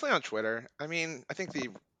 Definitely on Twitter. I mean, I think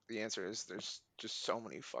the answer is there's just so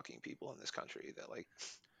many fucking people in this country that, like,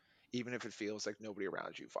 even if it feels like nobody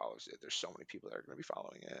around you follows it, there's so many people that are going to be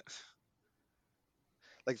following it.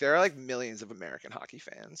 Like, there are like millions of American hockey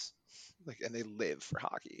fans, like, and they live for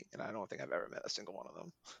hockey, and I don't think I've ever met a single one of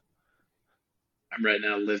them. I'm right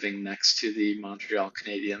now living next to the Montreal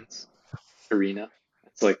Canadiens arena.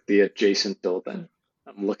 It's like the adjacent building.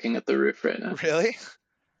 I'm looking at the roof right now. Really?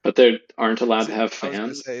 But they aren't allowed to have fans. I was going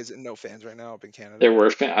to say, is it no fans right now up in Canada? There were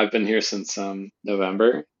fans. I've been here since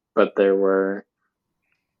November, but there were.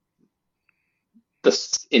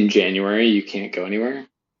 In January, you can't go anywhere.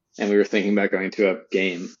 And we were thinking about going to a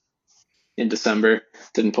game in December.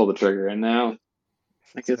 Didn't pull the trigger. And now,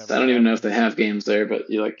 I guess I don't even know if they have games there, but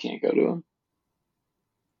you like can't go to them.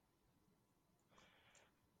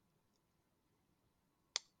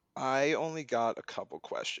 I only got a couple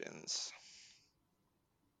questions.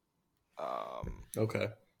 Okay.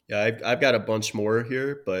 Yeah, I've got a bunch more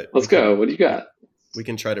here, but let's go. What do you got? We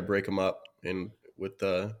can try to break them up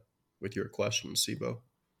with your questions, Sibo.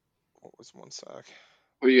 What was one sec?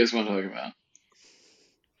 What do you guys want to talk about?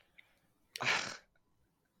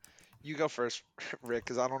 You go first, Rick,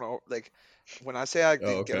 because I don't know. Like, when I say I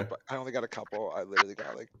only got a couple. I literally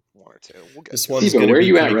got like one or two. We'll get this one's going to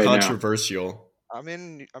be pretty controversial. Now? I'm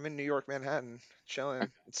in New York, Manhattan, chilling.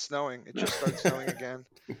 It's snowing. It just started snowing again.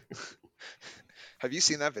 Have you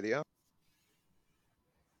seen that video?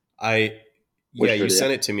 You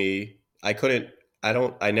sent it to me.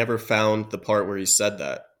 I never found the part where he said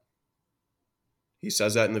that. He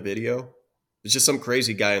says that in the video. It's just some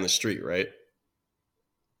crazy guy in the street, right?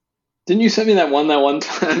 Didn't you send me that one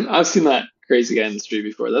time? I've seen that crazy guy in the street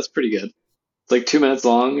before. That's pretty good. It's like 2 minutes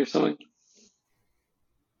long or something.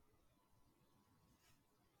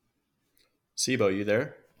 Sibo, you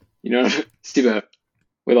there? Sibo.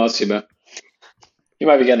 We lost Sibo. You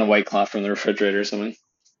might be getting a White Claw from the refrigerator or something.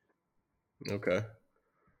 Okay.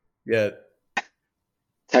 Yeah.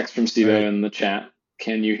 Text from Sibo in the chat.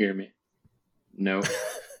 Can you hear me? No.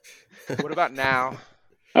 What about now?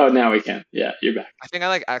 Oh, now we can. Yeah, you're back. I think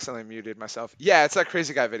I accidentally muted myself. Yeah, it's that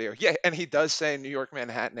crazy guy video. Yeah, and he does say New York,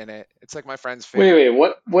 Manhattan in it. It's like my friend's favorite.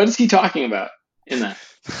 Wait. What is he talking about in that?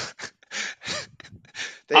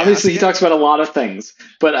 Obviously, he talks about a lot of things,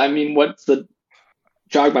 but I mean, what's the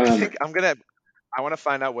jog my memory? I want to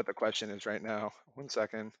find out what the question is right now. 1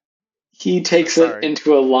 second. He takes it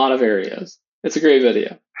into a lot of areas. It's a great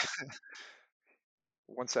video.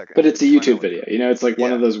 1 second. But it's a YouTube video. It's like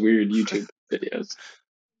one of those weird YouTube videos.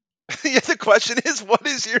 Yeah, the question is, what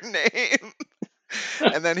is your name?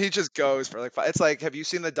 And then he just goes for like 5. It's like, have you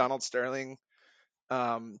seen the Donald Sterling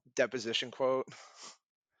deposition quote?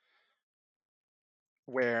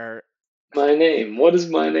 Where my name? What is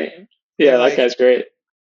my name? Yeah, that guy's great.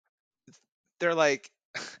 They're like,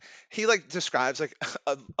 he like describes like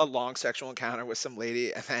a long sexual encounter with some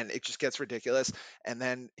lady, and then it just gets ridiculous, and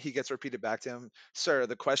then he gets repeated back to him. Sir,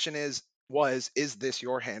 the question is, is this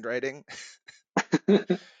your handwriting?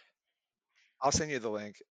 I'll send you the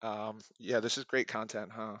link. Yeah, this is great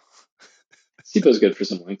content, huh? SIBO's good for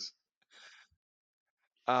some links.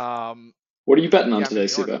 What are you betting on today,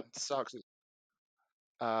 SIBO? Sucks.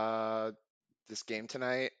 This game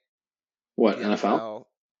tonight. What, NFL?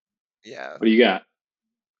 Yeah. What do you got?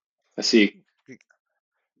 I see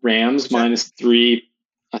Rams -3.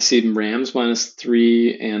 I see Rams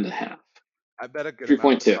 -3.5. I bet a good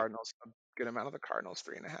amount of the Cardinals. A good amount of the Cardinals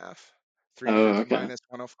 3.5. 3.5 okay.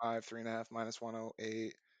 -105, 3.5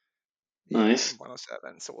 -108. Nice.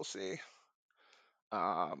 107. So we'll see.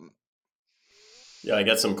 Yeah, I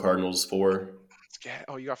got some Cardinals 4.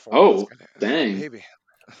 Oh, you got 4. Oh, dang. Maybe.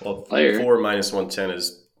 Well, 4 -110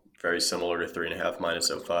 is very similar to 3.5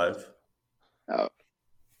 -05. Oh,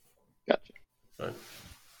 gotcha. But,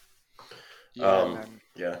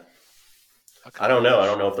 yeah. I don't know. I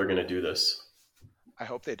don't know if they're going to do this. I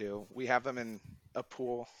hope they do. We have them in a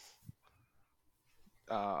pool.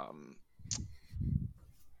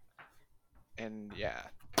 And yeah.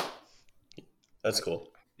 That's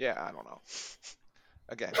cool. Yeah, I don't know.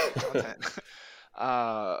 Again, content.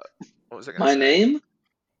 What was I going to say? My name?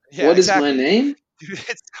 Yeah, what exactly. Is my name? Dude,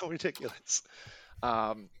 it's so ridiculous.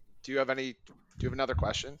 Do you have another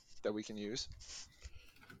question that we can use?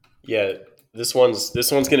 Yeah, this one's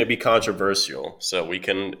going to be controversial, so we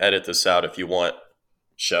can edit this out if you want,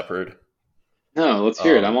 Shepard. No, let's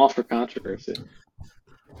hear it. I'm all for controversy.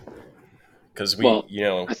 Because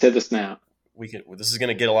I said this now. This is going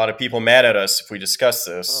to get a lot of people mad at us if we discuss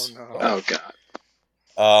this. Oh no! Oh god.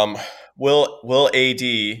 Will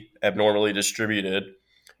AD, abnormally distributed,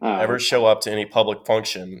 ever show up to any public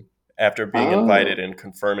function after being invited and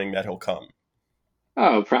confirming that he'll come?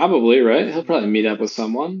 Oh, probably, right? He'll probably meet up with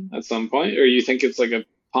someone at some point. Or you think it's like a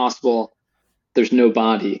possible, there's no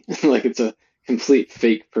body, like it's a complete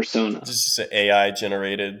fake persona. Just an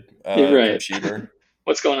AI-generated computer.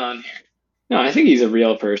 What's going on here? No, I think he's a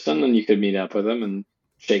real person, and you could meet up with him and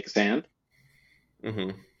shake his hand.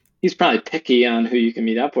 Mm-hmm. He's probably picky on who you can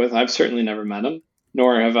meet up with. I've certainly never met him,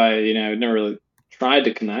 nor have I, never really tried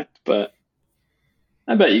to connect, but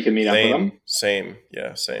I bet you can meet up with him. Same.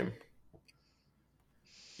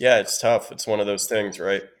 Yeah, it's tough. It's one of those things,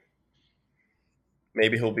 right?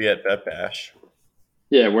 Maybe he'll be at Bet Bash.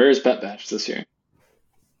 Yeah, where is Bet Bash this year?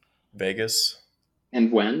 Vegas.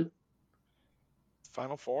 And when?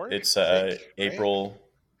 Final Four? It's April. Right?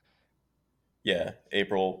 Yeah,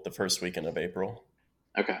 April, the first weekend of April.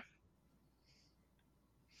 Okay.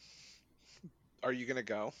 Are you going to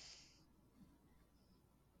go?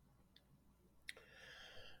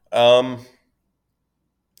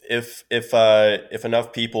 If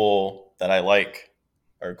enough people that I like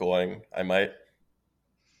are going, I might.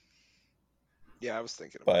 Yeah, I was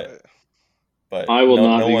thinking about it. But I will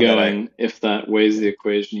not be going if that weighs the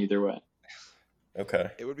equation either way. Okay.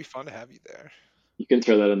 It would be fun to have you there. You can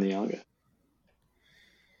throw that in the Alga.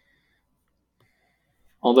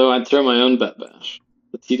 Although I'd throw my own Bet Bash.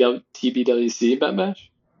 The TBWC Bet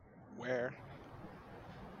Bash? Where?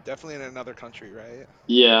 Definitely in another country, right?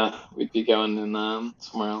 Yeah, we'd be going in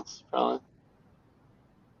somewhere else, probably.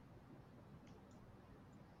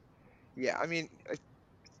 Yeah, I mean,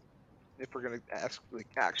 if we're gonna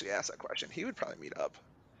actually ask that question, he would probably meet up.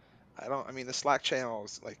 The Slack channel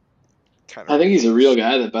is kind of. I think he's a real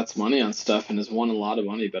guy that bets money on stuff and has won a lot of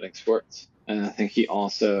money betting sports. And I think he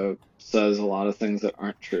also says a lot of things that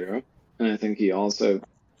aren't true. And I think he also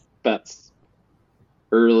bets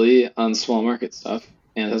early on small market stuff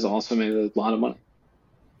and has also made a lot of money.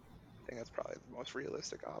 I think that's probably the most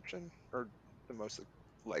realistic option, or the most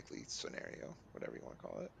likely scenario, whatever you want to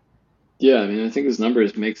call it. Yeah, I think his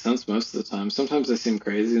numbers make sense most of the time. Sometimes they seem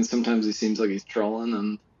crazy, and sometimes he seems like he's trolling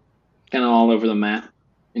and kind of all over the map,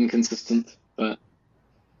 inconsistent. But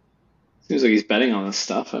it seems like he's betting on this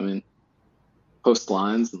stuff. Post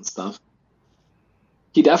lines and stuff.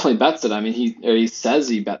 He definitely bets it. He says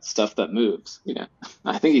he bets stuff that moves.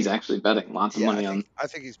 I think he's actually betting lots of money on. I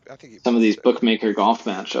think some of these bookmaker golf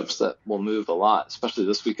matchups that will move a lot, especially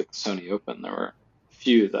this week at the Sony Open. There were a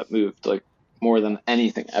few that moved more than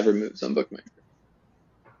anything ever moves on bookmaker.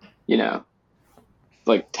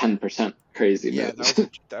 10% crazy moves. Yeah,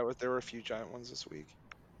 there were a few giant ones this week.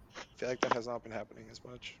 I feel like that has not been happening as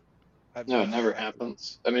much. No, it never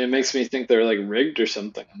happens. It makes me think they're rigged or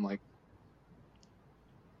something. I'm like,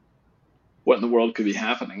 what in the world could be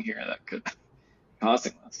happening here that could be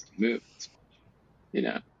causing us to move this much?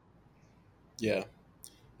 Yeah.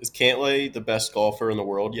 Is Cantlay the best golfer in the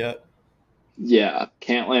world yet? Yeah,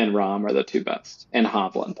 Cantlay and Rahm are the two best, and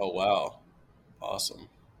Hovland. Oh wow, awesome.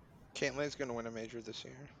 Cantlay's going to win a major this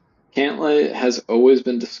year. Cantlay has always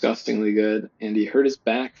been disgustingly good, and he hurt his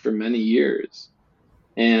back for many years,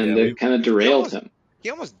 and it kind of derailed him. He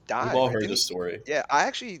almost died. We've all heard the story. Yeah,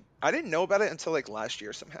 I didn't know about it until like last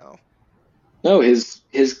year somehow. No, his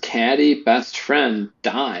caddy best friend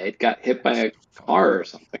died, got hit by a car or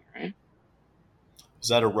something, right? Was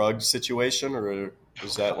that a rug situation, or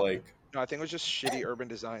was that like? No, I think it was just shitty urban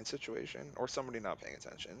design situation, or somebody not paying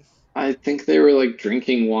attention. I think they were like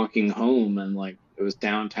drinking, walking home, and like it was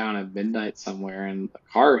downtown at midnight somewhere, and the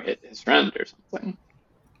car hit his friend or something.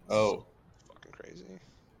 Oh, fucking crazy!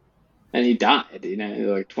 And he died,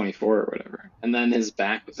 like 24 or whatever. And then his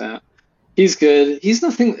back was out. He's good. He's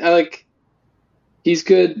nothing like. He's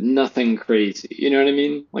good, nothing crazy. You know what I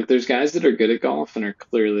mean? Like, there's guys that are good at golf and are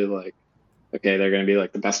clearly like, okay, they're going to be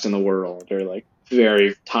like the best in the world or like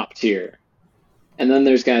very top tier. And then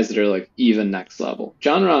there's guys that are like even next level.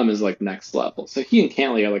 Jon Rahm is like next level. So he and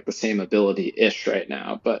Cantlay are like the same ability-ish right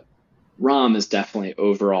now, but Rahm is definitely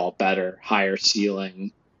overall better, higher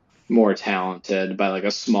ceiling, more talented by like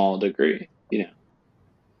a small degree, you know.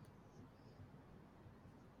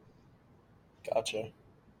 Gotcha.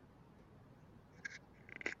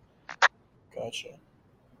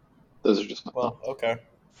 Those are just my thoughts. Okay.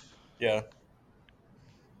 Yeah.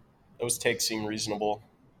 Those takes seem reasonable.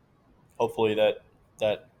 Hopefully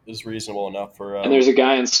that is reasonable enough for... And there's a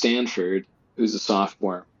guy in Stanford who's a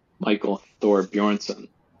sophomore, Michael Thorbjornsen,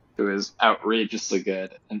 who is outrageously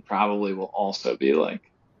good and probably will also be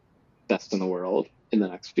like best in the world in the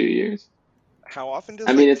next few years. How often does...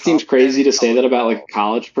 I mean, it seems crazy to say that about like a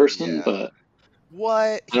college person, but...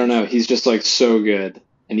 What? I don't know. He's just like so good,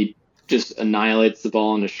 and he just annihilates the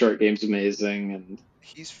ball, and his short game's amazing. And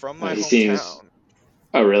he's from my hometown.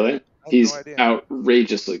 Oh, really? He's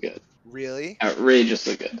outrageously good. Really?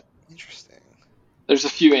 Outrageously good. Interesting. There's a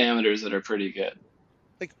few amateurs that are pretty good.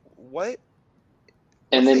 Like, what?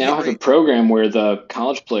 And they now have a program where the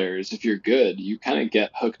college players, if you're good, you kind of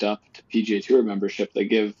get hooked up to PGA Tour membership. They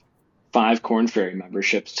give 5 Korn Ferry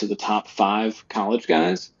memberships to the top 5 college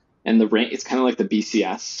guys. And the rank, it's kind of like the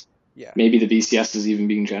BCS. Yeah. Maybe the BCS is even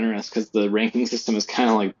being generous because the ranking system is kind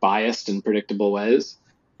of like biased in predictable ways.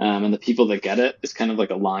 And the people that get it is kind of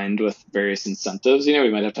like aligned with various incentives. You know,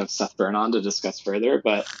 we might have to have Seth Byrne on to discuss further,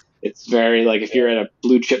 but it's very like if you're at a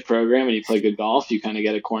blue chip program and you play good golf, you kind of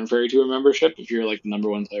get a Korn Ferry Tour membership if you're like the number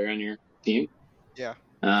 1 player on your team. Yeah.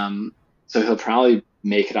 So he'll probably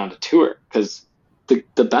make it onto tour because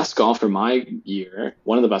the best golfer my year,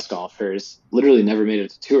 one of the best golfers, literally never made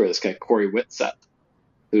it to tour. This guy, Corey Whitsett,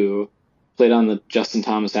 who played on the Justin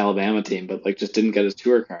Thomas Alabama team, but like just didn't get his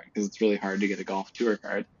tour card because it's really hard to get a golf tour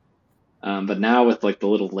card. But now with like the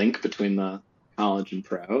little link between the college and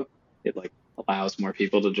pro, it like allows more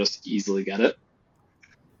people to just easily get it.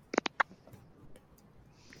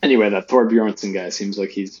 Anyway, that Thorbjornsen guy seems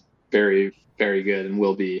like he's very, very good and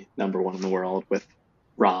will be number 1 in the world with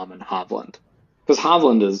Rahm and Hovland. Because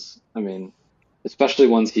Hovland is, I mean, especially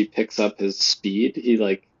once he picks up his speed, he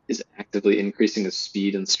like is actively increasing his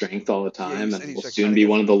speed and strength all the time, and will soon be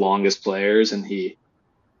one of the longest players. And he's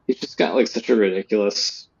just got like such a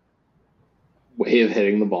ridiculous way of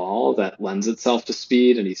hitting the ball that lends itself to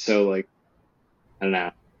speed, and he's so like, I don't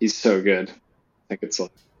know, he's so good. I think it's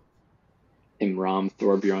like him, Rahm,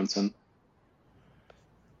 Thorbjornsen.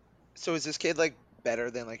 So is this kid like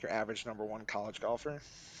better than like your average number 1 college golfer?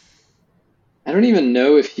 I don't even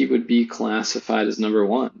know if he would be classified as number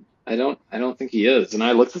 1. I don't think he is. And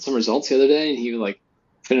I looked at some results the other day, and he like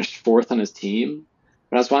finished 4th on his team.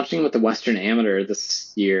 But I was watching him at the Western Amateur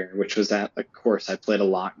this year, which was at a course I played a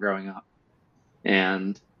lot growing up.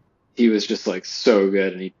 And he was just like so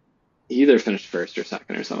good, and he either finished 1st or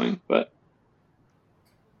 2nd or something, but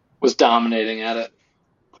was dominating at it.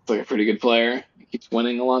 Looks like a pretty good player. He keeps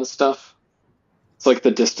winning a lot of stuff. It's like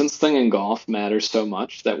the distance thing in golf matters so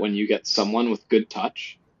much that when you get someone with good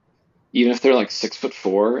touch, even if they're like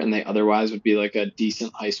 6'4" and they otherwise would be like a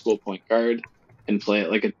decent high school point guard and play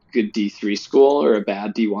at like a good D3 school or a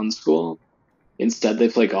bad D1 school, instead they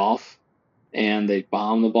play golf and they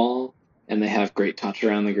bomb the ball and they have great touch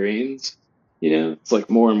around the greens. You know, it's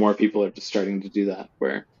like more and more people are just starting to do that,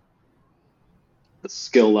 where the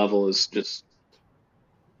skill level is just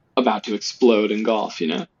about to explode in golf, you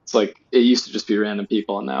know? It's like, it used to just be random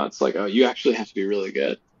people, and now it's like, oh, you actually have to be really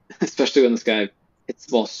good, especially when this guy hits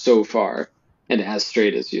the ball so far and as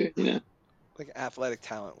straight as you, you know? Like athletic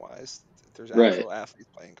talent-wise, there's actual athletes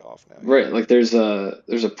playing golf now. Right, know? Like there's a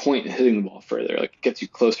point in hitting the ball further, like it gets you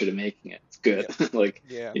closer to making it. It's good.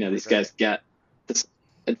 Yeah. You know, these guys get this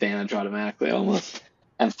advantage automatically almost.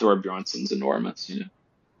 And Thorbjornsen's enormous, you know?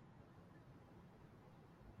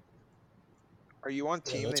 Are you on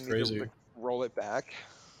team that need to roll it back?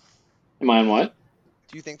 Am I on what?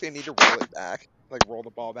 Do you think they need to roll it back, like roll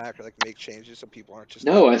the ball back, or like make changes so people aren't just?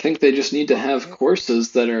 No, I think they just need to have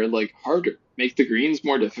courses that are like harder, make the greens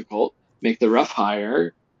more difficult, make the rough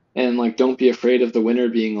higher, and like don't be afraid of the winner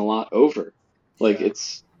being a lot over. Like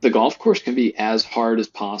it's the golf course can be as hard as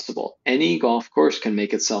possible. Any golf course can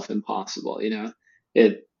make itself impossible, you know.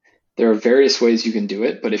 There are various ways you can do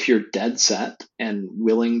it, but if you're dead set and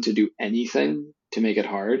willing to do anything to make it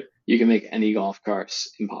hard, you can make any golf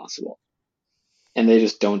course impossible. And they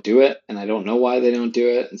just don't do it, and I don't know why they don't do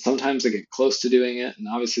it. And sometimes they get close to doing it, and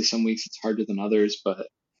obviously some weeks it's harder than others, but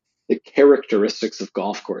the characteristics of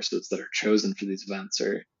golf courses that are chosen for these events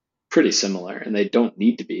are pretty similar, and they don't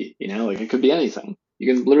need to be, you know, like it could be anything.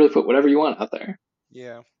 You can literally put whatever you want out there.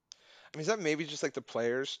 Yeah. I mean, is that maybe just like the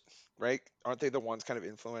players, right? Aren't they the ones kind of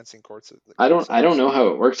influencing courses? I don't know how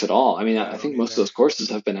it works at all. I mean, I think most of those courses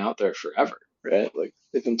have been out there forever, right? Like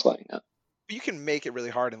they've been playing it. But you can make it really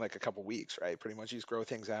hard in like a couple weeks, right? Pretty much you just grow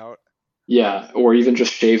things out. Yeah, or even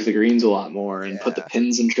just shave the greens a lot more and put the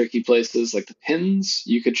pins in tricky places. Like the pins,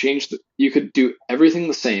 you could you could do everything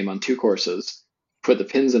the same on two courses, put the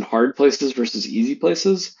pins in hard places versus easy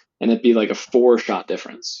places, and it'd be like a 4-shot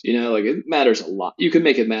difference. You know, like it matters a lot. You can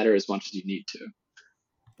make it matter as much as you need to.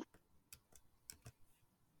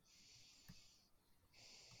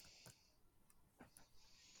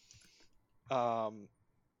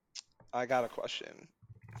 I got a question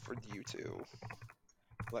for you two.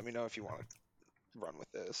 Let me know if you want to run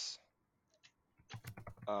with this.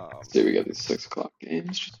 See, we got these 6 o'clock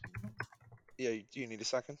games. Yeah, do you need a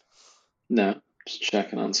second? No, just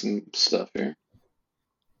checking on some stuff here.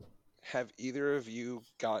 Have either of you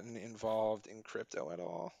gotten involved in crypto at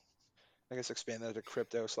all? I guess expand that to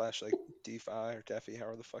crypto / like DeFi or DeFi,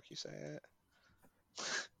 however the fuck you say it.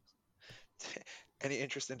 Any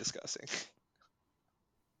interest in discussing?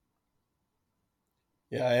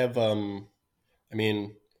 Yeah, I have, I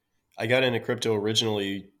mean, I got into crypto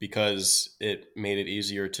originally because it made it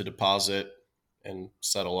easier to deposit and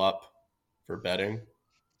settle up for betting.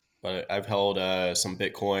 But I've held some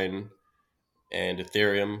Bitcoin and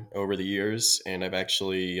Ethereum over the years, and I've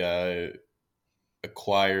actually been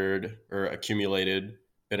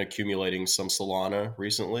accumulating some Solana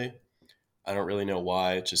recently. I don't really know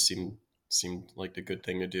why. It just seemed like a good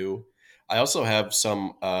thing to do. I also have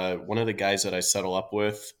some, one of the guys that I settle up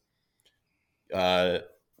with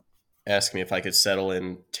asked me if I could settle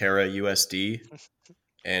in Terra USD.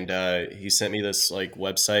 And he sent me this like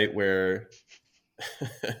website where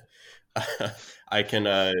I can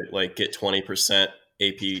like get 20%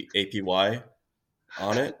 APY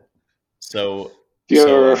on it. So do you have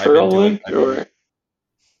a referral link or?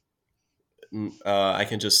 I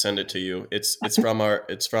can just send it to you. It's from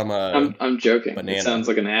I'm joking. Banana. It sounds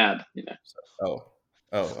like an ad, you know.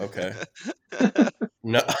 Oh, okay.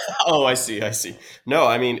 No. Oh, I see. No,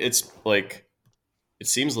 I mean, it's like, it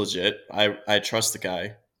seems legit. I trust the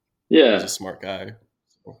guy. Yeah. He's a smart guy.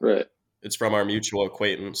 So right. It's from our mutual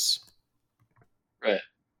acquaintance. Right.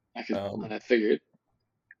 I figured.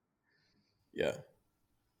 Yeah.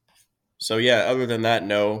 So yeah, other than that,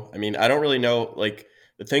 no. I mean, I don't really know. Like,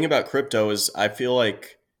 the thing about crypto is I feel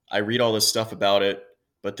like I read all this stuff about it,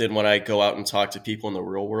 but then when I go out and talk to people in the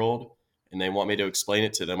real world and they want me to explain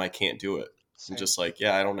it to them, I can't do it. Same. I'm just like,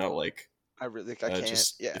 yeah, I don't know. Like, I can't.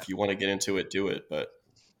 Just, if you want to get into it, do it. But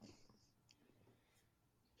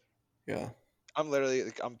yeah, I'm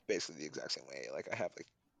basically the exact same way. Like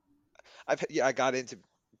I got into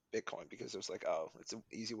Bitcoin because it was like, oh, it's an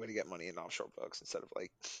easy way to get money in offshore books instead of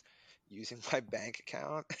like using my bank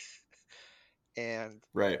account. And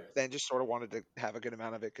then just sort of wanted to have a good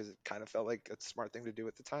amount of it because it kind of felt like a smart thing to do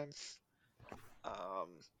at the time.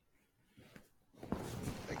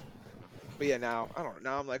 But yeah, now I don't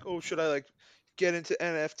know. Now I'm like, oh, should I like get into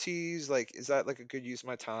NFTs? Like, is that like a good use of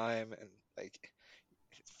my time? And like,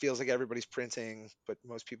 it feels like everybody's printing, but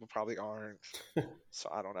most people probably aren't. So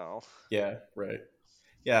I don't know. Yeah, right.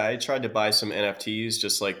 Yeah, I tried to buy some NFTs,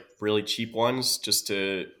 just like really cheap ones, just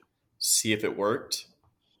to see if it worked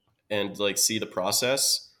and like see the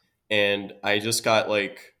process. And I just got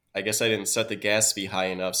like, I guess I didn't set the gas fee high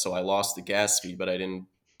enough, so I lost the gas fee, but I didn't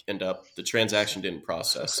the transaction didn't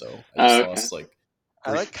process, so I just lost like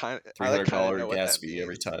 $300 gas fee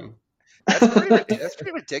every time. That's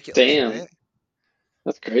pretty ridiculous. Damn, right?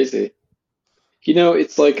 That's crazy. You know,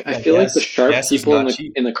 it's like I feel like the sharp people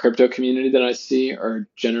in the crypto community that I see are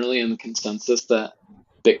generally in the consensus that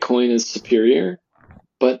Bitcoin is superior,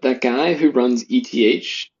 but that guy who runs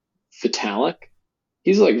ETH, Vitalik,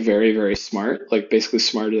 he's like very, very smart, like basically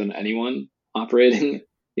smarter than anyone operating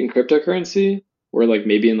in cryptocurrency or like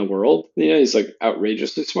maybe in the world. You know, he's like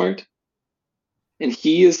outrageously smart. And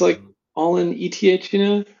he is like all in ETH, you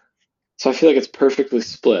know? So I feel like it's perfectly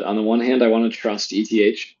split. On the one hand, I want to trust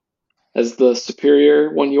ETH as the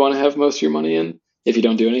superior one you want to have most of your money in if you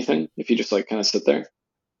don't do anything, if you just like kind of sit there,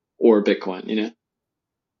 or Bitcoin, you know?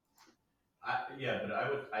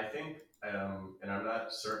 But I think, and I'm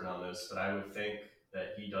not certain on this, but I would think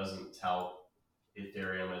that he doesn't tout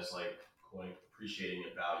Ethereum as like appreciating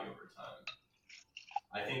in value over time.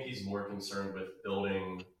 I think he's more concerned with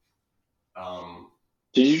building.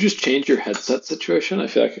 Did you just change your headset situation? I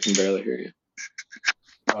feel like I can barely hear you.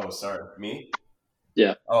 Oh, sorry. Me?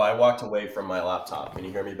 Yeah. Oh, I walked away from my laptop. Can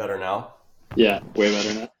you hear me better now? Yeah, way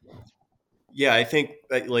better now. Yeah, I think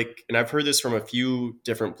like, and I've heard this from a few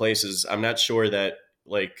different places. I'm not sure that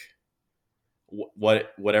like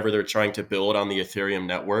whatever they're trying to build on the Ethereum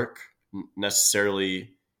network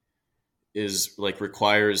necessarily is like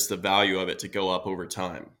requires the value of it to go up over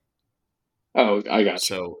time. Oh, I got you.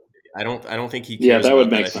 So I don't think he cares. Yeah, that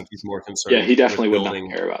would make sense. I think he's more concerned. Yeah, he definitely would not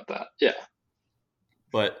care about that. Yeah.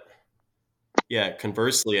 But yeah,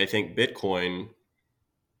 conversely, I think Bitcoin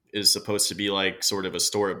is supposed to be like sort of a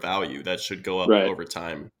store of value that should go up over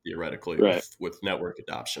time, theoretically, with network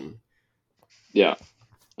adoption. Yeah.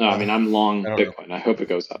 No, I mean, I'm long Bitcoin. I hope it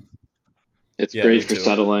goes up. It's great for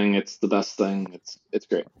settling. It's the best thing. It's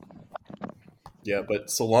great. Yeah, but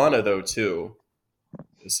Solana though too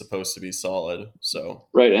is supposed to be solid. So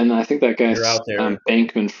right, and I think that guy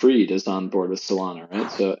Bankman-Fried is on board with Solana,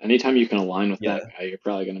 right? So anytime you can align with that guy, you're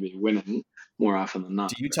probably going to be winning more often than not.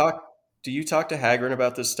 Do you talk to Hagren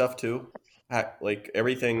about this stuff too? Like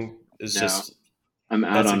everything is just. I'm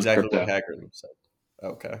out on exactly crypto. what Hagren said.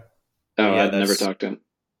 Okay. Oh, I've never talked to him.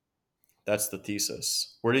 That's the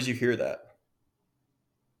thesis. Where did you hear that?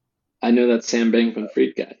 I know that Sam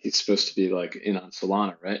Bankman-Fried guy. He's supposed to be like in on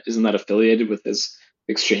Solana, right? Isn't that affiliated with his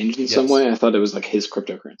exchange in some way? I thought it was like his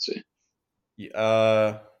cryptocurrency.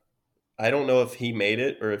 I don't know if he made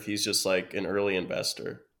it or if he's just like an early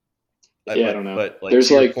investor. I don't know. But like, there's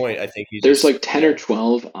to like your point, I think there's like 10 or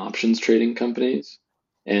 12 options trading companies,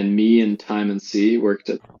 and me and Time and C worked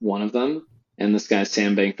at one of them, and this guy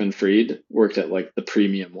Sam Bankman-Fried worked at like the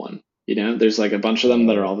premium one. You know, there's like a bunch of them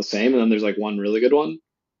that are all the same, and then there's like one really good one.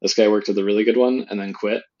 This guy worked at the really good one and then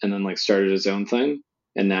quit and then like started his own thing,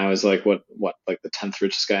 and now is like what like the 10th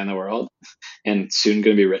richest guy in the world, and soon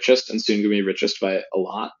going to be richest, and soon going to be richest by a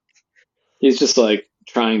lot. He's just like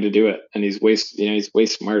trying to do it, and he's way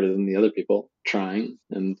smarter than the other people trying,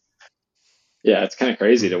 and yeah, it's kind of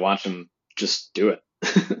crazy to watch him just do it.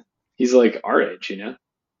 He's like our age, you know.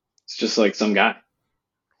 It's just like some guy.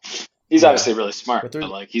 He's obviously really smart, but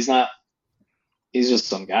like he's not. He's just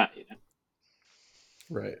some guy, you know.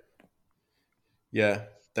 Right. Yeah,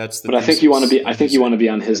 that's the. But I think you want to be. I think you want to be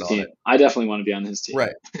on his team. I definitely want to be on his team,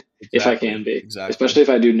 right? Exactly. If I can be, especially if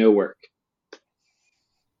I do no work.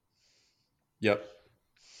 Yep.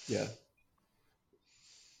 Yeah.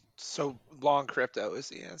 So long crypto is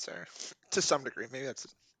the answer to some degree. Maybe that's.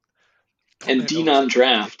 And Denon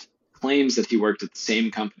Draft claims that he worked at the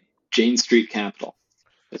same company, Jane Street Capital.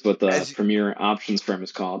 Is what the premier options firm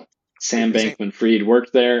is called. Sam Bankman-Fried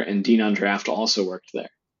worked there, and Denon Draft also worked there.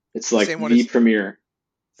 It's like the premier.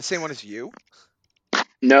 The same one as you?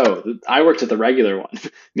 No, I worked at the regular one.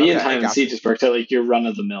 Me and Time and C just worked at like your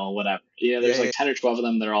run-of-the-mill, whatever. Yeah, there's like 10 or 12 of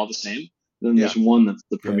them that are all the same. Then there's one that's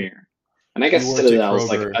the premier. And I guess Citadel is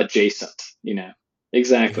like adjacent, you know.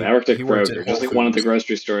 Exactly. I worked at Kroger, just like one of the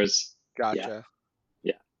grocery stores. Gotcha.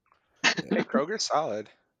 Yeah. Hey, Kroger's solid.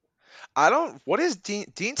 What is Dean?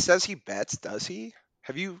 Dean says he bets, does he?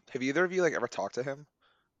 Have either of you like ever talked to him?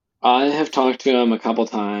 I have talked to him a couple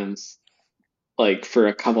times, like for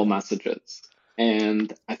a couple messages,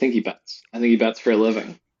 and I think he bets. I think he bets for a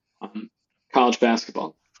living on college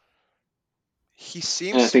basketball. He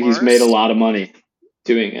seems. And I think he's made a lot of money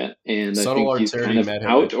doing it, and I think he's kind of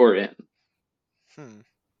out or in.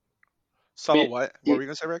 Subtle what? What were you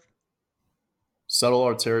gonna say, Rick? Subtle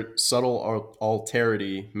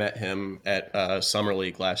Alterity met him at Summer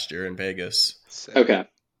League last year in Vegas. Sick. Okay.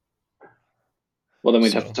 Well, then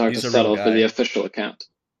we'd have to talk to Subtle for the official account.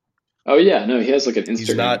 Oh yeah, no, he has like an Instagram.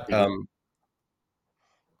 He's not.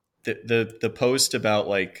 The post about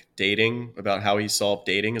like dating, about how he solved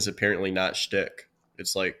dating, is apparently not shtick.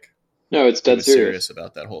 It's like no, it's dead serious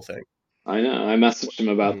about that whole thing. I know. I messaged him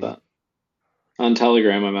about that on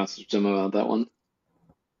Telegram. I messaged him about that one.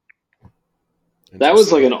 That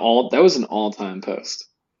was like an all-time post.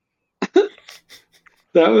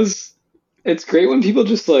 It's great when people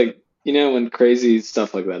just like, you know, when crazy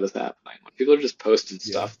stuff like that is happening. When people are just posting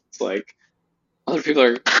stuff, it's like other people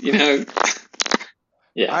are, you know.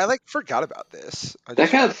 Yeah. I like forgot about this.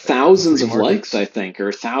 That got thousands of likes, I think,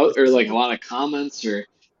 or like a lot of comments, or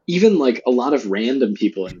even like a lot of random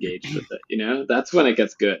people engaged with it. That's when it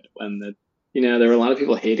gets good. When there were a lot of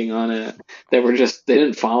people hating on it. They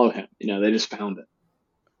didn't follow him. They just found it.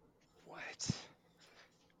 What?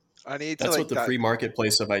 I need That's what the free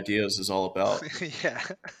marketplace of ideas is all about. Yeah.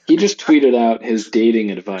 He just tweeted out his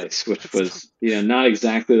dating advice, which was, not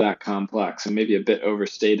exactly that complex and maybe a bit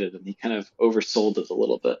overstated, and he kind of oversold it a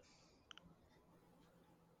little bit.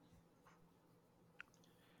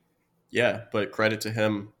 Yeah, but credit to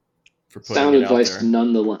him for putting Sound it advice out there.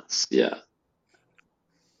 Nonetheless. Yeah.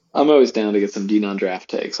 I'm always down to get some Dean on draft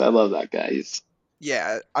takes. I love that guy.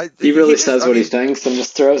 He really says what he thinks and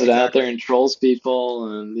just throws it out there and trolls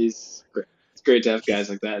people, and it's great to have guys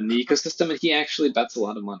like that in the ecosystem. And he actually bets a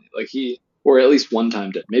lot of money, or at least one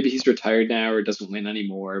time did. Maybe he's retired now or doesn't win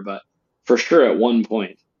anymore, but for sure at one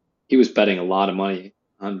point he was betting a lot of money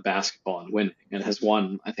on basketball and winning, and has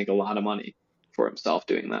won, I think, a lot of money for himself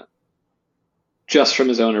doing that, just from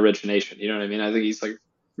his own origination. You know what I mean? I think he's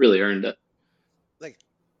really earned it.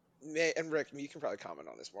 And Rick, you can probably comment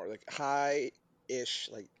on this more. High-ish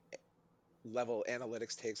level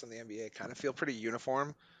analytics takes on the NBA kind of feel pretty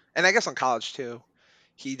uniform, and I guess on college too.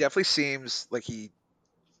 He definitely seems like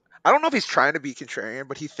I don't know if he's trying to be contrarian,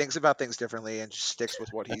 but he thinks about things differently and just sticks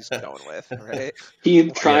with what he's going with, right?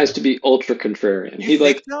 He tries to be ultra contrarian. He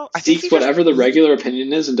seeks whatever the regular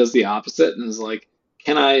opinion is and does the opposite, and is like,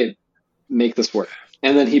 can I make this work?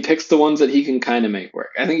 And then he picks the ones that he can kind of make work.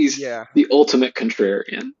 I think he's the ultimate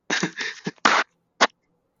contrarian.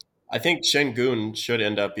 I think Şengün should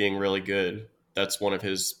end up being really good. That's one of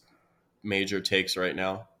his major takes right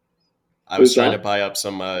now. I was trying to buy up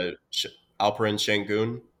some Alperen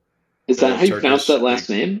Şengün. Is that how you pronounce that last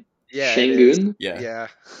name? Yeah. Şengün? Yeah.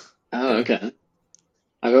 Oh, okay.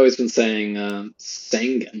 I've always been saying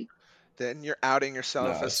Sengun. Then you're outing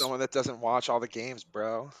yourself as someone that doesn't watch all the games,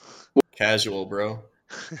 bro. Casual, bro.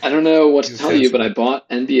 I don't know what to tell you, but I bought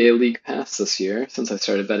NBA League Pass this year since I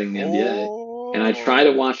started betting the NBA. And I try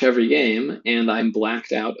to watch every game, and I'm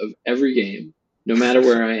blacked out of every game, no matter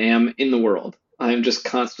where I am in the world. I'm just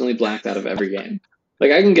constantly blacked out of every game. I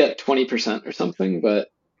can get 20% or something,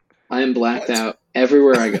 but I am blacked out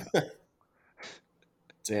everywhere I go.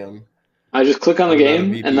 Damn. I just click on the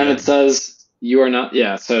game, and then it says, you are not...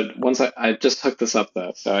 Yeah, so once I just hooked this up,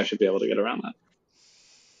 though, so I should be able to get around that.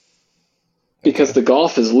 Because the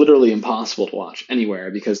golf is literally impossible to watch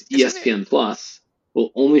anywhere, because ESPN Plus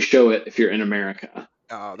will only show it if you're in America.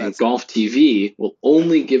 And Golf TV will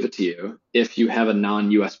only give it to you if you have a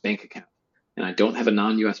non-US bank account. And I don't have a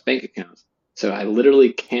non-US bank account, so I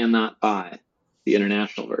literally cannot buy the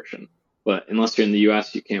international version. But unless you're in the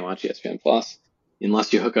US, you can't watch ESPN Plus,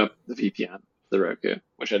 unless you hook up the VPN, the Roku,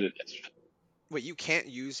 which I did yesterday. Wait, you can't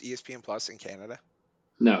use ESPN Plus in Canada?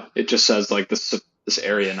 No, it just says this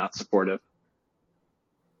area not supportive.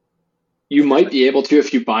 You might be able to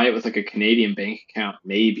if you buy it with a Canadian bank account,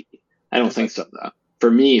 maybe. I don't think so, though. For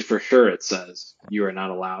me, for sure, it says you are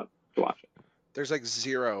not allowed to watch it. There's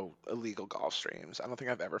 0 illegal golf streams. I don't think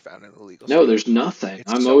I've ever found an illegal stream. No, there's nothing.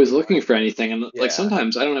 I'm always looking for anything. And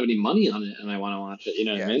sometimes I don't have any money on it and I want to watch it. You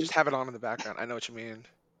know what I mean? Just have it on in the background. I know what you mean.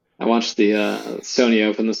 I watched the Sony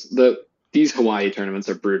Open. These Hawaii tournaments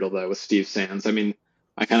are brutal, though, with Steve Sands. I mean,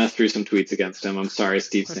 I kind of threw some tweets against him. I'm sorry,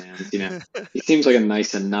 Steve Sands. He seems like a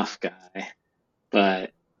nice enough guy,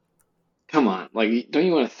 but come on, don't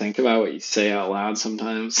you want to think about what you say out loud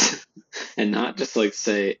sometimes, and not just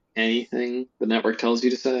say anything the network tells you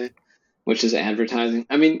to say, which is advertising?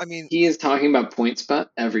 I mean, he is talking about PointsBet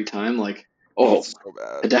every time, Hideki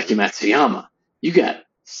Matsuyama, you got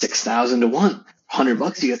 6,000 to 1.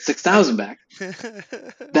 $100, you get 6,000 back.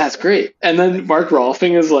 That's great. And then Mark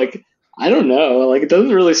Rolfing is I don't know. It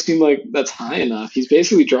doesn't really seem like that's high enough. He's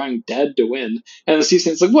basically drawing dead to win. And the Steve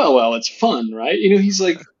Sands well, it's fun, right? He's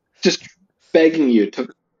just begging you to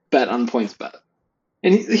bet on PointsBet.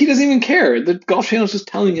 And he doesn't even care. The Golf Channel is just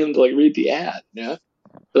telling him to read the ad, But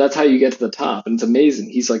that's how you get to the top. And it's amazing.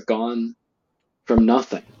 He's gone from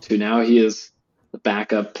nothing to now he is the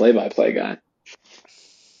backup play-by-play guy.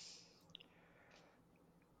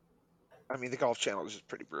 I mean, the Golf Channel is just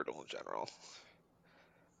pretty brutal in general.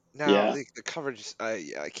 Now, the coverage is...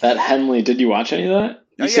 I can't. That Henley, did you watch any of that?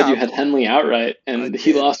 You said you had Henley outright, and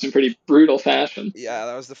he lost in pretty brutal fashion. Yeah,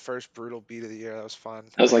 that was the first brutal beat of the year. That was fun.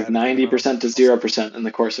 That was 90% to 0% in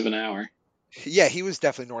the course of an hour. Yeah, he was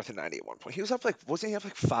definitely north of 90 at one point. He was up wasn't he up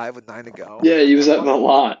 5 with 9 to go? Yeah, he was up a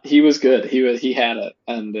lot. He was good. He had it,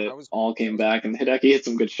 and it all came back, and Hideki hit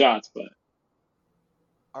some good shots, but...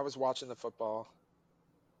 I was watching the football.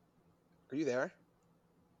 Are you there?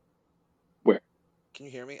 Where? Can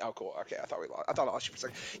you hear me? Oh, cool. Okay, I thought I lost you for a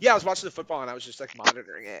second. Yeah, I was watching the football and I was just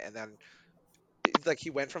monitoring it, and then like he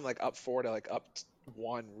went from like up 4 to like up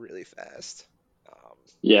 1 really fast.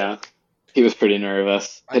 Yeah, he was pretty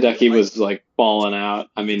nervous. Hideki was like balling out.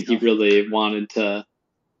 I mean, he really wanted to.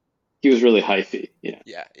 He was really hyphy. Yeah.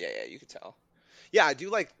 Yeah. You could tell. Yeah, I do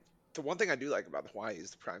like the one thing I do like about Hawaii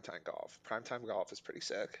is the primetime golf. Primetime golf is pretty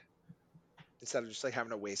sick. Instead of just like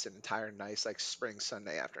having to waste an entire nice like spring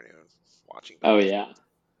Sunday afternoon watching golf. Oh yeah.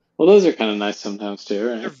 Well, those are kind of nice sometimes too,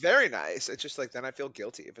 right? They're very nice. It's just like then I feel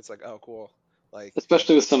guilty if it's like, oh cool, like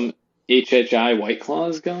especially with some HHI White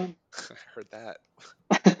Claws going. I heard that.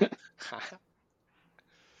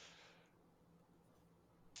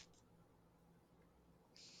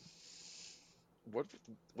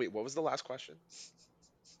 Wait, what was the last question?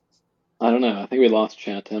 I don't know. I think we lost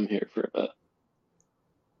Chatham here for a bit.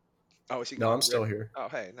 Oh, is he? No, I'm still here. Oh,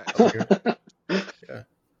 hey, nice. Yeah.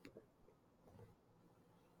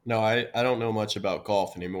 No, I don't know much about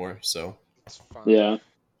golf anymore, so. It's fun. Yeah.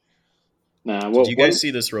 Nah. Did you guys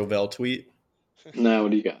see this Rovell tweet? No.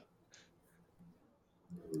 What do you got?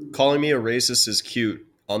 Calling me a racist is cute.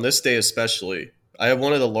 On this day especially, I have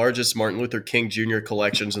one of the largest Martin Luther King Jr.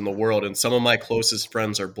 collections in the world, and some of my closest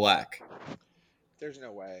friends are black. There's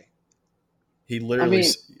no way. He literally. I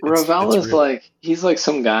mean, Rovell is real. Like, he's like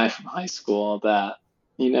some guy from high school that,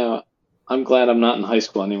 I'm glad I'm not in high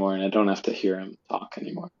school anymore and I don't have to hear him talk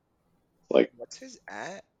anymore. Like, what's his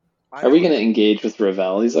at? Are we going to engage with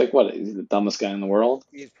Rovell? He's like, what? He's the dumbest guy in the world?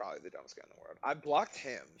 He's probably the dumbest guy in the world. I blocked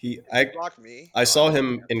him. He blocked me. I saw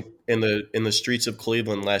him in the streets of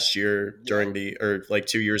Cleveland last year during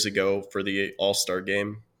 2 years ago for the All-Star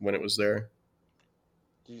game when it was there.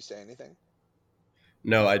 Did you say anything?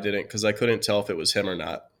 No, I didn't because I couldn't tell if it was him or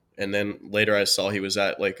not. And then later I saw he was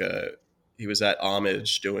at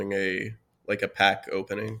Homage doing a pack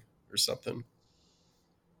opening or something.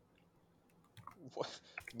 What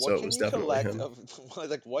so can you collect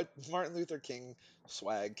what Martin Luther King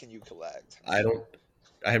swag can you collect? I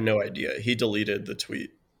have no idea. He deleted the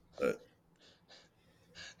tweet, but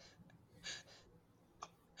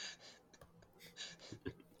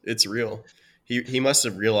it's real. He must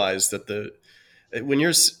have realized that when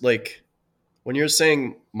you're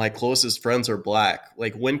saying my closest friends are black,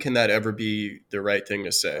 like when can that ever be the right thing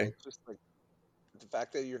to say? Just like the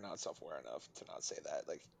fact that you're not self-aware enough to not say that,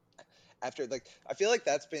 like after I feel like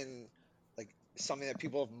that's been like something that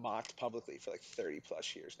people have mocked publicly for like 30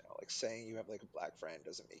 plus years now. Like saying you have like a black friend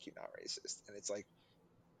doesn't make you not racist, and it's like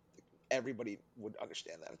everybody would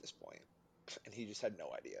understand that at this point, and he just had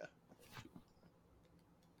no idea.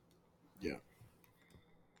 Yeah.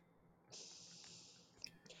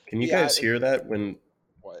 Can you guys hear that when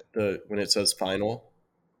it says final,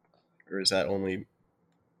 or is that only?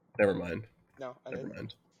 Never mind. No, never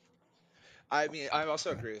mind. I mean, I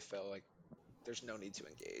also agree with Phil. Like, there's no need to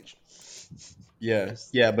engage. Yeah,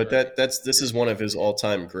 but this is one of his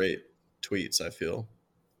all-time great tweets. I feel.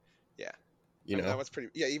 Yeah. That was pretty.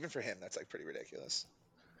 Yeah, even for him, that's like pretty ridiculous.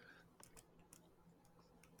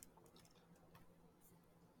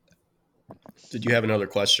 Did you have another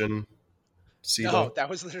question? Sibo? No, that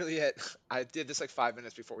was literally it. I did this like 5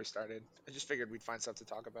 minutes before we started. I just figured we'd find stuff to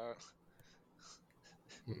talk about.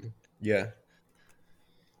 Yeah.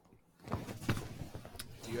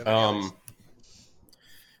 Do you have any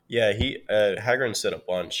Yeah, Hagren said a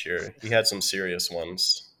bunch here. He had some serious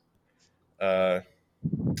ones. How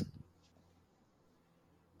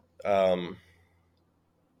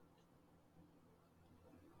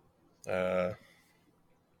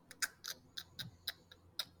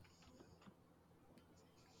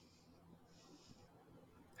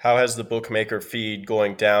has the bookmaker feed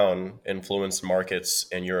going down influenced markets,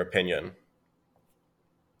 in your opinion?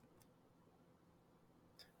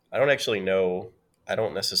 I don't actually know. I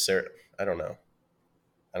don't know.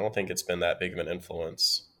 I don't think it's been that big of an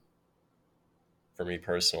influence for me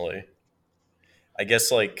personally. I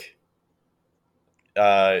guess I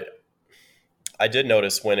did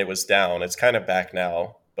notice when it was down. It's kind of back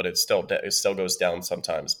now, but it still goes down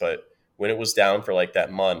sometimes. But when it was down for like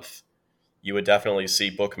that month, you would definitely see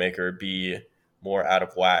bookmaker be more out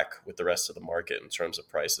of whack with the rest of the market in terms of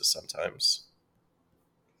prices sometimes.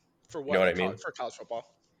 For what? You know what I mean? For college football?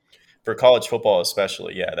 For college football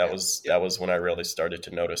especially, yeah. That was when I really started to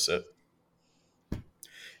notice it.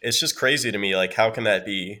 It's just crazy to me, like how can that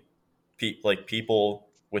be? Like people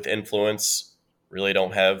with influence really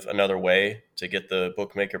don't have another way to get the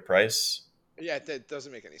bookmaker price? Yeah, that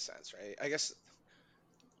doesn't make any sense, right? I guess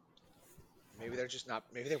maybe they're just not.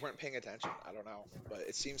 Maybe they weren't paying attention. I don't know, but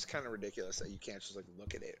it seems kind of ridiculous that you can't just like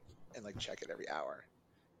look at it and like check it every hour.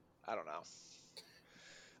 I don't know.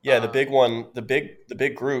 Yeah, the big one, the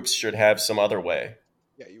big groups should have some other way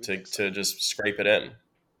to just scrape it in.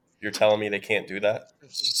 You're telling me they can't do that?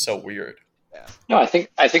 It's just so weird. Yeah. No, I think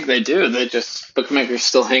they do. They just bookmakers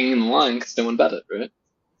still hanging in the line because no one bet it, right?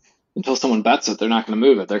 Until someone bets it, they're not going to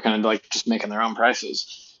move it. They're kind of like just making their own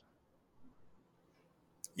prices.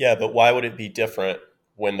 Yeah, but why would it be different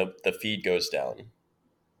when the feed goes down?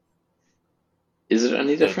 Is it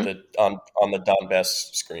any different? On the Don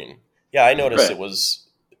Best screen. Yeah, I noticed it was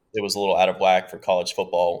a little out of whack for college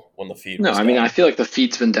football when the feed was down. No, I mean, I feel like the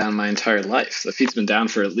feed's been down my entire life. The feed's been down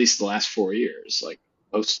for at least the last 4 years, like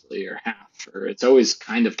mostly or half, or it's always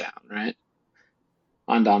kind of down, right?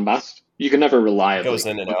 On Don Best. You can never reliably goes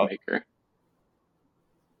in and out. Maker.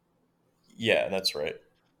 Yeah, that's right.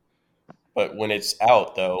 But when it's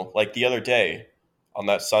out, though, like the other day on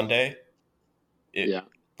that Sunday, the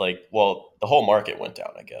whole market went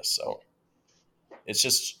down, I guess. So it's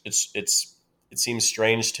just it seems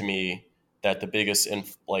strange to me that the biggest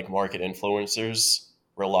market influencers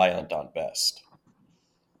rely on Don Best.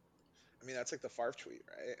 I mean, that's like the Favre tweet,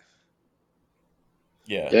 right?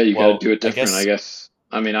 Yeah. Yeah, you gotta do it different, I guess.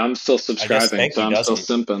 I mean, I'm still subscribing, so I'm still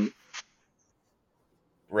simping.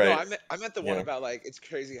 Right. No, I meant the one about like it's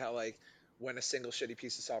crazy how like when a single shitty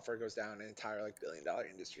piece of software goes down, an entire like $1 billion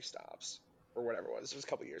industry stops or whatever it was. It was a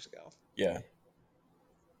couple years ago. Yeah.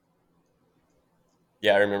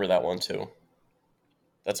 Yeah, I remember that one too.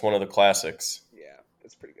 That's one of the classics. Yeah,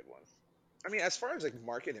 that's a pretty good one. I mean, as far as like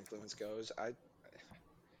market influence goes, I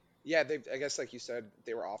guess like you said,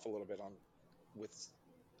 they were off a little bit with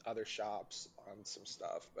other shops on some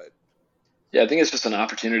stuff, but yeah, I think it's just an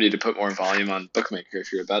opportunity to put more volume on Bookmaker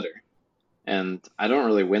if you're a bettor. And I don't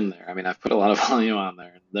really win there. I mean, I've put a lot of volume on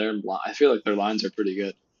there. I feel like their lines are pretty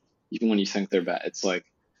good, even when you think they're bad. It's like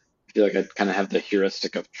I feel like I kind of have the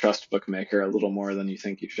heuristic of trust Bookmaker a little more than you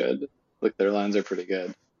think you should. Like their lines are pretty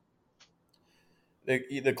good.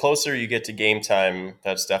 The closer you get to game time,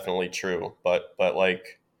 that's definitely true. But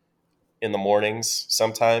like in the mornings,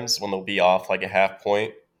 sometimes when they'll be off like a half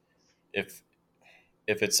point, if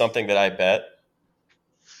it's something that I bet,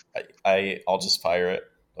 I'll just fire it.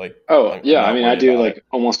 Like I mean I do like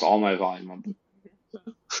almost all my volume on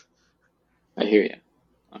Bookmaker. I hear you.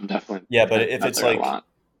 I'm definitely but if it's like a lot,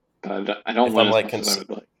 but I don't win as much as I would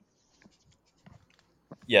like.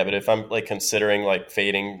 Yeah, but if I'm like considering like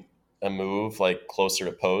fading a move like closer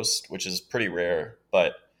to post, which is pretty rare,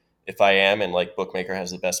 but if I am and like Bookmaker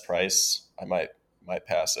has the best price, I might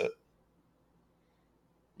pass it.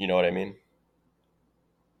 You know what I mean?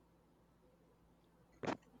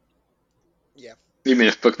 Yeah. You mean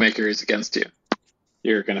if Bookmaker is against you,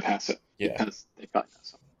 you're gonna pass it? Yeah. Because they probably know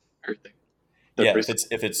something.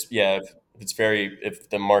 Yeah, if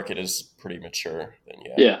the market is pretty mature, then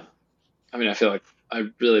yeah. Yeah. I mean, I feel like I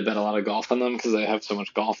really bet a lot of golf on them because I have so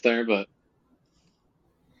much golf there, but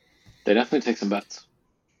they definitely take some bets,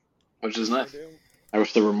 which is nice. I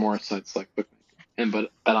wish there were more sites like Bookmaker and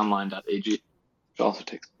betonline.ag, which also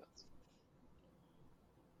takes some bets.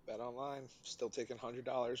 BetOnline still taking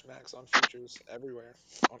 $100 max on futures everywhere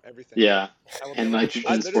on everything. Yeah, and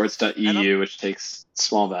nitrogensports.eu, which takes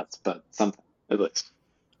small bets, but something at least.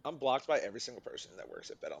 I'm blocked by every single person that works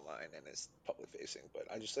at BetOnline and is public facing, but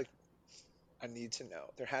I just I need to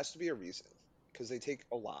know. There has to be a reason because they take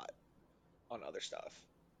a lot on other stuff.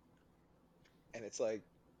 And it's like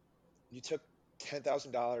you took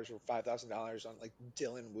 $10,000 or $5,000 on like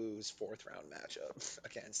Dylan Woo's 4th round matchup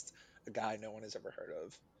against a guy no one has ever heard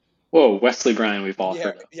of. Whoa, Wesley Bryan, we've all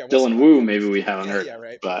heard of. Dylan Woo, maybe we haven't heard. Yeah,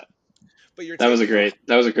 right. But that was a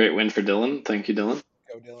great win for Dylan. Thank you, Dylan.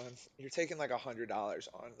 Go Dylan. You're taking like $100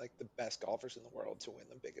 on like the best golfers in the world to win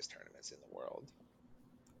the biggest tournaments in the world.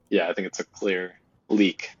 Yeah, I think it's a clear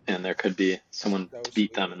leak, and there could be someone to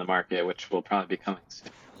beat them in the market, which will probably be coming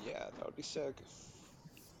soon. Yeah, that would be sick.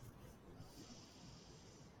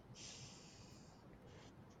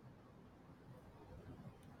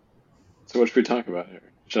 So what should we talk about here?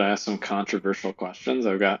 Should I ask some controversial questions?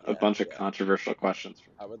 I've got a bunch of controversial questions.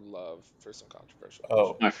 I would love for some controversial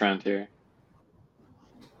questions. My friend here.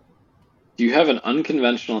 Do you have an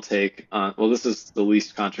unconventional take on, well, this is the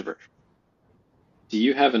least controversial. Do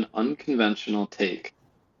you have an unconventional take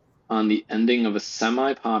on the ending of a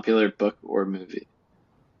semi-popular book or movie?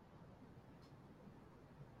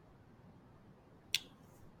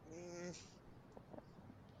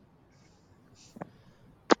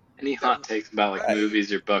 Any hot takes about like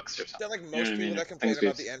movies or books or something? Like most people that complain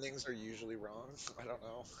about the endings are usually wrong. I don't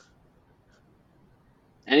know.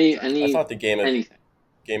 I thought the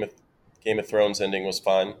Game of Thrones ending was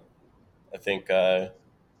fine. I think I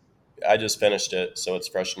just finished it, so it's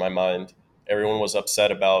fresh in my mind. Everyone was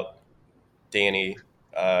upset about Dany.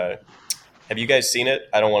 Have you guys seen it?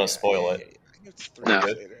 I don't want to spoil it. No.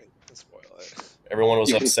 Spoil it. Everyone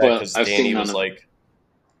was upset because Danny was like,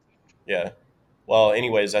 yeah. Well,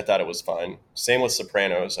 anyways, I thought it was fine. Same with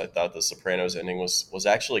Sopranos. I thought the Sopranos ending was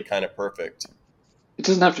actually kind of perfect. It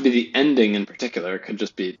doesn't have to be the ending in particular. It could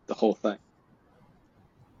just be the whole thing.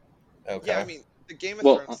 Okay. Yeah, I mean, the Game of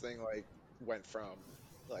Thrones thing like went from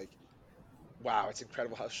like, wow, it's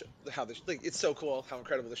incredible how this like it's so cool how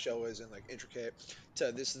incredible the show is and like intricate,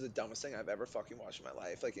 to this is the dumbest thing I've ever fucking watched in my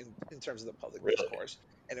life, like in terms of the public discourse,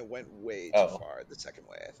 and it went way too far the second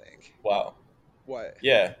way, I think. Wow. What?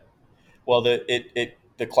 Yeah. Well, the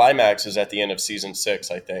climax is at the end of season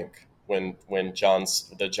 6, I think, when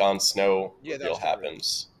the Jon Snow reveal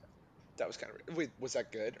happens. That was kind of. Wait, was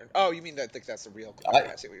that good? Oh, you mean that? Like that's the real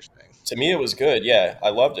climax? I see what you're saying. To me, it was good. Yeah, I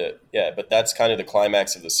loved it. Yeah, but that's kind of the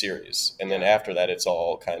climax of the series, and then after that, it's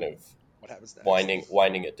all kind of what happens next?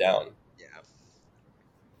 winding it down. Yeah.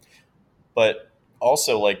 But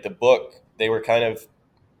also, like the book, they were kind of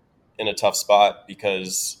in a tough spot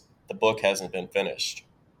because the book hasn't been finished,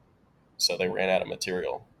 so they ran out of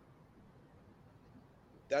material.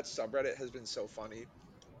 That subreddit has been so funny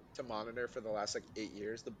to monitor for the last like 8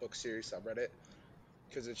 years, the book series subreddit,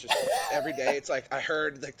 because it's just every day it's like, I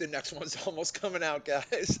heard like the next one's almost coming out,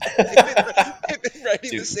 guys. They've been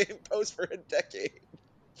writing the same post for a decade.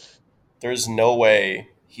 There's no way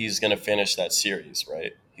he's gonna finish that series,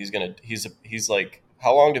 right? He's like,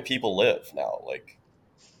 how long do people live now? Like,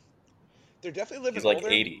 they're definitely living. He's like older.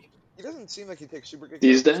 80. He doesn't seem like he takes super good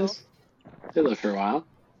these days. They live for a while.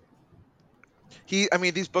 I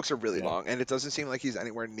mean, these books are really long, and it doesn't seem like he's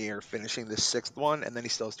anywhere near finishing the 6th one, and then he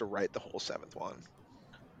still has to write the whole 7th one.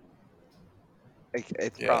 Like,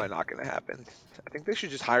 it's probably not going to happen. I think they should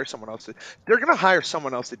just hire someone else. They're going to hire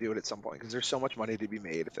someone else to do it at some point, because there's so much money to be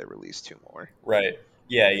made if they release 2 more. Right.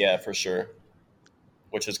 Yeah, for sure.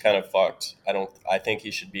 Which is kind of fucked. I think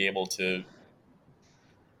he should be able to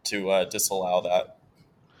disallow that.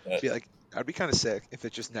 But, I'd be kind of sick if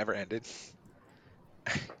it just never ended.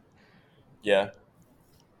 Yeah.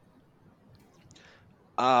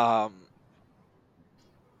 I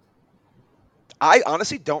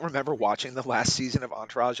honestly don't remember watching the last season of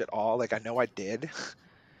Entourage at all. Like, I know I did.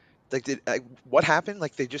 Like, what happened?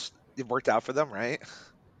 Like, it worked out for them, right?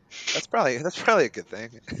 That's probably a good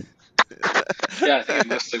thing. Yeah, I think it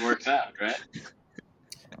mostly worked out, right?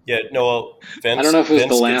 Yeah, no, well, Vince, I don't know if it was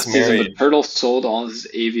Vince the last season, but Turtle sold all his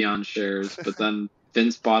Avion shares, but then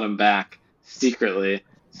Vince bought him back secretly.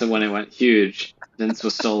 So when it went huge, Vince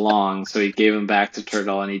was still long, so he gave him back to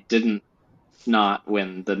Turtle, and he didn't not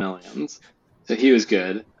win the millions. So he was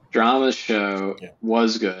good. Drama's show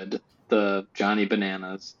was good. The Johnny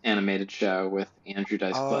Bananas animated show with Andrew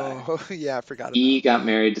Dice Clay. Oh, yeah, I forgot about He got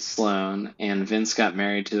married to Sloane, and Vince got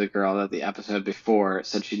married to the girl that the episode before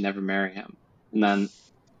said she'd never marry him. And then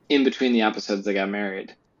in between the episodes, they got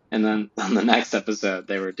married. And then on the next episode,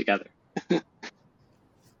 they were together.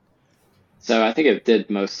 So I think it did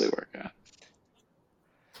mostly work out.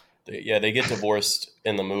 They get divorced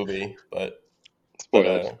in the movie, but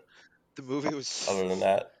the movie was. Other than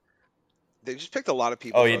that, they just picked a lot of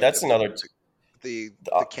people. Oh yeah, that's another. The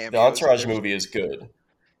cameos. The Entourage movie is good.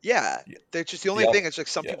 Yeah, they're just the only thing. It's like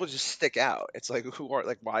some people just stick out. It's like, who are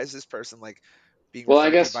like, why is this person like being? Well, I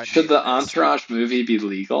guess should the Entourage movie be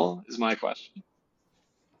legal? Is my question.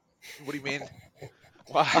 What do you mean?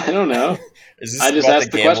 Why? I don't know. Is this I just about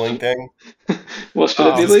asked the gambling thing? Well, should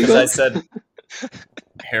it be legal? Because I said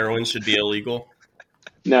heroin should be illegal.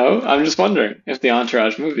 No, I'm just wondering if the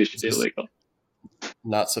Entourage movie should be illegal.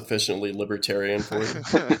 Not sufficiently libertarian for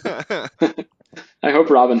it. I hope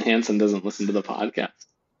Robin Hanson doesn't listen to the podcast.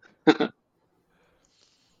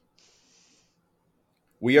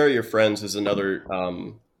 We Are Your Friends is another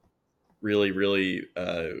really, really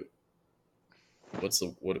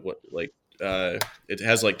it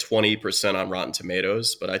has like 20% on Rotten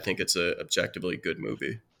Tomatoes, but I think it's a objectively good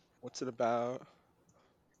movie. What's it about?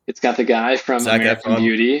 It's got the guy from Zac American Efron.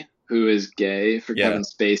 Beauty who is gay for Kevin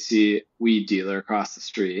Spacey, weed dealer across the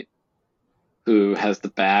street, who has the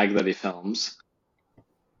bag that he films.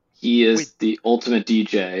 He is the ultimate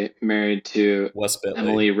DJ, married to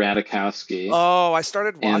Emily Ratajkowski. Oh, I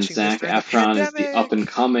started watching and Zac Efron is the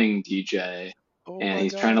up-and-coming DJ, and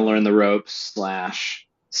he's trying to learn the ropes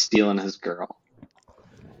 / stealing his girl.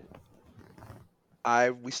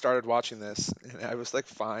 We started watching this, and I was like,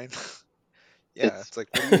 fine. It's like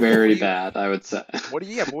very bad, I would say. What do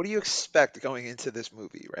you expect going into this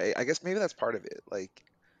movie, right? I guess maybe that's part of it. Like,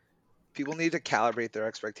 people need to calibrate their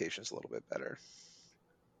expectations a little bit better.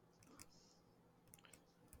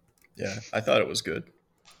 Yeah, I thought it was good.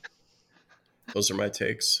 Those are my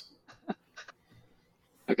takes.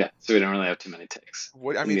 Okay, so we don't really have too many takes.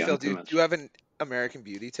 Phil, do you have an American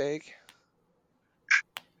Beauty take?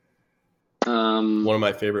 One of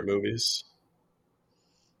my favorite movies.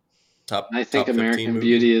 I think American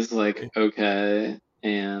Beauty is like okay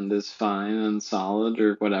and is fine and solid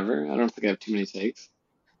or whatever. I don't think I have too many takes.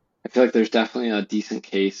 I feel like there's definitely a decent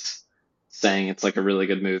case saying it's like a really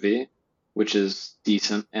good movie, which is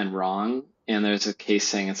decent and wrong. And there's a case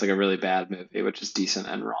saying it's like a really bad movie, which is decent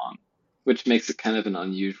and wrong, which makes it kind of an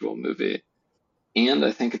unusual movie. And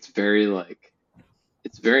I think it's very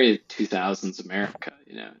 2000s America,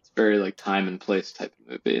 it's very like time and place type of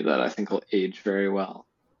movie that I think will age very well,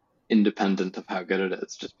 independent of how good it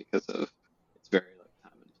is, just because of it's very like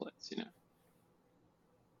time and place.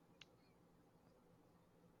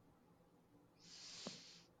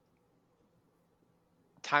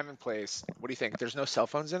 Time and place. What do you think? There's no cell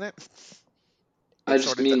phones in it? I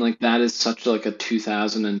just mean like that is such like a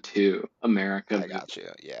 2002 America. I got you.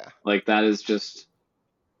 Yeah. Like that is just,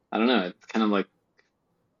 I don't know. It's kind of like,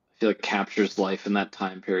 I feel like captures life in that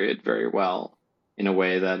time period very well in a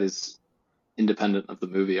way that is independent of the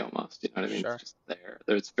movie almost. You know what I mean? Sure. It's just there.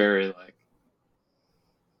 It's very like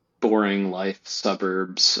boring life,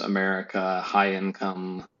 suburbs, America, high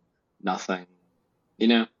income, nothing.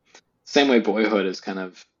 Same way Boyhood is kind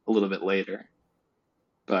of a little bit later,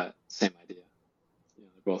 but same idea. They're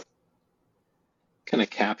both kind of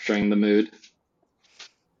capturing the mood.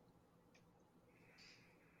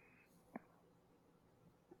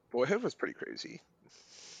 Boyhood was pretty crazy.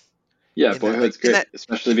 Yeah, Boyhood's great,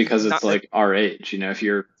 especially because it's like our age. If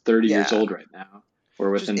you're 30 years old right now, or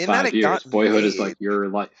within 5 years, Boyhood is like your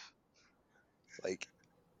life. Like,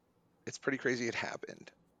 it's pretty crazy it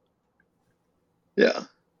happened. Yeah.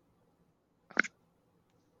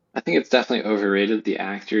 I think it's definitely overrated, the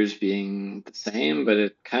actors being the same, but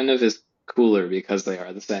it kind of is cooler because they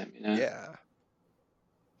are the same, Yeah.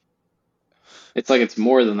 It's like it's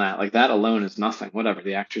more than that. Like that alone is nothing. Whatever,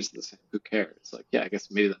 the actors are the same. Who cares? Like, yeah, I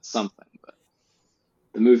guess maybe that's something, but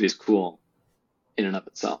the movie is cool in and of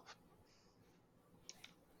itself.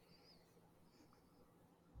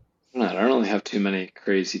 I don't really have too many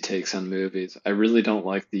crazy takes on movies. I really don't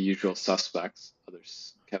like The Usual Suspects, other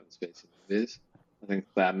Kevin Spacey movies. I think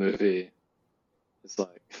that movie is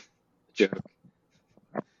like a joke.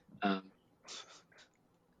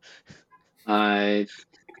 I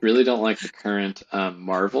really don't like the current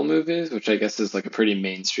Marvel movies, which I guess is like a pretty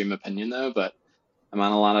mainstream opinion though, but I'm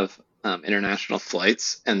on a lot of international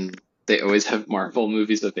flights and they always have Marvel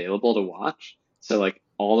movies available to watch. So like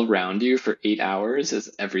all around you for 8 hours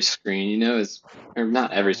is every screen, or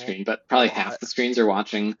not every screen, but probably half the screens are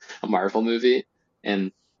watching a Marvel movie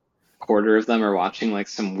and a quarter of them are watching like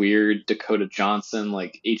some weird Dakota Johnson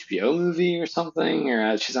like HBO movie or something,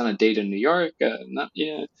 or she's on a date in New York.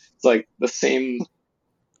 It's like the same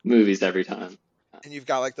movies every time. And you've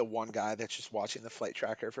got like the one guy that's just watching the flight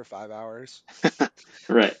tracker for 5 hours.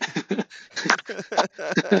 Right.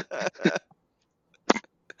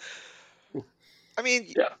 I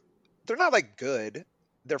mean, they're not like good.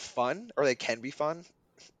 They're fun, or they can be fun.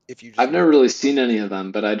 I've never really seen any of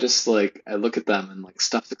them, but I just like, I look at them and like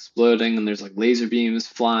stuff's exploding and there's like laser beams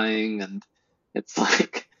flying and it's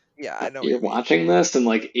like, yeah, I know. You're watching this and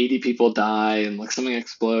like 80 people die and like something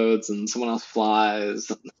explodes and someone else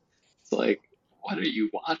flies. And it's like, what are you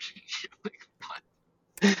watching? Like,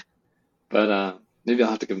 what? But maybe I'll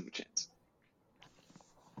have to give them a chance.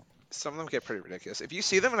 Some of them get pretty ridiculous. If you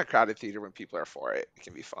see them in a crowded theater when people are for it, it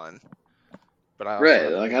can be fun. But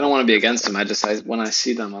right, like I don't want to be against them. When I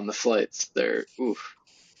see them on the flights, they're oof.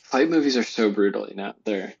 Flight movies are so brutal,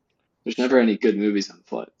 there's never any good movies on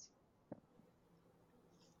flights.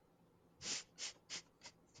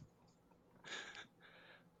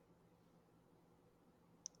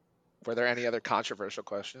 Were there any other controversial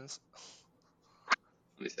questions?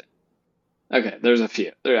 Let me see. Okay, there's a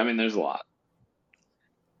few. There's a lot.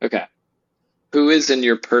 Okay. Who is in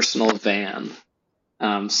your personal van?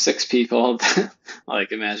 6 people.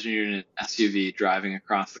 Like imagine you're in an SUV driving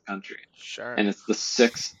across the country. Sure. And it's the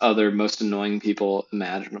 6 other most annoying people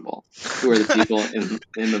imaginable. Who are the people in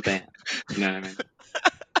the van? You know what I mean?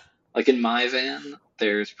 Like in my van,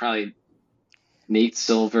 there's probably Nate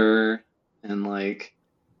Silver and like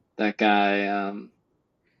that guy,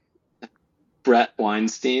 Brett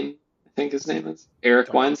Weinstein, I think his name is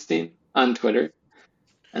Eric Weinstein on Twitter.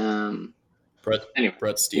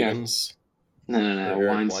 Brett Stevens. No.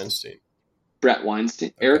 Weinstein. Brett Weinstein.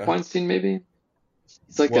 Okay. Eric Weinstein, maybe.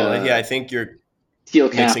 He's like I think you're Thiel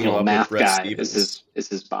Capital math guy. Is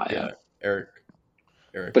his bio. Yeah, Eric.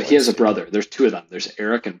 But Weinstein. He has a brother. There's 2 of them. There's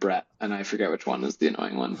Eric and Brett, and I forget which one is the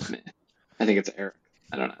annoying one to me. I think it's Eric.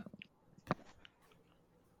 I don't know.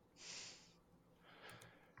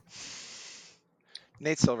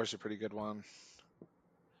 Nate Silver's a pretty good one.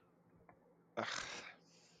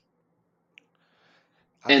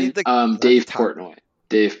 And Dave Portnoy.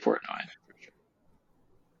 Dave Portnoy.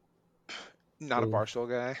 Not a Barstool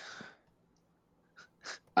guy.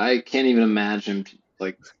 I can't even imagine.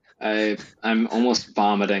 Like, I'm almost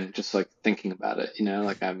vomiting just like thinking about it. You know,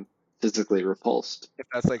 like I'm physically repulsed. If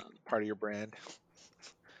that's like part of your brand,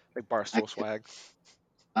 like Barstool swag.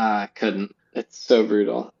 I couldn't. It's so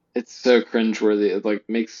brutal. It's so cringeworthy. It like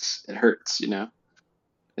it hurts. You know,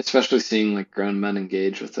 especially seeing like grown men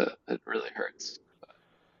engage with it. It really hurts. But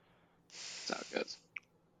that's how it goes.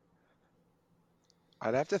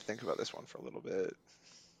 I'd have to think about this one for a little bit.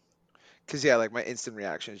 Because, yeah, like my instant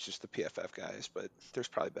reaction is just the PFF guys, but there's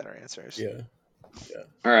probably better answers. Yeah.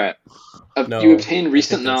 All right. You obtained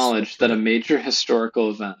recent knowledge that a major historical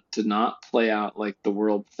event did not play out like the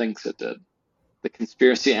world thinks it did. The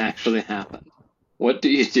conspiracy actually happened. What do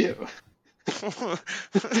you do?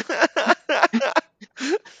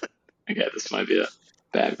 Okay, this might be a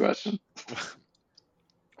bad question.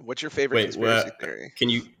 What's your favorite conspiracy theory? Can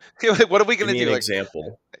you? What are we gonna do? An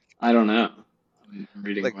example. I don't know. I'm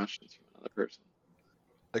reading questions from another person.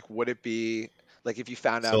 Like, would it be like if you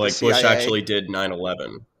found out? So, like, Bush actually did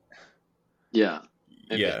 9/11. Yeah.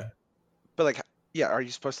 Maybe. Yeah. But like, yeah, are you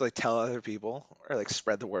supposed to like tell other people or like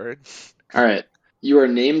spread the word? All right. You are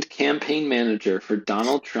named campaign manager for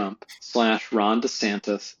Donald Trump / Ron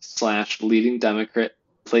DeSantis / leading Democrat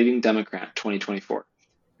 2024.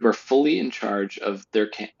 You are fully in charge of the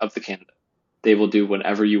candidate. They will do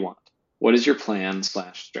whatever you want. What is your plan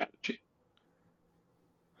 / strategy?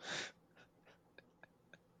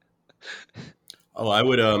 Oh, I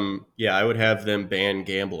would have them ban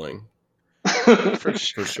gambling. For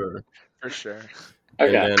sure. For sure.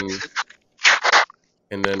 Okay.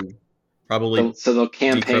 And then probably so they'll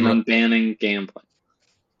campaign on banning gambling.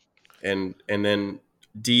 And then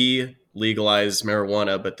legalize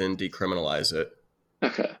marijuana, but then decriminalize it.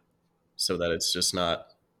 Okay. So that it's just not,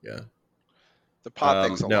 The pot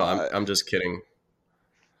thing's a lot. I'm just kidding.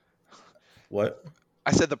 What?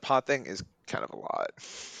 I said the pot thing is kind of a lot.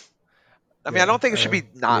 I mean, I don't think it should be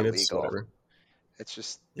not legal. Whatever. It's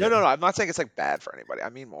just no. I'm not saying it's like bad for anybody. I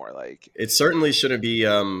mean more like it certainly shouldn't be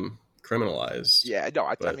criminalized. Yeah, no.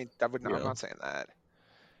 I mean, that would not. I'm not saying that.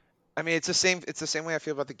 I mean, it's the same. It's the same way I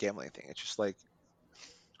feel about the gambling thing. It's just like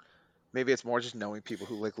maybe it's more just knowing people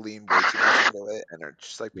who like lean way too much into it and are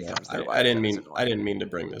just like becomes their life. I didn't mean to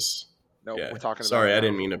bring this. No, we're talking. Sorry, I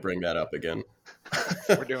didn't mean to bring that up again.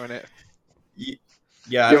 We're doing it.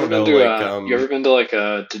 Yeah, I don't know. You ever been to like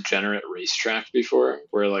a degenerate racetrack before,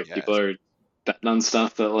 where like people are betting on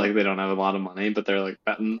stuff that like they don't have a lot of money, but they're like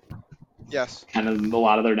betting. Yes. Kind of a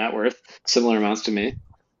lot of their net worth, similar amounts to me.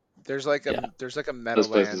 There's like a Meadowlands. Those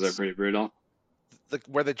places are pretty brutal. Like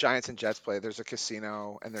where the Giants and Jets play, there's a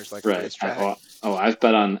casino and there's like a racetrack. I've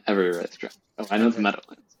bet on every racetrack. Oh, I know the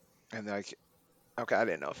Meadowlands. And like, okay, I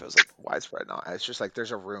didn't know if it was like widespread. No, it's just like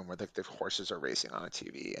there's a room where like the horses are racing on a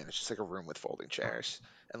TV, and it's just like a room with folding chairs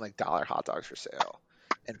and like $1 hot dogs for sale,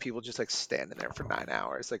 and people just like standing there for 9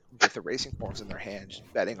 hours, like with the racing forms in their hands,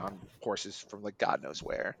 betting on horses from like God knows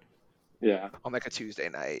where. Yeah. On like a Tuesday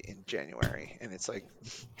night in January, and it's like,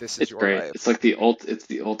 this is it's your great. life. It's like it's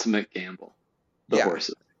the ultimate gamble. The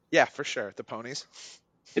horses. Yeah, for sure. The ponies.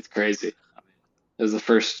 It's crazy. I mean, it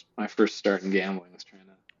was my first start in gambling was trying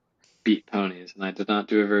to beat ponies, and I did not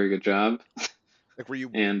do a very good job. Like, were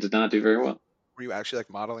you? And did not do very well. Were you actually like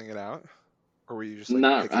modeling it out, or were you just like,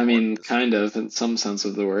 not? I mean, kind of in some sense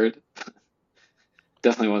of the word.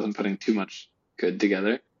 Definitely wasn't putting too much good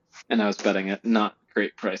together, and I was betting at not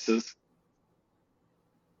great prices.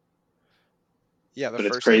 Yeah, but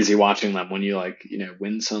it's crazy watching them when you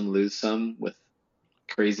win some, lose some with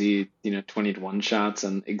crazy 20-1 shots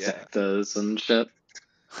and exactas and shit.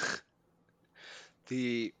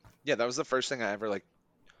 That was the first thing I ever like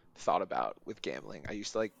thought about with gambling. I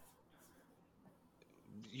used to like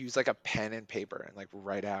use like a pen and paper and like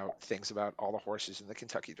write out things about all the horses in the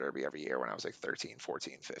Kentucky Derby every year when I was like 13,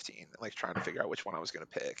 14, 15, and like trying to figure out which one I was going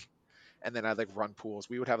to pick. And then I'd like run pools.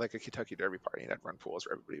 We would have like a Kentucky Derby party and I'd run pools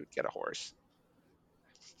where everybody would get a horse.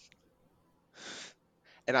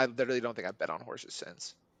 And I literally don't think I've bet on horses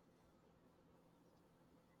since.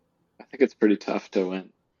 I think it's pretty tough to win.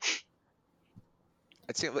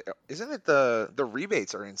 Isn't it the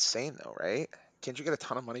rebates are insane though, right? Can't you get a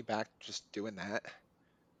ton of money back just doing that?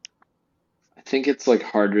 I think it's like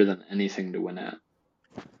harder than anything to win at.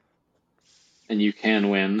 And you can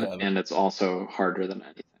win, and it's also harder than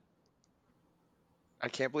anything. I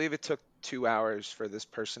can't believe it took 2 hours for this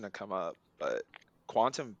person to come up, but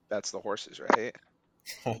Quantum bets the horses, right?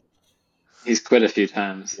 He's quit a few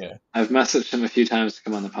times. Yeah. I've messaged him a few times to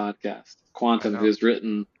come on the podcast. Quantum, who's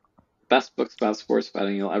written best books about sports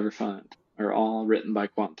betting you'll ever find are all written by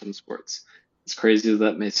Quantum Sports. As crazy as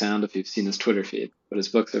that may sound if you've seen his Twitter feed, but his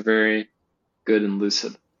books are very good and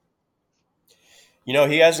lucid. He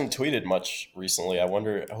hasn't tweeted much recently. I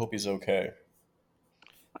hope he's okay.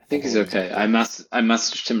 I think he's okay. I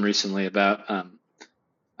messaged him recently about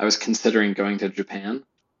I was considering going to Japan,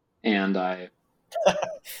 and I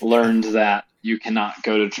learned that you cannot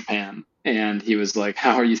go to Japan. And he was like,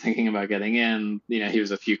 "How are you thinking about getting in?" He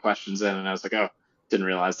was a few questions in, and I was like, "Oh, didn't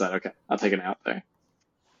realize that. Okay, I'll take it out there."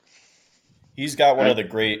 He's got one of the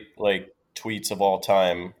great tweets of all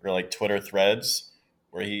time, or Twitter threads,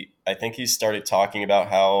 where I think he started talking about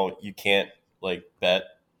how you can't bet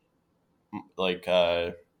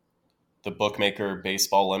the bookmaker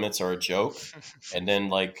baseball limits are a joke, and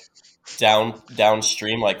then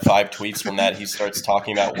downstream 5 tweets from that he starts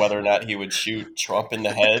talking about whether or not he would shoot Trump in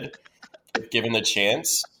the head if given the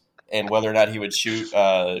chance, and whether or not he would shoot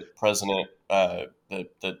President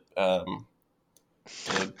the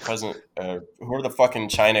president, whoever the fucking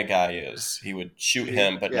China guy is, he would shoot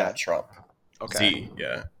him, but not Trump. Okay.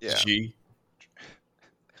 Z, G.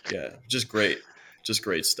 Yeah, just great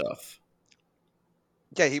stuff.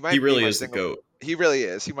 Yeah, he really is the GOAT. He really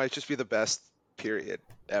is. He might just be the best, period,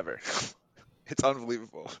 ever. It's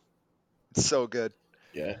unbelievable. It's so good.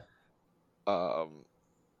 Yeah.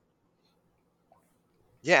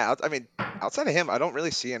 Yeah, I mean, outside of him, I don't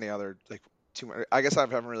really see any other too much. I guess I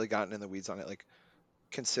haven't really gotten in the weeds on it,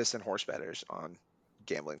 consistent horse bettors on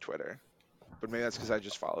gambling Twitter. But maybe that's because I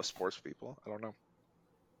just follow sports people. I don't know.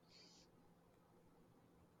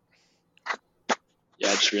 Yeah,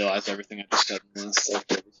 I just realized everything I just said in the last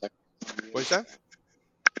 30 seconds. What's that?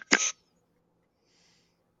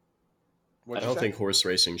 I don't think horse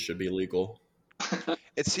racing should be legal.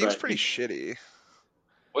 It seems pretty shitty.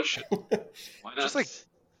 What should? Why not? Just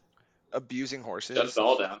abusing horses. Shut it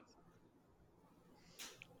all down.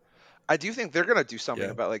 I do think they're gonna do something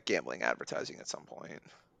about gambling advertising at some point.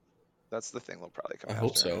 That's the thing they'll probably come. I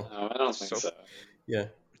hope so. No, I don't think so. Yeah.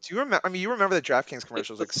 Do you remember? I mean, you remember the DraftKings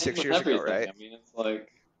commercials 6 years ago, right? I mean, it's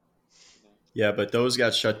Yeah, but those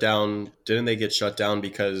got shut down. Didn't they get shut down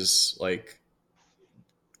because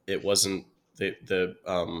it wasn't the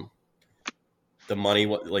money?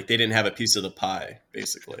 They didn't have a piece of the pie,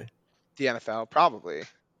 basically. The NFL probably.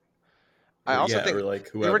 I also think whoever.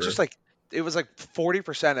 They were just it was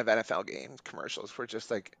 40% of NFL game commercials were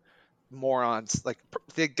just morons.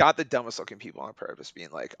 They got the dumbest looking people on purpose, being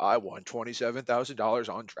I won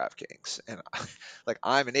 $27,000 on DraftKings, and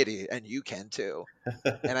I'm an idiot, and you can too.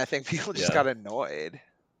 And I think people just got annoyed.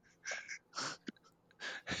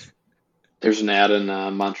 There's an ad in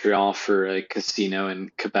Montreal for a casino in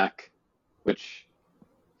Quebec, which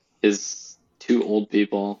is 2 old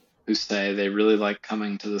people who say they really like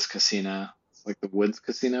coming to this casino. It's the Woods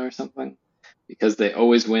Casino or something, because they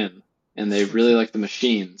always win, and they really like the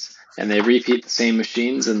machines, and they repeat the same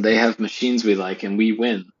machines, and they have machines we like, and we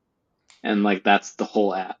win. And that's the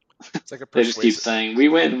whole ad. It's they just keep saying, we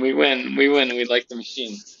win, we like the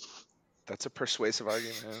machines. That's a persuasive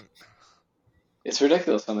argument. It's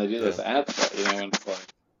ridiculous when they do those ads, though, when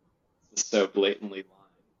it's so blatantly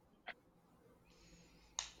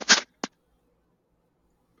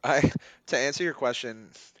lying. To answer your question,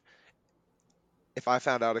 if I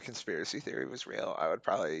found out a conspiracy theory was real, I would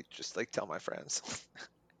probably just tell my friends.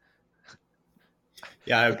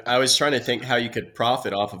 Yeah, I was trying to think how you could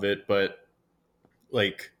profit off of it, but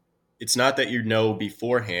it's not that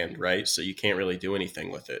beforehand, right? So you can't really do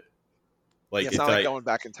anything with it. It's not going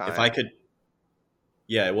back in time. If I could,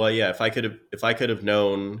 if I could have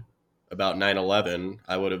known about 9/11,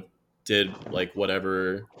 I would have did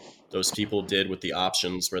whatever those people did with the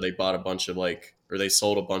options, where they bought a bunch of or they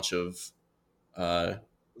sold a bunch of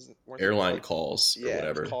airline calls or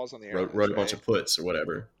whatever. Calls on the airlines, wrote a bunch of puts or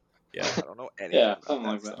whatever. Yeah, I don't know any. Yeah, something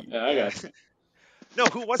like that. Yeah, I got it. No,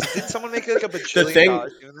 who was it? Did someone make a bajillion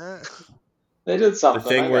dollars doing that? They did something. The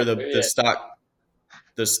thing where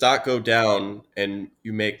the stock go down and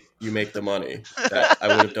you make the money. I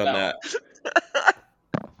would have done that.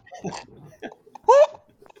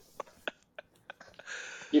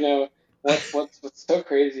 What's so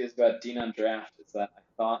crazy is about Dean on Draft is that I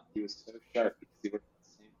thought he was so sharp because he worked at the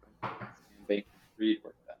same company Sam Bankman-Fried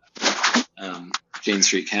worked at, Jane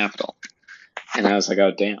Street Capital, and I was like,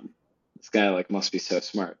 oh damn, this guy must be so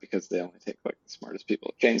smart, because they only take the smartest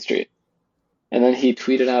people at Jane Street. And then he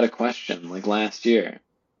tweeted out a question last year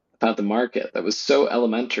about the market that was so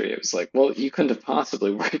elementary. It was well, you couldn't have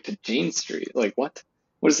possibly worked at Jane Street. What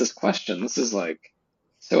is this question? This is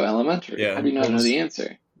so elementary. Yeah. How do you not know the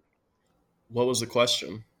answer? What was the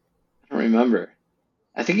question? I don't remember.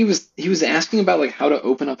 I think he was asking about like how to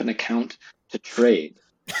open up an account to trade,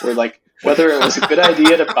 or like whether it was a good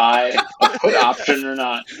idea to buy a put option or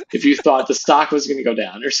not if you thought the stock was going to go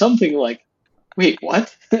down or something like. Wait,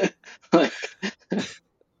 what? Like,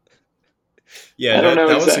 yeah, I don't know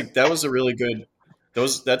that was a really good.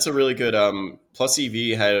 That's a really good. Plus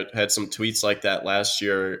EV had some tweets like that last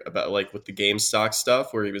year about like with the GameStop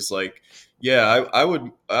stuff where he was like, "Yeah, I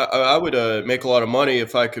would make a lot of money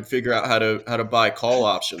if I could figure out how to buy call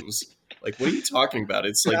options." Like, what are you talking about?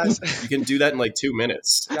 It's like you can do that in like 2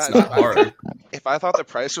 minutes. It's not hard. If I thought the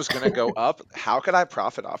price was going to go up, how could I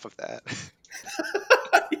profit off of that?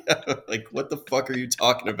 Yeah, like, what the fuck are you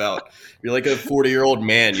talking about? You're like a 40-year-old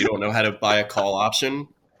man. You don't know how to buy a call option.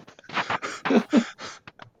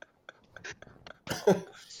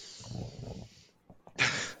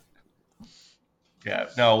 Yeah,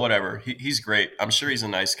 no, whatever. He's great. I'm sure he's a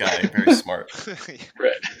nice guy, very smart.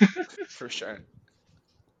 Right. For sure.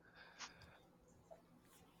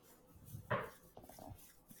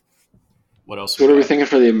 What else? What are we thinking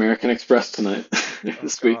for the American Express tonight?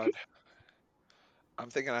 This week? I'm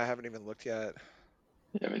thinking I haven't even looked yet.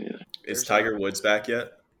 Yeah, me neither. Is Tiger Woods back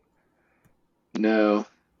yet? No.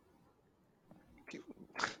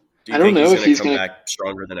 I don't know if he's going to come back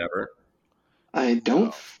stronger than ever. I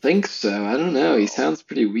don't think so. I don't know. He sounds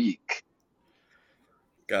pretty weak.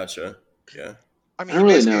 Gotcha. Yeah. I don't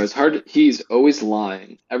really know. It's hard. He's always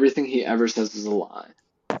lying. Everything he ever says is a lie.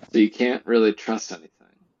 So you can't really trust anything.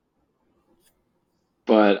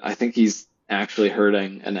 But I think he's actually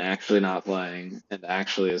hurting and actually not playing and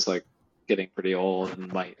actually is like getting pretty old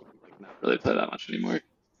and might like not really play that much anymore.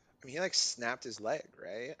 I mean, he like snapped his leg,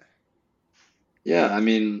 right? Yeah, I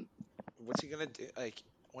mean, what's he gonna do? Like,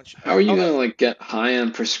 how are you gonna like get high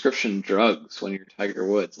on prescription drugs when you're Tiger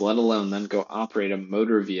Woods? Let alone then go operate a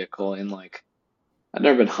motor vehicle in like. I've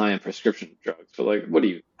never been high on prescription drugs, but like, what do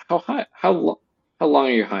you? How high? How long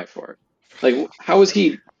are you high for? Like, how is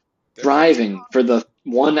he driving for the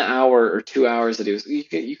 1 hour or 2 hours that he was?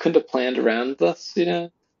 You couldn't have planned around this, you know?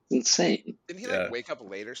 It's insane. Didn't he like wake up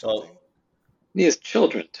late or something? Well, he has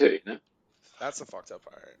children too, you know. That's the fucked up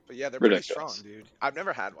part. But yeah, they're pretty strong, dude. I've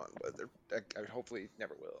never had one, but I hopefully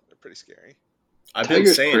never will. They're pretty scary. I've been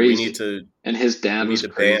saying crazy. We need to. And his dad was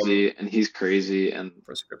crazy, and he's crazy, and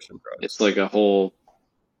prescription drugs. It's like a whole.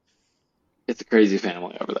 It's a crazy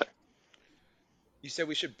family over there. You said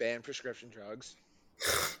we should ban prescription drugs.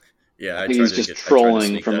 Yeah, I think he's just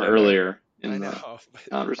trolling from earlier in the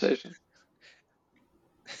conversation.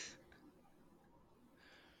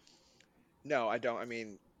 No, I don't. I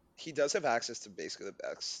mean, he does have access to basically the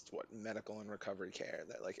best medical and recovery care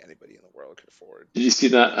that like anybody in the world could afford. Did you see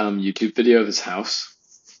that YouTube video of his house?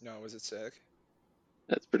 No, was it sick?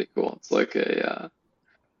 That's pretty cool. It's like a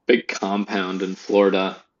big compound in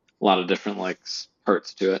Florida. A lot of different like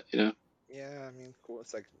parts to it, you know. Yeah, I mean, cool.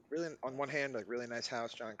 It's like really on one hand, like really nice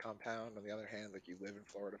house, giant compound. On the other hand, like you live in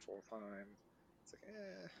Florida full time. It's like,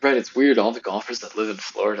 Right. It's weird. All the golfers that live in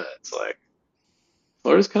Florida, it's like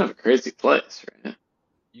Florida's kind of a crazy place, right?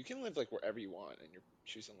 You can live like wherever you want, and you're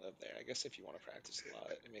choosing to live there. I guess if you want to practice a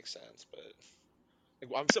lot, it makes sense. But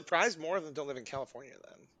like, I'm surprised more of them don't live in California.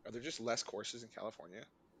 Then are there just less courses in California?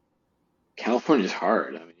 California's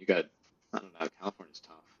hard. I mean, I don't know. California's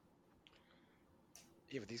tough.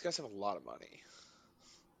 Yeah, but these guys have a lot of money.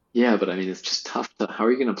 Yeah, but I mean, it's just tough. How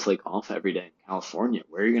are you going to play golf every day in California?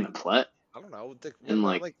 Where are you going to play? I don't know. And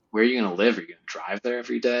like, where are you going to live? Are you going to drive there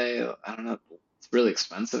every day? I don't know. It's really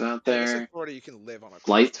expensive out there. In Florida, you can live on a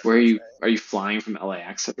flights. Where are you flying from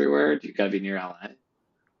LAX everywhere? Do you got to be near LA?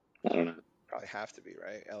 I don't know. Probably have to be,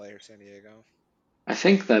 right? LA or San Diego. I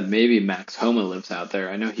think that maybe Max Homa lives out there.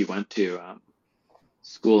 I know he went to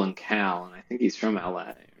school in Cal, and I think he's from LA.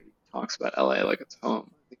 He talks about LA like it's home.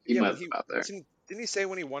 I think he might live out there. Didn't he say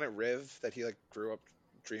when he won at Riv that he like grew up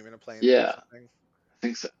dreaming of playing? Yeah, I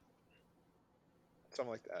think so.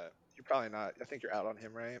 Something like that. You're probably not. I think you're out on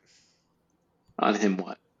him, right? On him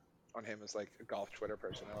what? On him as like a golf Twitter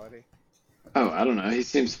personality. Oh, I don't know. He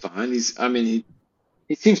seems fine.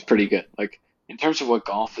 He seems pretty good. Like in terms of what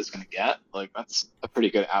golf is going to get, like that's a pretty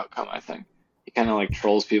good outcome, I think. He kind of like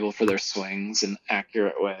trolls people for their swings in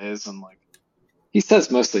accurate ways, and like he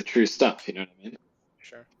says mostly true stuff. You know what I mean?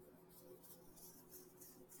 Sure.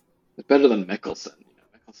 It's better than Mickelson. You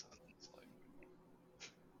know, Mickelson is like.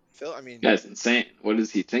 Phil, I mean. That's insane. What is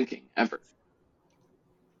he thinking ever?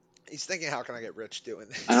 He's thinking, how can I get rich doing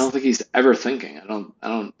this? I don't think he's ever thinking. I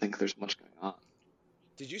don't think there's much going on.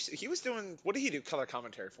 Did you see, he was doing, what did he do color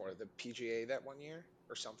commentary for? The PGA that one year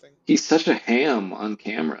or something? He's such a ham on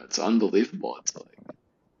camera. It's unbelievable. It's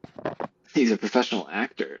like he's a professional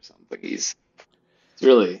actor or something. It's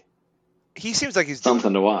really He seems like he's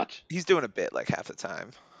something to watch. He's doing a bit like half the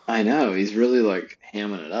time. I know. He's really like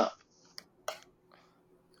hamming it up.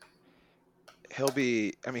 He'll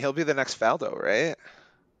be the next Faldo, right?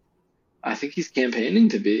 I think he's campaigning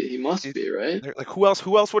to be. He must be, right? Like who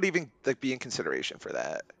else would even like be in consideration for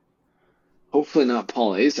that? Hopefully not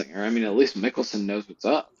Paul Azinger. I mean, at least Mickelson knows what's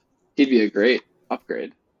up. He'd be a great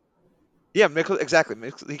upgrade. Yeah, exactly.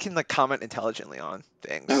 He can like comment intelligently on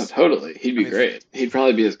things. Oh, totally. He'd be great. He'd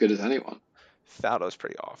probably be as good as anyone. Faldo's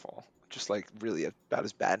pretty awful. Just like really about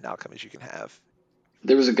as bad an outcome as you can have.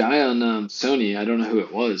 There was a guy on Sony, I don't know who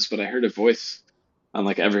it was, but I heard a voice on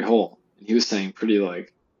like every hole. And he was saying pretty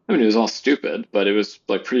like, I mean, it was all stupid, but it was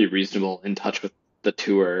like pretty reasonable, in touch with the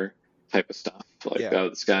tour type of stuff. Like, oh,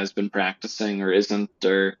 this guy's been practicing or isn't,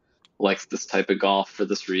 or likes this type of golf for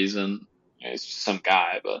this reason. You know, he's just some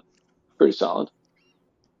guy, but pretty solid.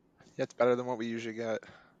 Yeah, it's better than what we usually get.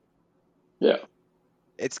 Yeah.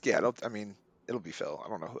 It'll be Phil. I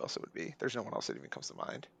don't know who else it would be. There's no one else that even comes to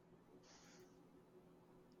mind.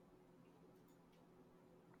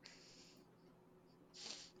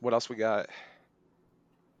 What else we got?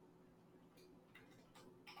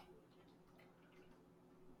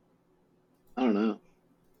 I don't know.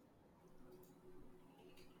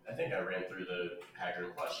 I think I ran through the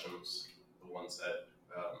Hagrid questions, the ones that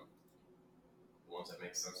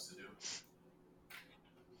make sense to do.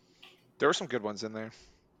 There were some good ones in there.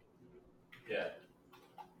 Yeah.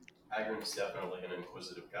 Hagrid's definitely an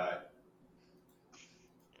inquisitive guy.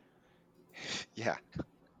 Yeah.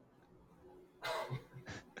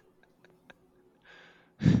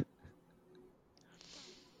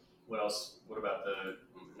 What else? What about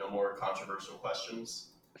no more controversial questions?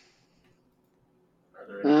 Are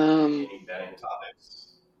there any betting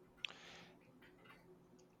topics?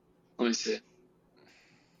 Let me see.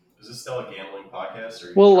 Is this still a gambling podcast?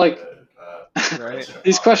 Or well, like, right.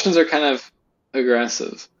 These questions are kind of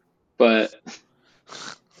aggressive, but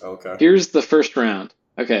okay. Here's the first round.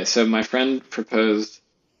 Okay, so my friend proposed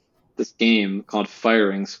this game called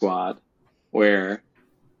Firing Squad, where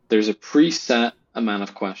there's a preset amount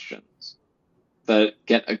of questions that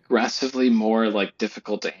get aggressively more like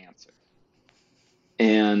difficult to answer.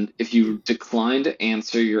 And if you decline to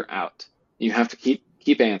answer, you're out. You have to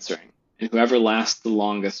keep answering. And whoever lasts the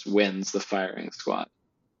longest wins the Firing Squad.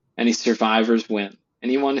 Any survivors win.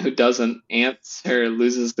 Anyone who doesn't answer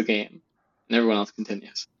loses the game. And everyone else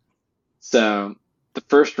continues. So the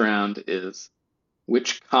first round is,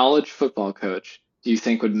 which college football coach do you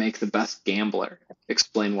think would make the best gambler?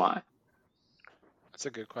 Explain why. That's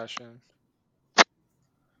a good question.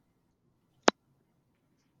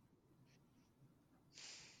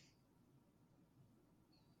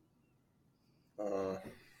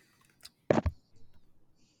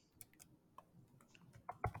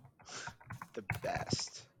 The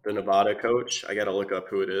best. The Nevada coach. I got to look up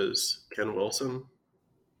who it is. Ken Wilson.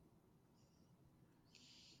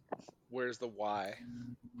 Where's the why?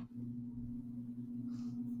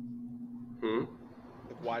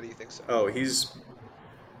 Why do you think so? Oh, he's.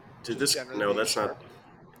 Did this? No, that's sharp.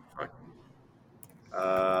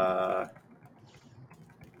 Not.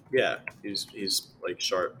 Yeah, he's like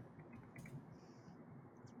sharp.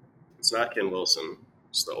 It's not Ken Wilson.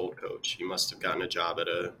 It's the old coach. He must have gotten a job at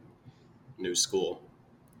a new school.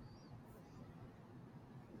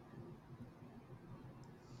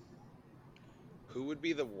 Who would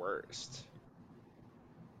be the worst?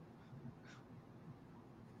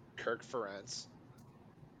 Kirk Ferentz.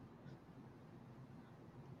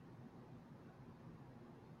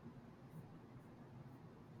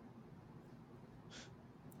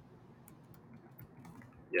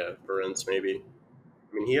 Yeah, Ferentz maybe.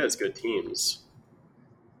 I mean, he has good teams.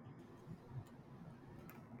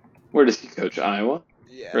 Where does he coach? Iowa?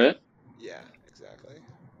 Yeah. Right? Yeah, exactly.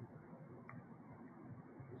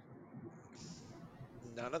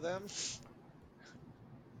 None of them? He's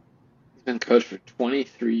been coached for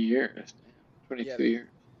 23 years. 22 years.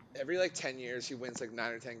 Every 10 years he wins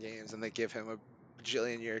 9 or 10 games and they give him a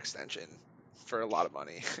bajillion-year extension for a lot of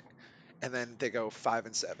money. And then they go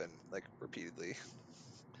 5-7 repeatedly.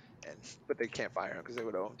 But they can't fire him because they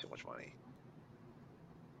would owe him too much money.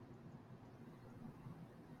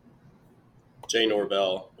 Jay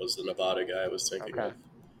Norvell was the Nevada guy I was thinking of.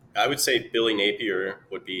 I would say Billy Napier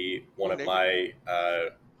would be one of my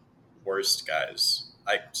worst guys.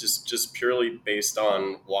 I just purely based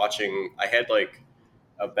on watching. I had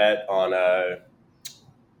a bet on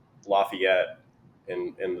Lafayette,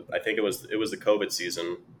 and I think it was the COVID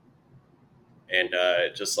season, and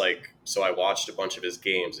so I watched a bunch of his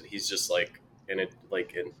games, and he's just and it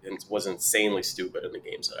was insanely stupid in the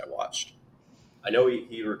games that I watched. I know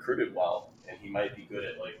he recruited well, and he might be good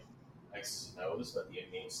at X's and O's, but the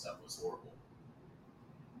in-game stuff was horrible.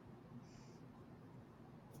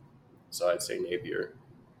 So I'd say Napier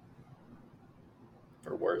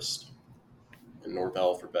for worst and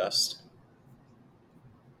Norvell for best.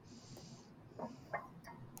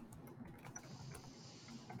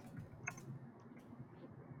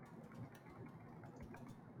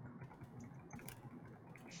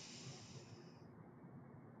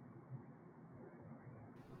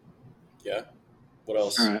 Yeah. What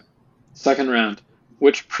else? All right. Second round.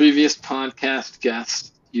 Which previous podcast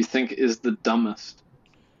guest do you think is the dumbest?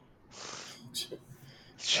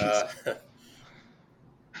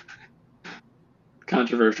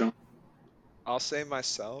 Controversial. I'll say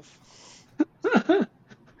myself.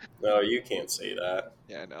 No, you can't say that.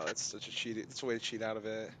 Yeah, no, that's such a cheat. It's a way to cheat out of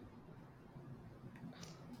it.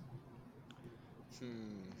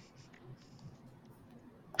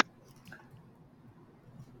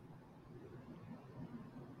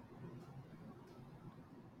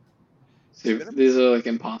 See, these are like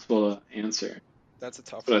impossible to answer. That's a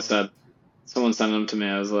tough one. What I said. Someone sent them to me.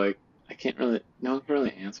 I was like, no one can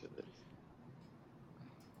really answer this.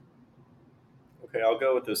 Okay, I'll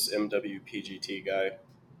go with this MWPGT guy.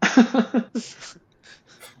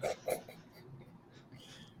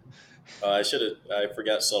 I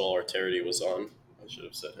forgot Subtle Arterity was on. I should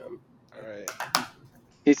have said him. All right.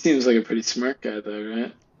 He seems like a pretty smart guy, though,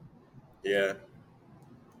 right? Yeah.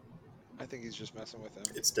 I think he's just messing with him.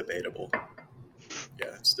 It's debatable.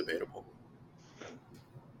 Yeah, it's debatable.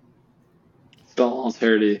 Subtle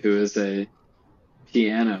Arterity, who is a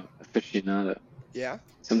piano aficionado. Yeah.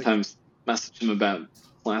 Sometimes message him about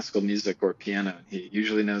classical music or piano, and he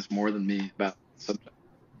usually knows more than me about the subject.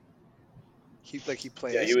 He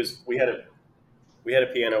plays. Yeah, we had a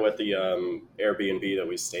piano at the Airbnb that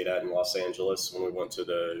we stayed at in Los Angeles when we went to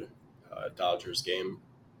the Dodgers game,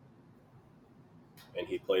 and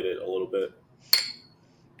he played it a little bit.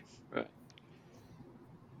 Right.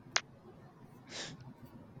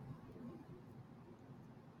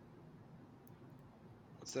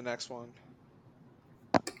 What's the next one?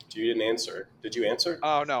 You didn't answer. Did you answer?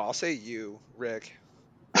 Oh no, I'll say you, Rick.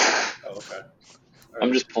 Oh, okay. Right.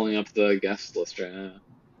 I'm just pulling up the guest list right now.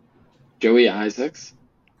 Joey Isaacs.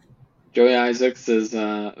 Joey Isaacs is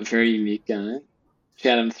a very unique guy.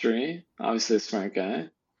 Chatham 3, obviously a smart guy.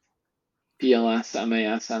 BLS,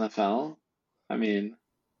 MAS, NFL. I mean,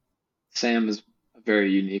 Sam is a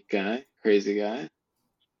very unique guy, crazy guy.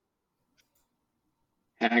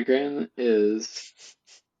 Hagren is,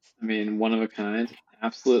 one of a kind,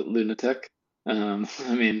 absolute lunatic.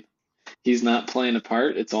 He's not playing a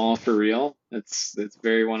part. It's all for real. It's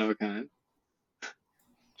very one of a kind.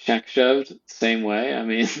 Check shoved, same way.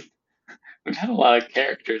 We've had a lot of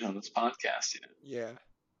characters on this podcast, Yeah.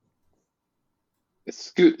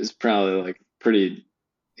 Scoot is probably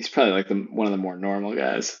he's probably one of the more normal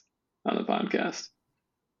guys on the podcast.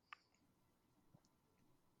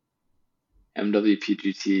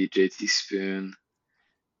 MWPGT, JT Spoon,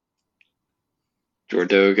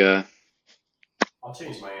 Jordoga. I'll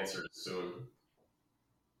change my answer to Spoon.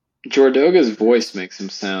 Jordoga's voice makes him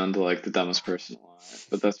sound like the dumbest person alive,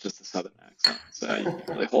 but that's just a southern accent, so you can't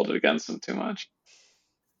really hold it against him too much.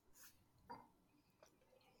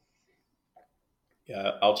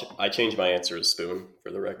 Yeah, I changed my answer to Spoon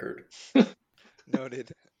for the record.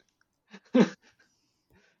 Noted.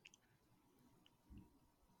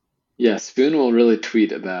 Yeah, Spoon will really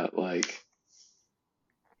tweet about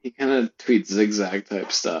he kind of tweets zigzag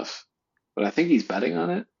type stuff, but I think he's betting on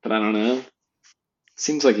it, but I don't know.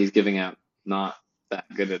 Seems like he's giving out not that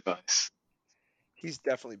good advice. He's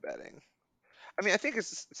definitely betting. I think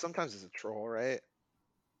sometimes it's a troll, right?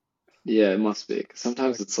 Yeah, it must be.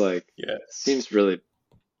 Sometimes it's seems really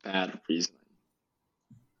bad reasoning.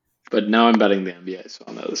 But now I'm betting the NBA, so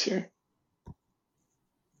I'll know this year.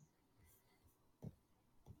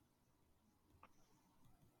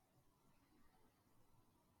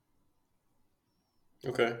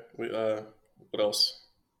 Okay. What else?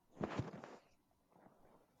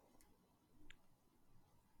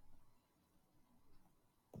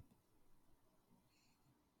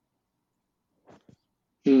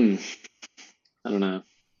 I don't know.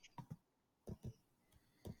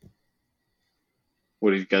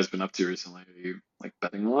 What have you guys been up to recently? Are you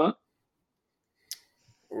betting a lot?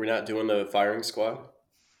 We're not doing the firing squad?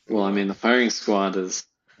 Well, the firing squad it's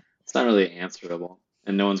not really answerable,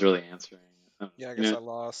 and no one's really answering. Yeah, I guess I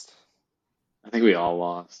lost. I think we all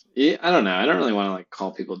lost. Yeah, I don't know. I don't really want to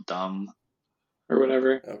call people dumb or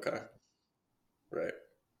whatever. Okay.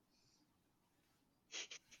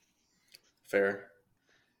 Fair.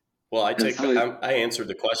 Well, I answered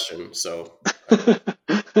the question, so.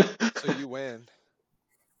 So you win.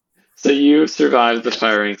 So you survived the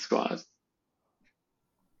firing squad.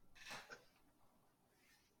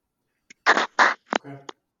 Okay.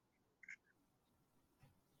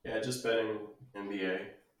 Yeah, just betting NBA.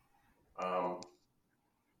 A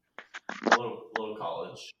little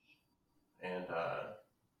college, and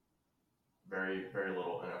very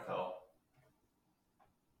little NFL.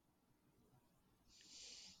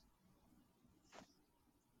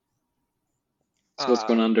 So what's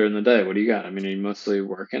going on during the day? What do you got? I mean, are you mostly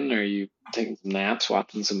working? Or are you taking some naps,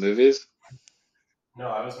 watching some movies? No,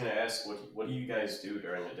 I was going to ask, what do you guys do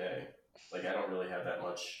during the day? Like, I don't really have that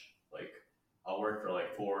much. Like, I'll work for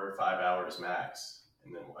like 4 or 5 hours max,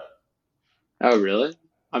 and then what? Oh, really?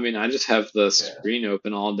 I mean, I just have the screen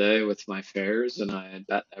open all day with my fares, and I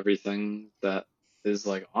bet everything that is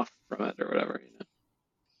like off from it or whatever, you know.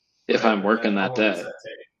 If I'm working that day. Does that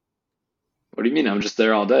take? What do you mean? I'm just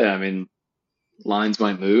there all day. I mean, lines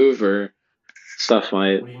might move or stuff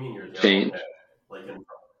might change.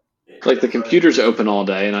 Like the computer's open all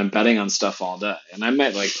day and I'm betting on stuff all day. And I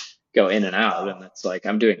might like go in and out and it's like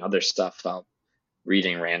I'm doing other stuff. I'm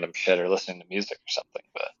reading random shit or listening to music or something,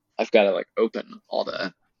 but I've got it like open all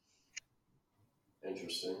day.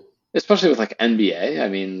 Interesting. Especially with like NBA. I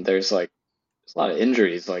mean, there's a lot of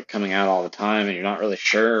injuries like coming out all the time and you're not really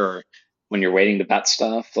sure, or when you're waiting to bet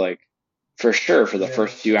stuff, like for sure for the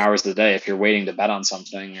first few hours of the day, if you're waiting to bet on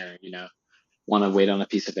something or, you know, want to wait on a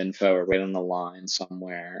piece of info or wait on the line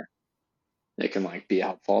somewhere, it can like be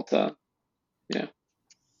helpful to, you know.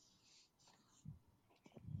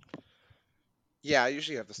 Yeah, I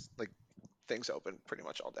usually have this like things open pretty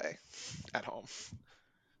much all day at home.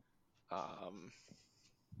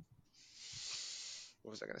 What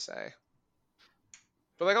was I gonna say?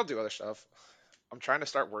 But like I'll do other stuff. I'm trying to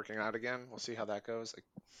start working out again. We'll see how that goes. Like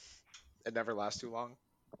it never lasts too long.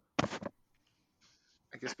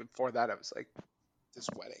 I guess before that I was like this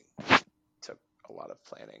wedding took a lot of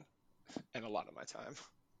planning and a lot of my time.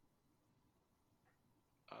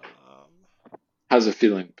 How's it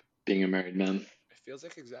feeling being a married man? It feels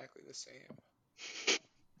like exactly the same.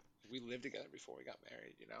 We lived together before we got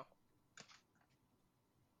married, you know.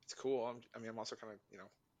 It's cool. I'm also kind of, you know,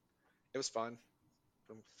 it was fun.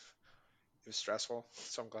 It was stressful,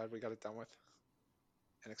 so I'm glad we got it done with.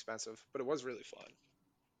 And expensive, but it was really fun.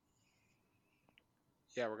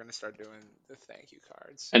 Yeah, we're gonna start doing the thank you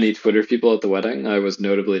cards. Any Twitter people at the wedding? I was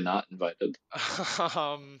notably not invited.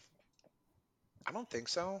 I don't think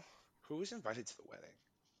so. Who was invited to the wedding?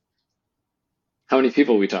 How many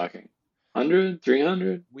people are we talking? 100?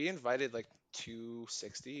 300? We invited like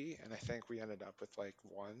 260, and I think we ended up with like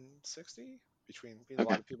 160 between a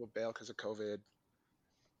lot of people bailed because of COVID.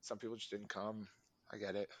 Some people just didn't come. I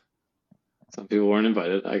get it. Some people weren't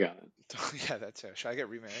invited. I got it. Yeah, that's it. Should I get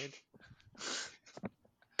remarried?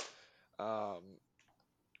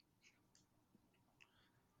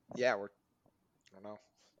 Yeah, I don't know.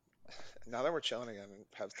 Now that we're chilling again and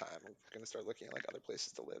have time, I'm gonna start looking at like other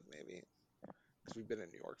places to live, maybe, because we've been in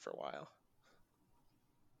New York for a while.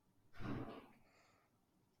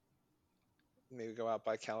 Maybe go out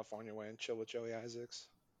by California way and chill with Joey Isaacs.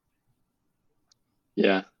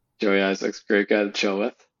 Yeah, Joey Isaacs, great guy to chill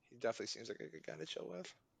with. He definitely seems like a good guy to chill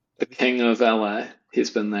with. The king of LA.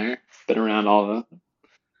 He's been there, been around all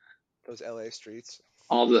those LA streets.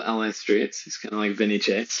 All the LA streets. He's kind of like Vinny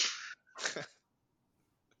Chase.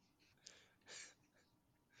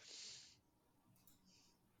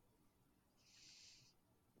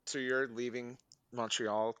 So you're leaving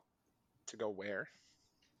Montreal to go where?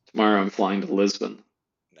 Tomorrow I'm flying to Lisbon.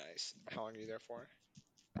 Nice. How long are you there for?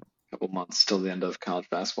 A couple months till the end of college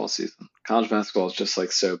basketball season. College basketball is just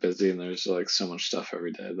like so busy and there's like so much stuff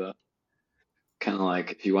every day that kind of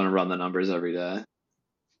like if you want to run the numbers every day,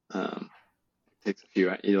 it takes a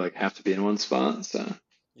few. You like have to be in one spot, so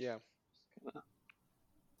yeah.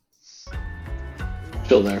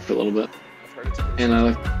 Chill there for a little bit. I've heard it's pretty and I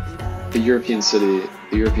like the European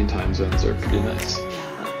time zones are pretty nice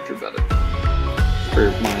for betting. For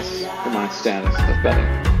my status of betting,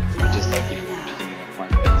 I just like beginning of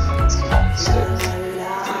markets, small states. It's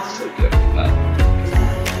nice to get that.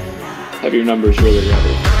 Have your numbers really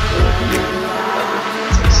ready.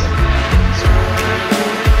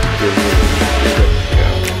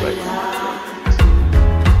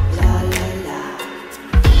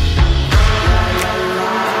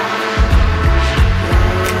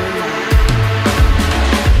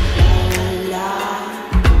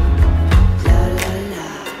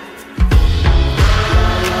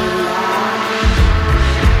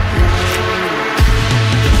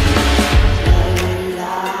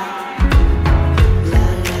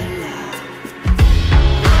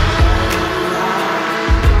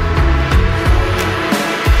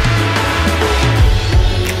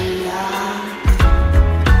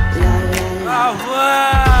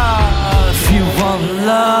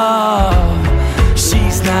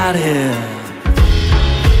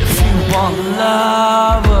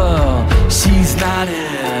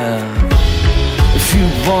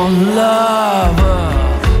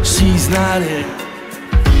 not here.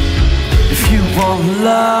 If you want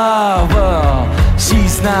love, well,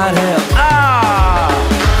 she's not here.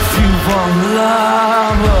 If you want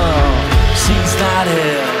love, well, she's not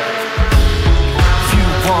here. If you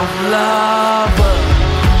want love, well,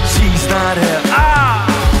 she's not here.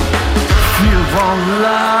 If you want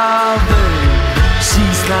love, well,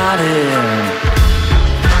 she's not here.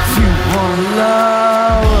 If you want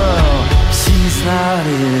love, well, she's not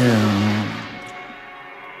here.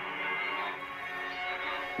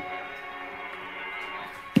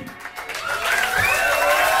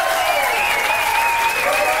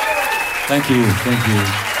 Thank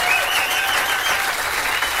you.